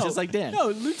saying. He's just like Dan. No,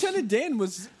 Lieutenant Dan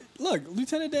was. Look,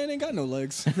 Lieutenant Dan ain't got no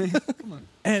legs. Come on.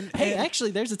 And hey,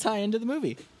 actually, there's a tie-in to the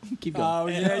movie. Keep going. Oh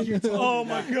yeah, you told oh me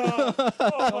my that.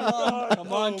 God!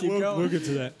 Come on, keep going. We'll get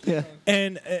to that. Yeah.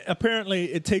 And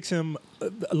apparently, it takes him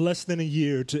less than a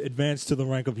year to advance to the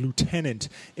rank of lieutenant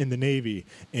in the Navy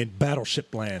in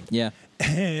Battleship land. Yeah.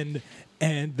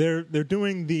 And they're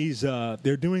doing these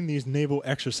naval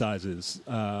exercises.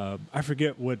 I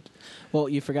forget what. Well,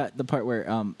 you forgot the part where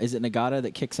is it Nagata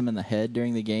that kicks him in the head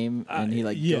during the game, and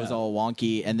he goes all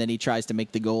wonky, and then he tries to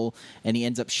make the goal, and he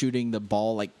ends up shooting the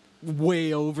ball like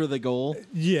way over the goal.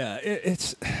 Yeah,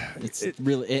 it's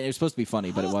really it was supposed to be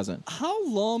funny, but it wasn't. How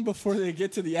long before they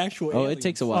get to the actual? Oh, it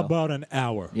takes a while. About an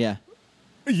hour. Yeah.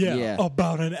 Yeah.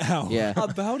 About an hour. Yeah.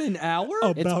 About an hour.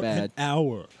 About bad. an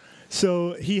hour.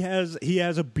 So he has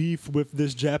a beef with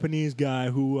this Japanese guy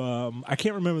who I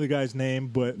can't remember the guy's name,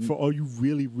 but for all you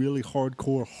really, really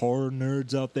hardcore horror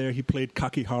nerds out there, he played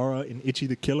Kakihara in Ichi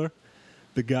the Killer.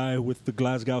 the guy with the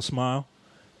Glasgow smile,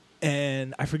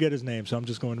 and I forget his name, so I'm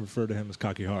just going to refer to him as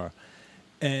Kakihara,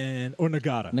 or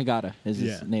Nagata. Nagata is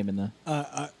his name in the.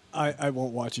 I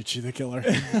won't watch Ichi the Killer.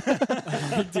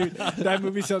 Dude, that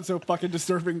movie sounds so fucking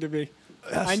disturbing to me.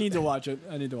 I need to watch it.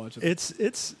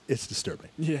 It's disturbing.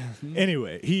 Yeah.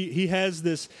 Anyway, he has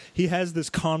this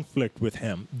conflict with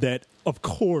him that, of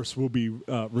course, will be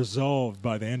resolved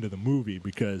by the end of the movie,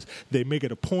 because they make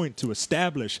it a point to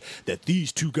establish that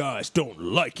these two guys don't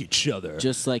like each other.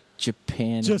 Just like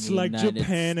Japan.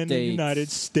 And the United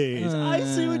States. I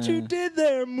see what you did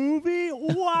there, movie.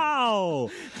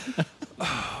 Wow.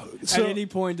 So, at any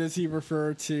point, does he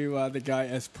refer to the guy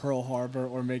as Pearl Harbor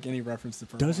or make any reference to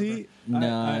Pearl Harbor? Does he? No,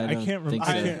 I can't remember.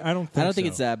 So. I don't think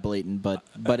it's that blatant, but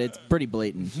it's pretty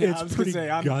blatant. Yeah, it's pretty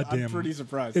goddamn. I'm pretty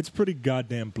surprised. It's pretty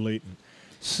goddamn blatant.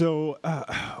 So,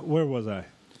 where was I?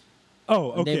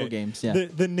 Oh, okay. Naval games, yeah.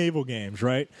 The naval games,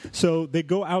 right? So they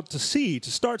go out to sea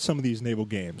to start some of these naval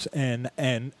games, and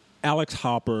Alex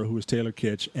Hopper, who is Taylor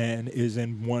Kitsch, and is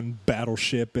in one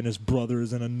battleship, and his brother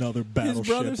is in another battleship. His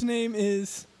brother's name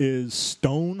is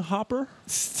Stone Hopper.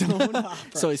 Stone Hopper.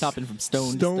 So he's hopping from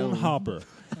stone to stone. Hopper.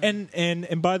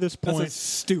 And by this point, that's a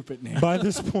stupid name. By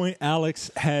this point,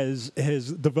 Alex has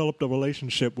developed a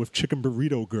relationship with Chicken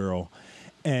Burrito Girl,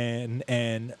 and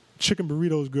Chicken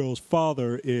Burrito Girl's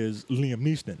father is Liam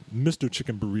Neeson, Mr.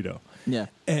 Chicken Burrito. Yeah,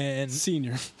 and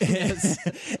senior.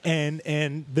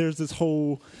 And there's this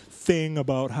whole thing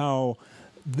about how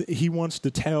he wants to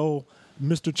tell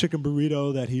Mr. Chicken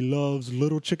Burrito that he loves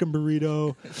Little Chicken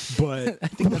Burrito, but I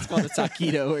think that's called a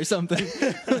taquito or something.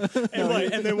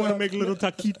 and they want to make little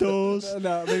taquitos.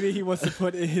 No, maybe he wants to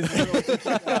put his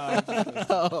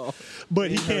little. But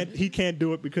he can't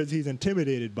do it because he's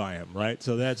intimidated by him, right?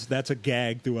 So that's a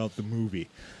gag throughout the movie.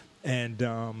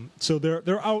 And so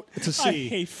they're out to sea. I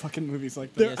hate fucking movies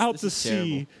like that. They're out to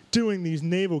sea doing these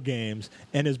naval games,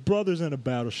 and his brother's in a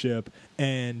battleship,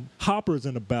 and Hopper's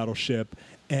in a battleship,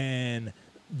 and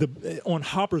on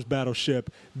Hopper's battleship,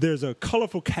 there's a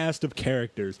colorful cast of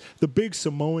characters. The big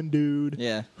Samoan dude,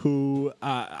 who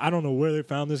I don't know where they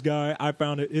found this guy. I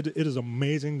found it is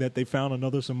amazing that they found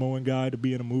another Samoan guy to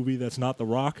be in a movie that's not The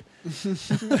Rock.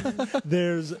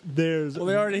 There's well,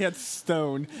 they already had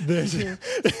Stone. There's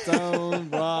Stone,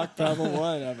 Rock, Pebble,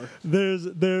 whatever. There's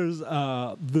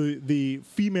the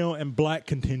female and black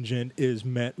contingent is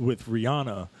met with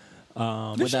Rihanna.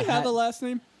 Does she have the last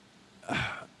name?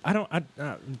 I don't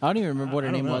even remember what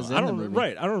her name was in the movie.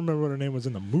 Right, I don't remember what her name was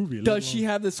in the movie. Does she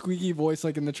have the squeaky voice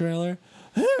like in the trailer?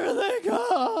 Here they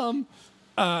come!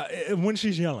 When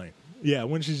she's yelling. Yeah,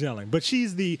 when she's yelling. But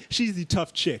she's the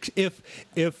tough chick.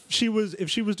 If she was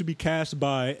to be cast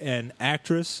by an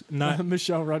actress, not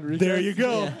Michelle Rodriguez. There you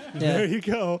go. Yeah. There you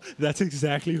go. That's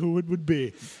exactly who it would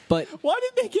be. But why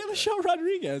did they get Michelle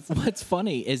Rodriguez? What's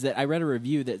funny is that I read a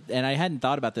review and I hadn't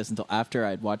thought about this until after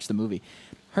I'd watched the movie.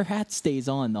 Her hat stays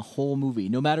on the whole movie,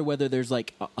 no matter whether there's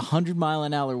like 100 mile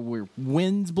an hour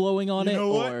winds blowing on it,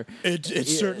 or it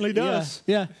certainly does.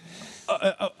 Yeah.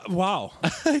 Wow.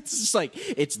 It's just like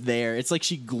it's there. It's like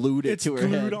she glued it to her head.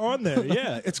 It's glued on there.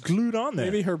 Yeah, it's glued on there.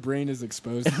 Maybe her brain is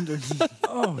exposed underneath.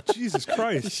 Oh, Jesus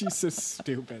Christ. She's so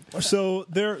stupid. So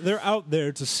they're out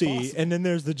there to sea, awesome. And then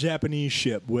there's the Japanese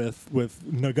ship with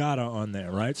Nagata on there,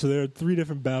 right? So there are 3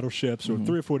 different battleships, or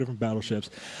 3 or 4 different battleships.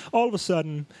 All of a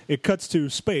sudden, it cuts to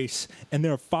space, and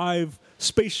there are 5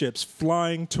 spaceships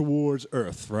flying towards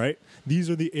Earth, right? These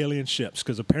are the alien ships,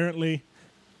 because apparently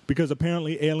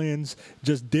aliens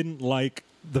just didn't like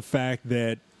the fact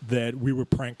that we were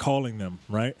prank calling them,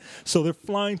 right? So they're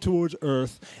flying towards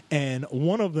Earth, and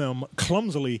one of them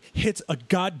clumsily hits a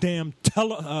goddamn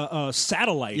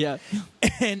satellite,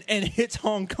 and hits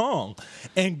Hong Kong,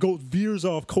 and veers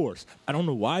off course. I don't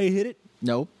know why he hit it.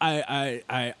 Nope. I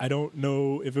don't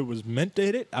know if it was meant to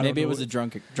hit it. Maybe it was a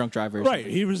drunk driver. Or right.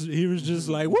 He was just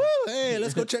like, woo, hey,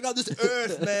 let's go check out this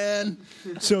Earth, man.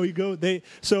 So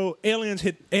aliens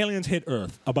hit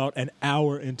Earth about an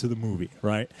hour into the movie,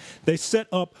 right? They set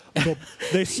up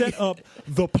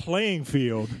the playing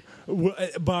field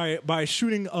by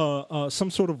shooting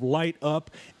some sort of light up,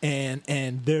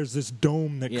 and there's this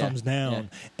dome that comes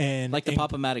down, and like the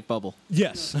Pop-O-Matic bubble.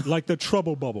 Yes, like the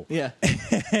trouble bubble. Yeah,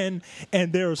 and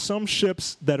there are some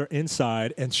ships that are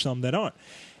inside and some that aren't.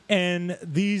 And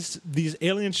these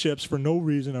alien ships, for no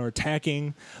reason, are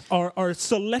attacking, are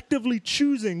selectively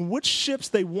choosing which ships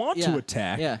they want to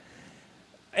attack. Yeah.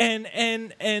 And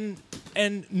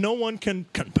no one can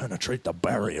penetrate the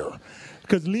barrier.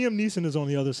 because Liam Neeson is on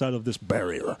the other side of this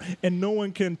barrier, and no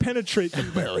one can penetrate the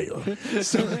barrier.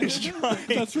 So he's trying.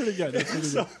 That's pretty good. That's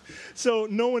pretty good. So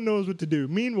no one knows what to do.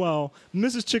 Meanwhile,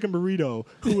 Mrs. Chicken Burrito,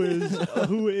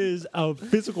 who is a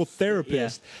physical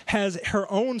therapist, has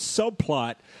her own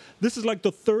subplot. This is like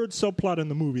the third subplot in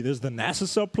the movie. There's the NASA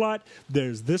subplot.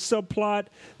 There's this subplot.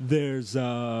 There's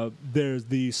the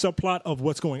subplot of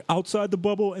what's going outside the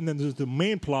bubble, and then there's the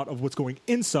main plot of what's going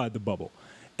inside the bubble.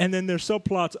 And then there's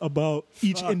subplots about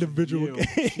each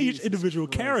individual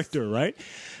character, right?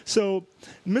 So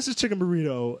Mrs. Chicken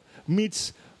Burrito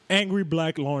meets angry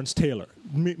black Lawrence Taylor,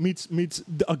 meets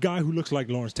a guy who looks like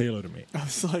Lawrence Taylor to me. I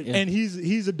was like, and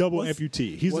he's a double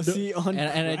amputee.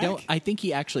 I think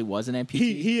he actually was an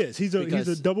amputee. He is. He's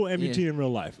a double amputee in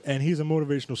real life, and he's a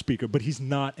motivational speaker, but he's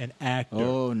not an actor.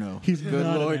 Oh no, he's good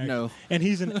not Lord, an actor. no. And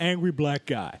he's an angry black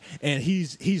guy, and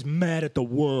he's mad at the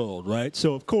world, right?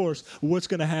 So of course, what's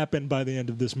going to happen by the end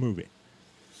of this movie?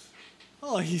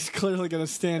 Oh, he's clearly going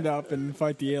to stand up and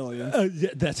fight the aliens. Yeah,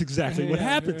 that's exactly what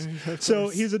happens. So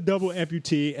he's a double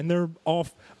amputee, and they're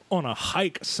off on a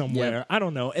hike somewhere. Yep. I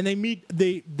don't know. And they meet.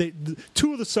 They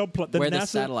two of the subplot. Where the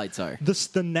satellites are. The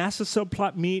NASA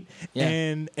subplot meet,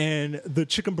 and the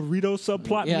Chicken Burrito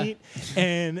subplot meet,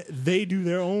 and they do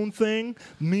their own thing.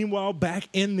 Meanwhile, back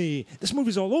in this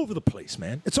movie's all over the place,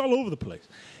 man. It's all over the place.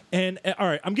 And all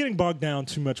right, I'm getting bogged down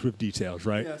too much with details,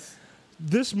 right? Yes.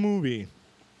 This movie,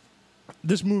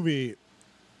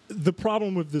 the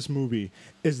problem with this movie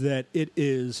is that it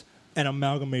is an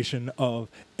amalgamation of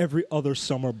every other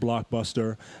summer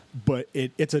blockbuster, but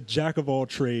it's a jack of all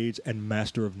trades and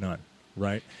master of none,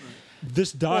 right?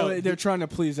 This dialogue, they're trying to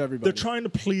please everybody. They're trying to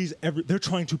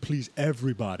please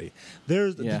everybody.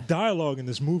 The dialogue in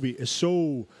this movie is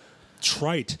so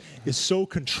trite, is so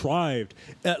contrived.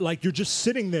 Like you're just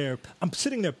sitting there. I'm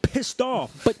sitting there pissed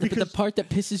off. But the part that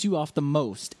pisses you off the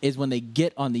most is when they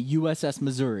get on the USS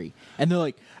Missouri and they're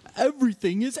like,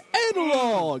 everything is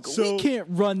analog. We can't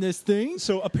run this thing.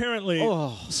 So apparently,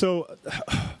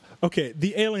 okay,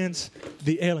 the aliens.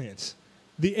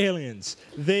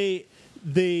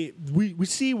 We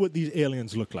see what these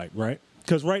aliens look like, right?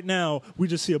 Because right now, we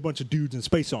just see a bunch of dudes in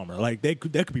space armor. Like, that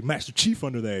could be Master Chief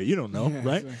under there. You don't know,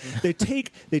 right? Exactly.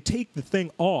 They take the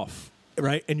thing off,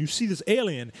 right? And you see this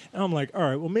alien, and I'm like, all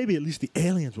right, well, maybe at least the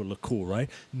aliens would look cool, right?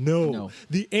 No.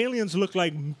 The aliens look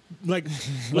like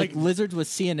lizards with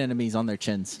sea anemones on their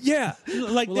chins. Yeah.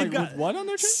 Like, they've got... With what on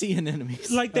their chins? Sea anemones.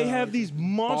 Like, they have these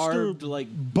monster...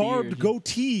 Barbed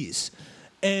goatees.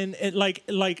 And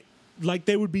like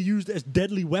they would be used as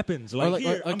deadly weapons. Like,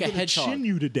 here, I'm going to chin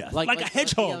you to death. Like a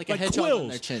hedgehog. Like a hedgehog quills. on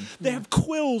their chin. They have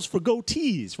quills for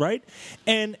goatees, right?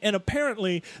 And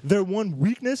apparently their one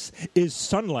weakness is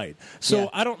sunlight.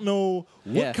 So I don't know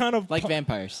what kind of... Like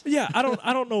vampires. Yeah, I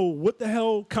don't know what the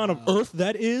hell kind of earth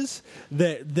that is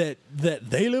that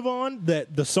they live on,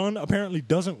 that the sun apparently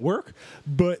doesn't work.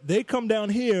 But they come down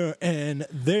here and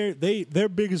their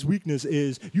biggest weakness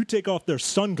is you take off their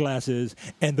sunglasses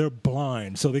and they're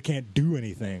blind, so they can't do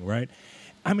anything, right?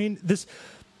 I mean,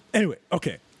 anyway,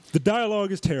 okay. The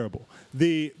dialogue is terrible.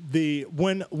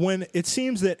 When it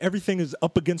seems that everything is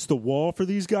up against the wall for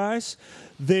these guys,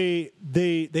 they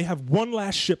have one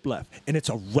last ship left, and it's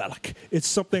a relic. It's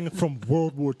something from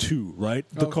World War II, right?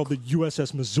 They're called the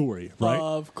USS Missouri, right?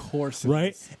 Of course,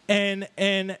 right? Is.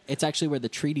 And it's actually where the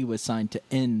treaty was signed to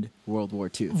end World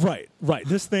War II. Right.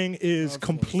 This thing is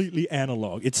completely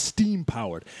analog. It's steam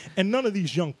powered, and none of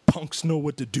these young punks know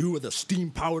what to do with a steam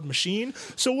powered machine.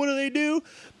 So what do?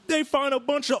 They find a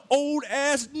bunch of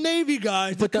old-ass Navy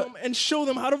guys to come and show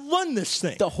them how to run this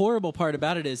thing. The horrible part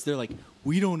about it is they're like,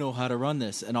 we don't know how to run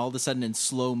this. And all of a sudden, in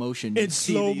slow motion, you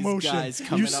see these guys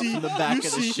coming up from the back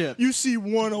of the ship. You see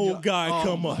one old guy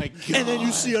come up, and then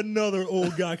you see another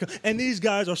old guy come. And these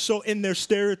guys are so in their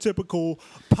stereotypical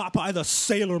Popeye the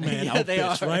Sailor Man outfits, they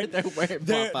are. right? They're wearing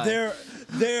Popeye.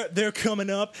 They're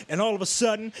coming up, and all of a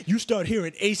sudden, you start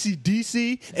hearing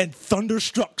AC/DC, and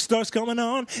Thunderstruck starts coming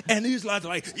on, and these guys are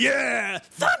like, yeah,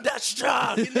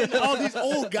 Thunderstruck! And then all these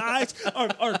old guys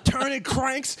are turning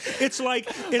cranks. It's like...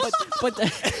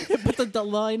 But the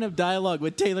line of dialogue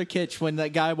with Taylor Kitsch when that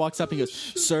guy walks up and goes,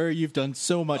 "Sir, you've done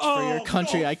so much for your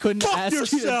country. I couldn't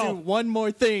ask you to do one more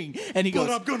thing." And he goes,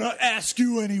 "But I'm gonna ask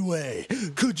you anyway.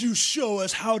 Could you show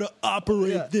us how to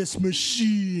operate this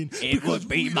machine? It would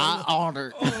be my honor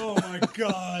ever. Oh my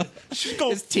God! Go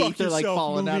His fuck teeth are like yourself,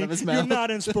 falling movie. out of his mouth. You're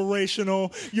not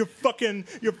inspirational. You're fucking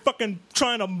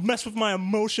trying to mess with my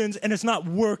emotions, and it's not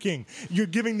working. You're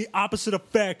giving the opposite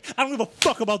effect. I don't give a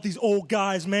fuck about these old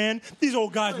guys, man. These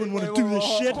old guys wouldn't want to do this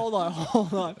shit. Hold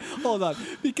on.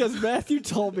 Because Matthew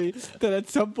told me that at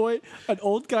some point an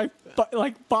old guy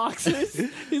boxes.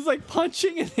 He's like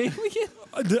punching an alien.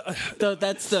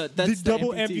 That's the double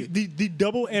amputee. the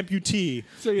double amputee.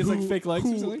 So he has like fake legs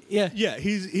or something? Yeah.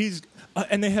 He's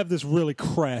and they have this really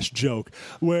crass joke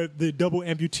where the double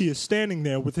amputee is standing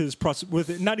there with his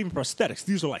with not even prosthetics.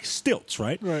 These are like stilts,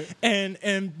 right? Right. And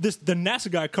the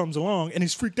NASA guy comes along and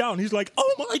he's freaked out and he's like,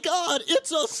 "Oh my God,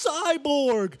 it's a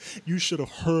cyborg!" You should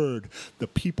have heard the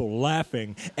people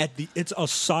laughing at the "it's a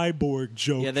cyborg"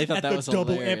 joke. Yeah, they thought at that the was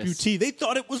double hilarious. amputee. They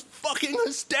thought it was fucking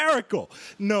hysterical.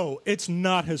 No, it's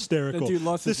not hysterical. That dude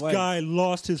lost his this guy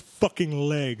lost his fucking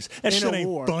legs. That In shit a ain't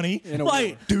war. funny. In a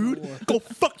Right, war. dude. Go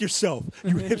fuck yourself,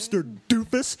 you hipster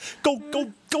doofus.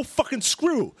 Go fucking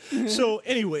screw. So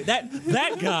anyway,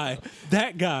 that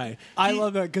guy. I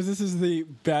love that because this is the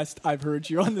best I've heard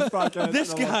you on this podcast.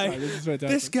 This in a long guy, time. This is fantastic.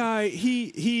 this guy,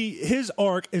 his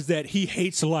arc is that he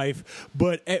hates life,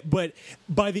 but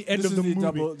by the end This of the is the movie,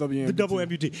 double double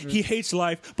amputee. amputee, he hates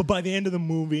life, but by the end of the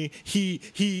movie, he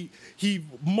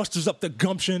musters up the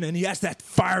gumption and he has that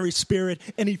fiery spirit,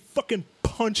 and he fucking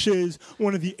punches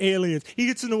one of the aliens. He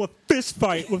gets into a fist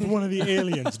fight with one of the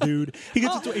aliens, dude. He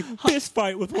gets into a fist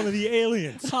fight with one of the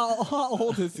aliens. How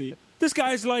old is he? This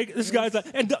guy's like,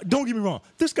 and don't get me wrong,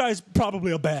 this guy's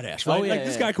probably a badass, right? Oh, yeah,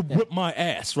 this guy could whip my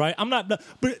ass, right? I'm not,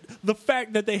 but the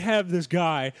fact that they have this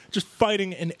guy just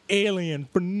fighting an alien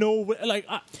for no,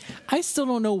 I still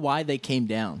don't know why they came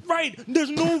down. Right?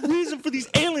 There's no reason for these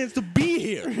aliens to be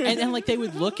here. And like they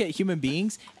would look at human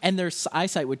beings and their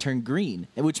eyesight would turn green,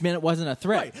 which meant it wasn't a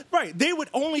threat. Right. They would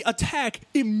only attack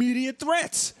immediate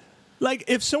threats. Like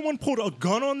if someone pulled a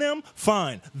gun on them,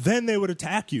 fine, then they would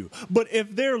attack you. But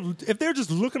if they're just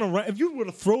looking around, if you were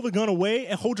to throw the gun away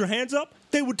and hold your hands up,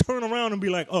 they would turn around and be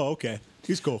like, "Oh, okay,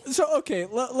 he's cool." So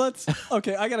let's.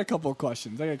 Okay, I got a couple of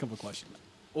questions.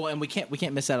 Well, and we can't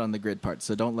miss out on the grid part,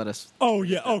 so don't let us. Oh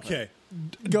yeah, okay.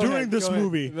 During this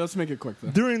movie, let's make it quick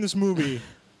though. During this movie,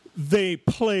 they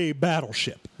play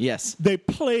Battleship. Yes. They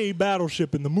play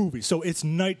Battleship in the movie. So it's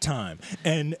nighttime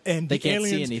and They the can't see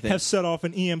aliens anything. have set off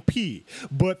an EMP.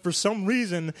 But for some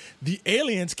reason the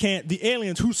aliens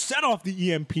who set off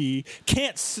the EMP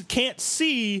can't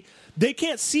see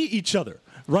each other,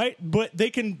 right? But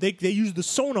they use the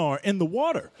sonar in the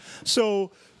water.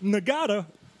 So Nagata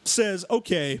says,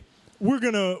 "Okay, we're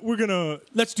gonna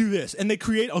let's do this," and they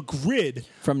create a grid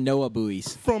from NOAA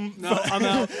buoys. I'm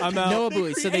out. NOAA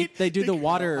buoys. So they do the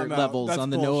water levels on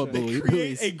the NOAA buoys. They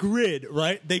create a grid,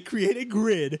 right? They create a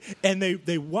grid, and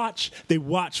they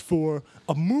watch for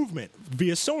a movement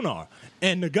via sonar.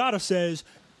 And Nagata says,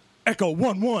 "Echo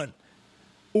 1-1,"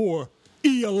 or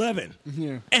E11,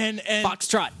 and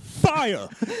Foxtrot, fire,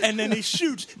 and then he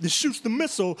shoots the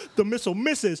missile. The missile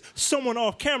misses. Someone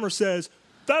off camera says,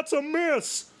 "That's a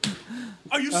miss."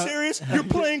 Are you serious? You're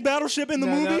playing Battleship in the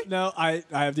movie? No, I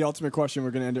have the ultimate question.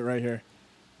 We're going to end it right here.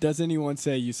 Does anyone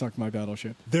say "you sunk my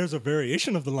battleship"? There's a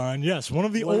variation of the line. Yes, one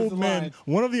of the What is old the men. line?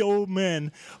 One of the old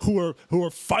men who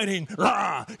are fighting.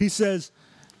 Rah! He says,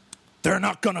 "They're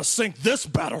not gonna sink this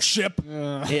battleship."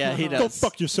 Yeah, he does. Go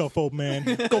fuck yourself, old man.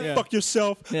 Go fuck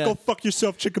yourself. Yeah. Go fuck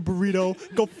yourself, Chicken Burrito.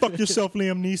 Go fuck yourself,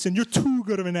 Liam Neeson. You're too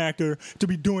good of an actor to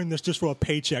be doing this just for a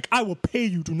paycheck. I will pay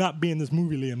you to not be in this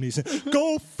movie, Liam Neeson.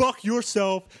 Go fuck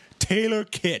yourself, Taylor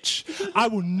Kitsch. I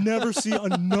will never see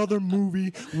another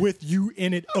movie with you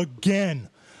in it again.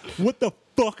 What the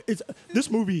fuck is this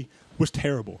movie? Was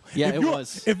terrible. Yeah, it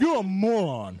was. If you're a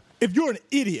moron, if you're an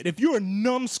idiot, if you're a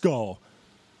numbskull,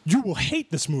 you will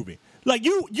hate this movie. Like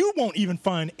you won't even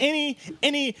find any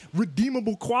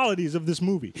redeemable qualities of this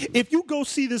movie. If you go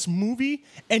see this movie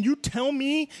and you tell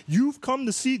me you've come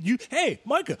to see hey,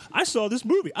 Micah, I saw this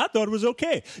movie. I thought it was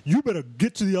okay. You better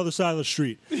get to the other side of the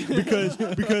street because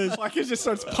Micah just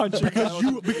starts punching.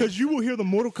 because you will hear the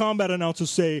Mortal Kombat announcer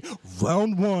say,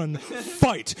 "Round 1,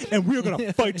 fight," and we're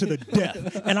gonna fight to the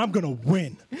death, and I'm gonna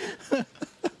win.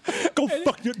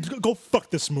 Go fuck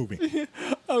this movie.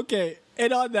 Okay,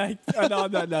 and on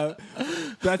that note,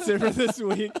 that's it for this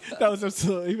week. That was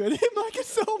absolutely fantastic. Mike is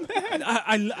so mad.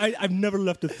 I've never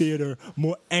left a theater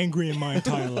more angry in my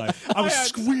entire life. I was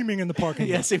screaming in the parking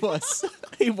lot. Yes, he was.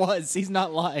 He was. He's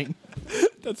not lying.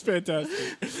 That's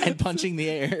fantastic. And punching the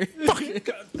air.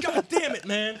 God damn it,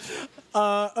 man.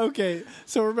 Okay,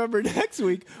 so remember, next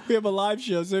week we have a live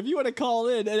show. So if you want to call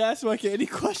in and ask Micah any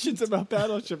questions about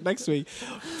Battleship next week,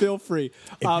 feel free.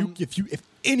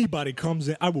 anybody comes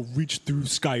in, I will reach through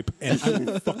Skype and I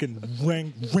will fucking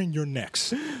wring your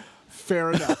necks.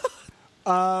 Fair enough.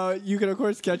 You can, of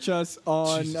course, catch us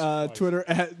on Twitter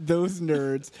at Those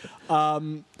Nerds.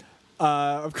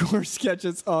 Of course, catch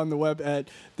us on the web at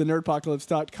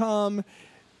thenerdpocalypse.com.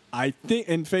 I think,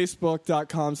 and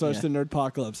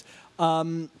facebook.com/thenerdpocalypse.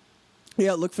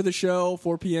 Look for the show,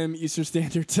 4 p.m. Eastern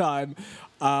Standard Time.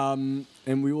 And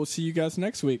we will see you guys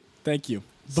next week. Thank you.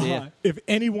 Bye. If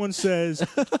anyone says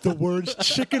the words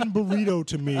chicken burrito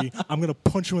to me, I'm going to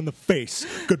punch you in the face.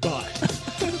 Goodbye.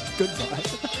 Goodbye.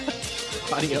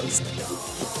 Adios.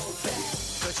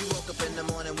 Cause you woke up in the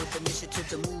morning with initiative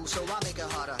to move, so I make it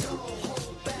harder.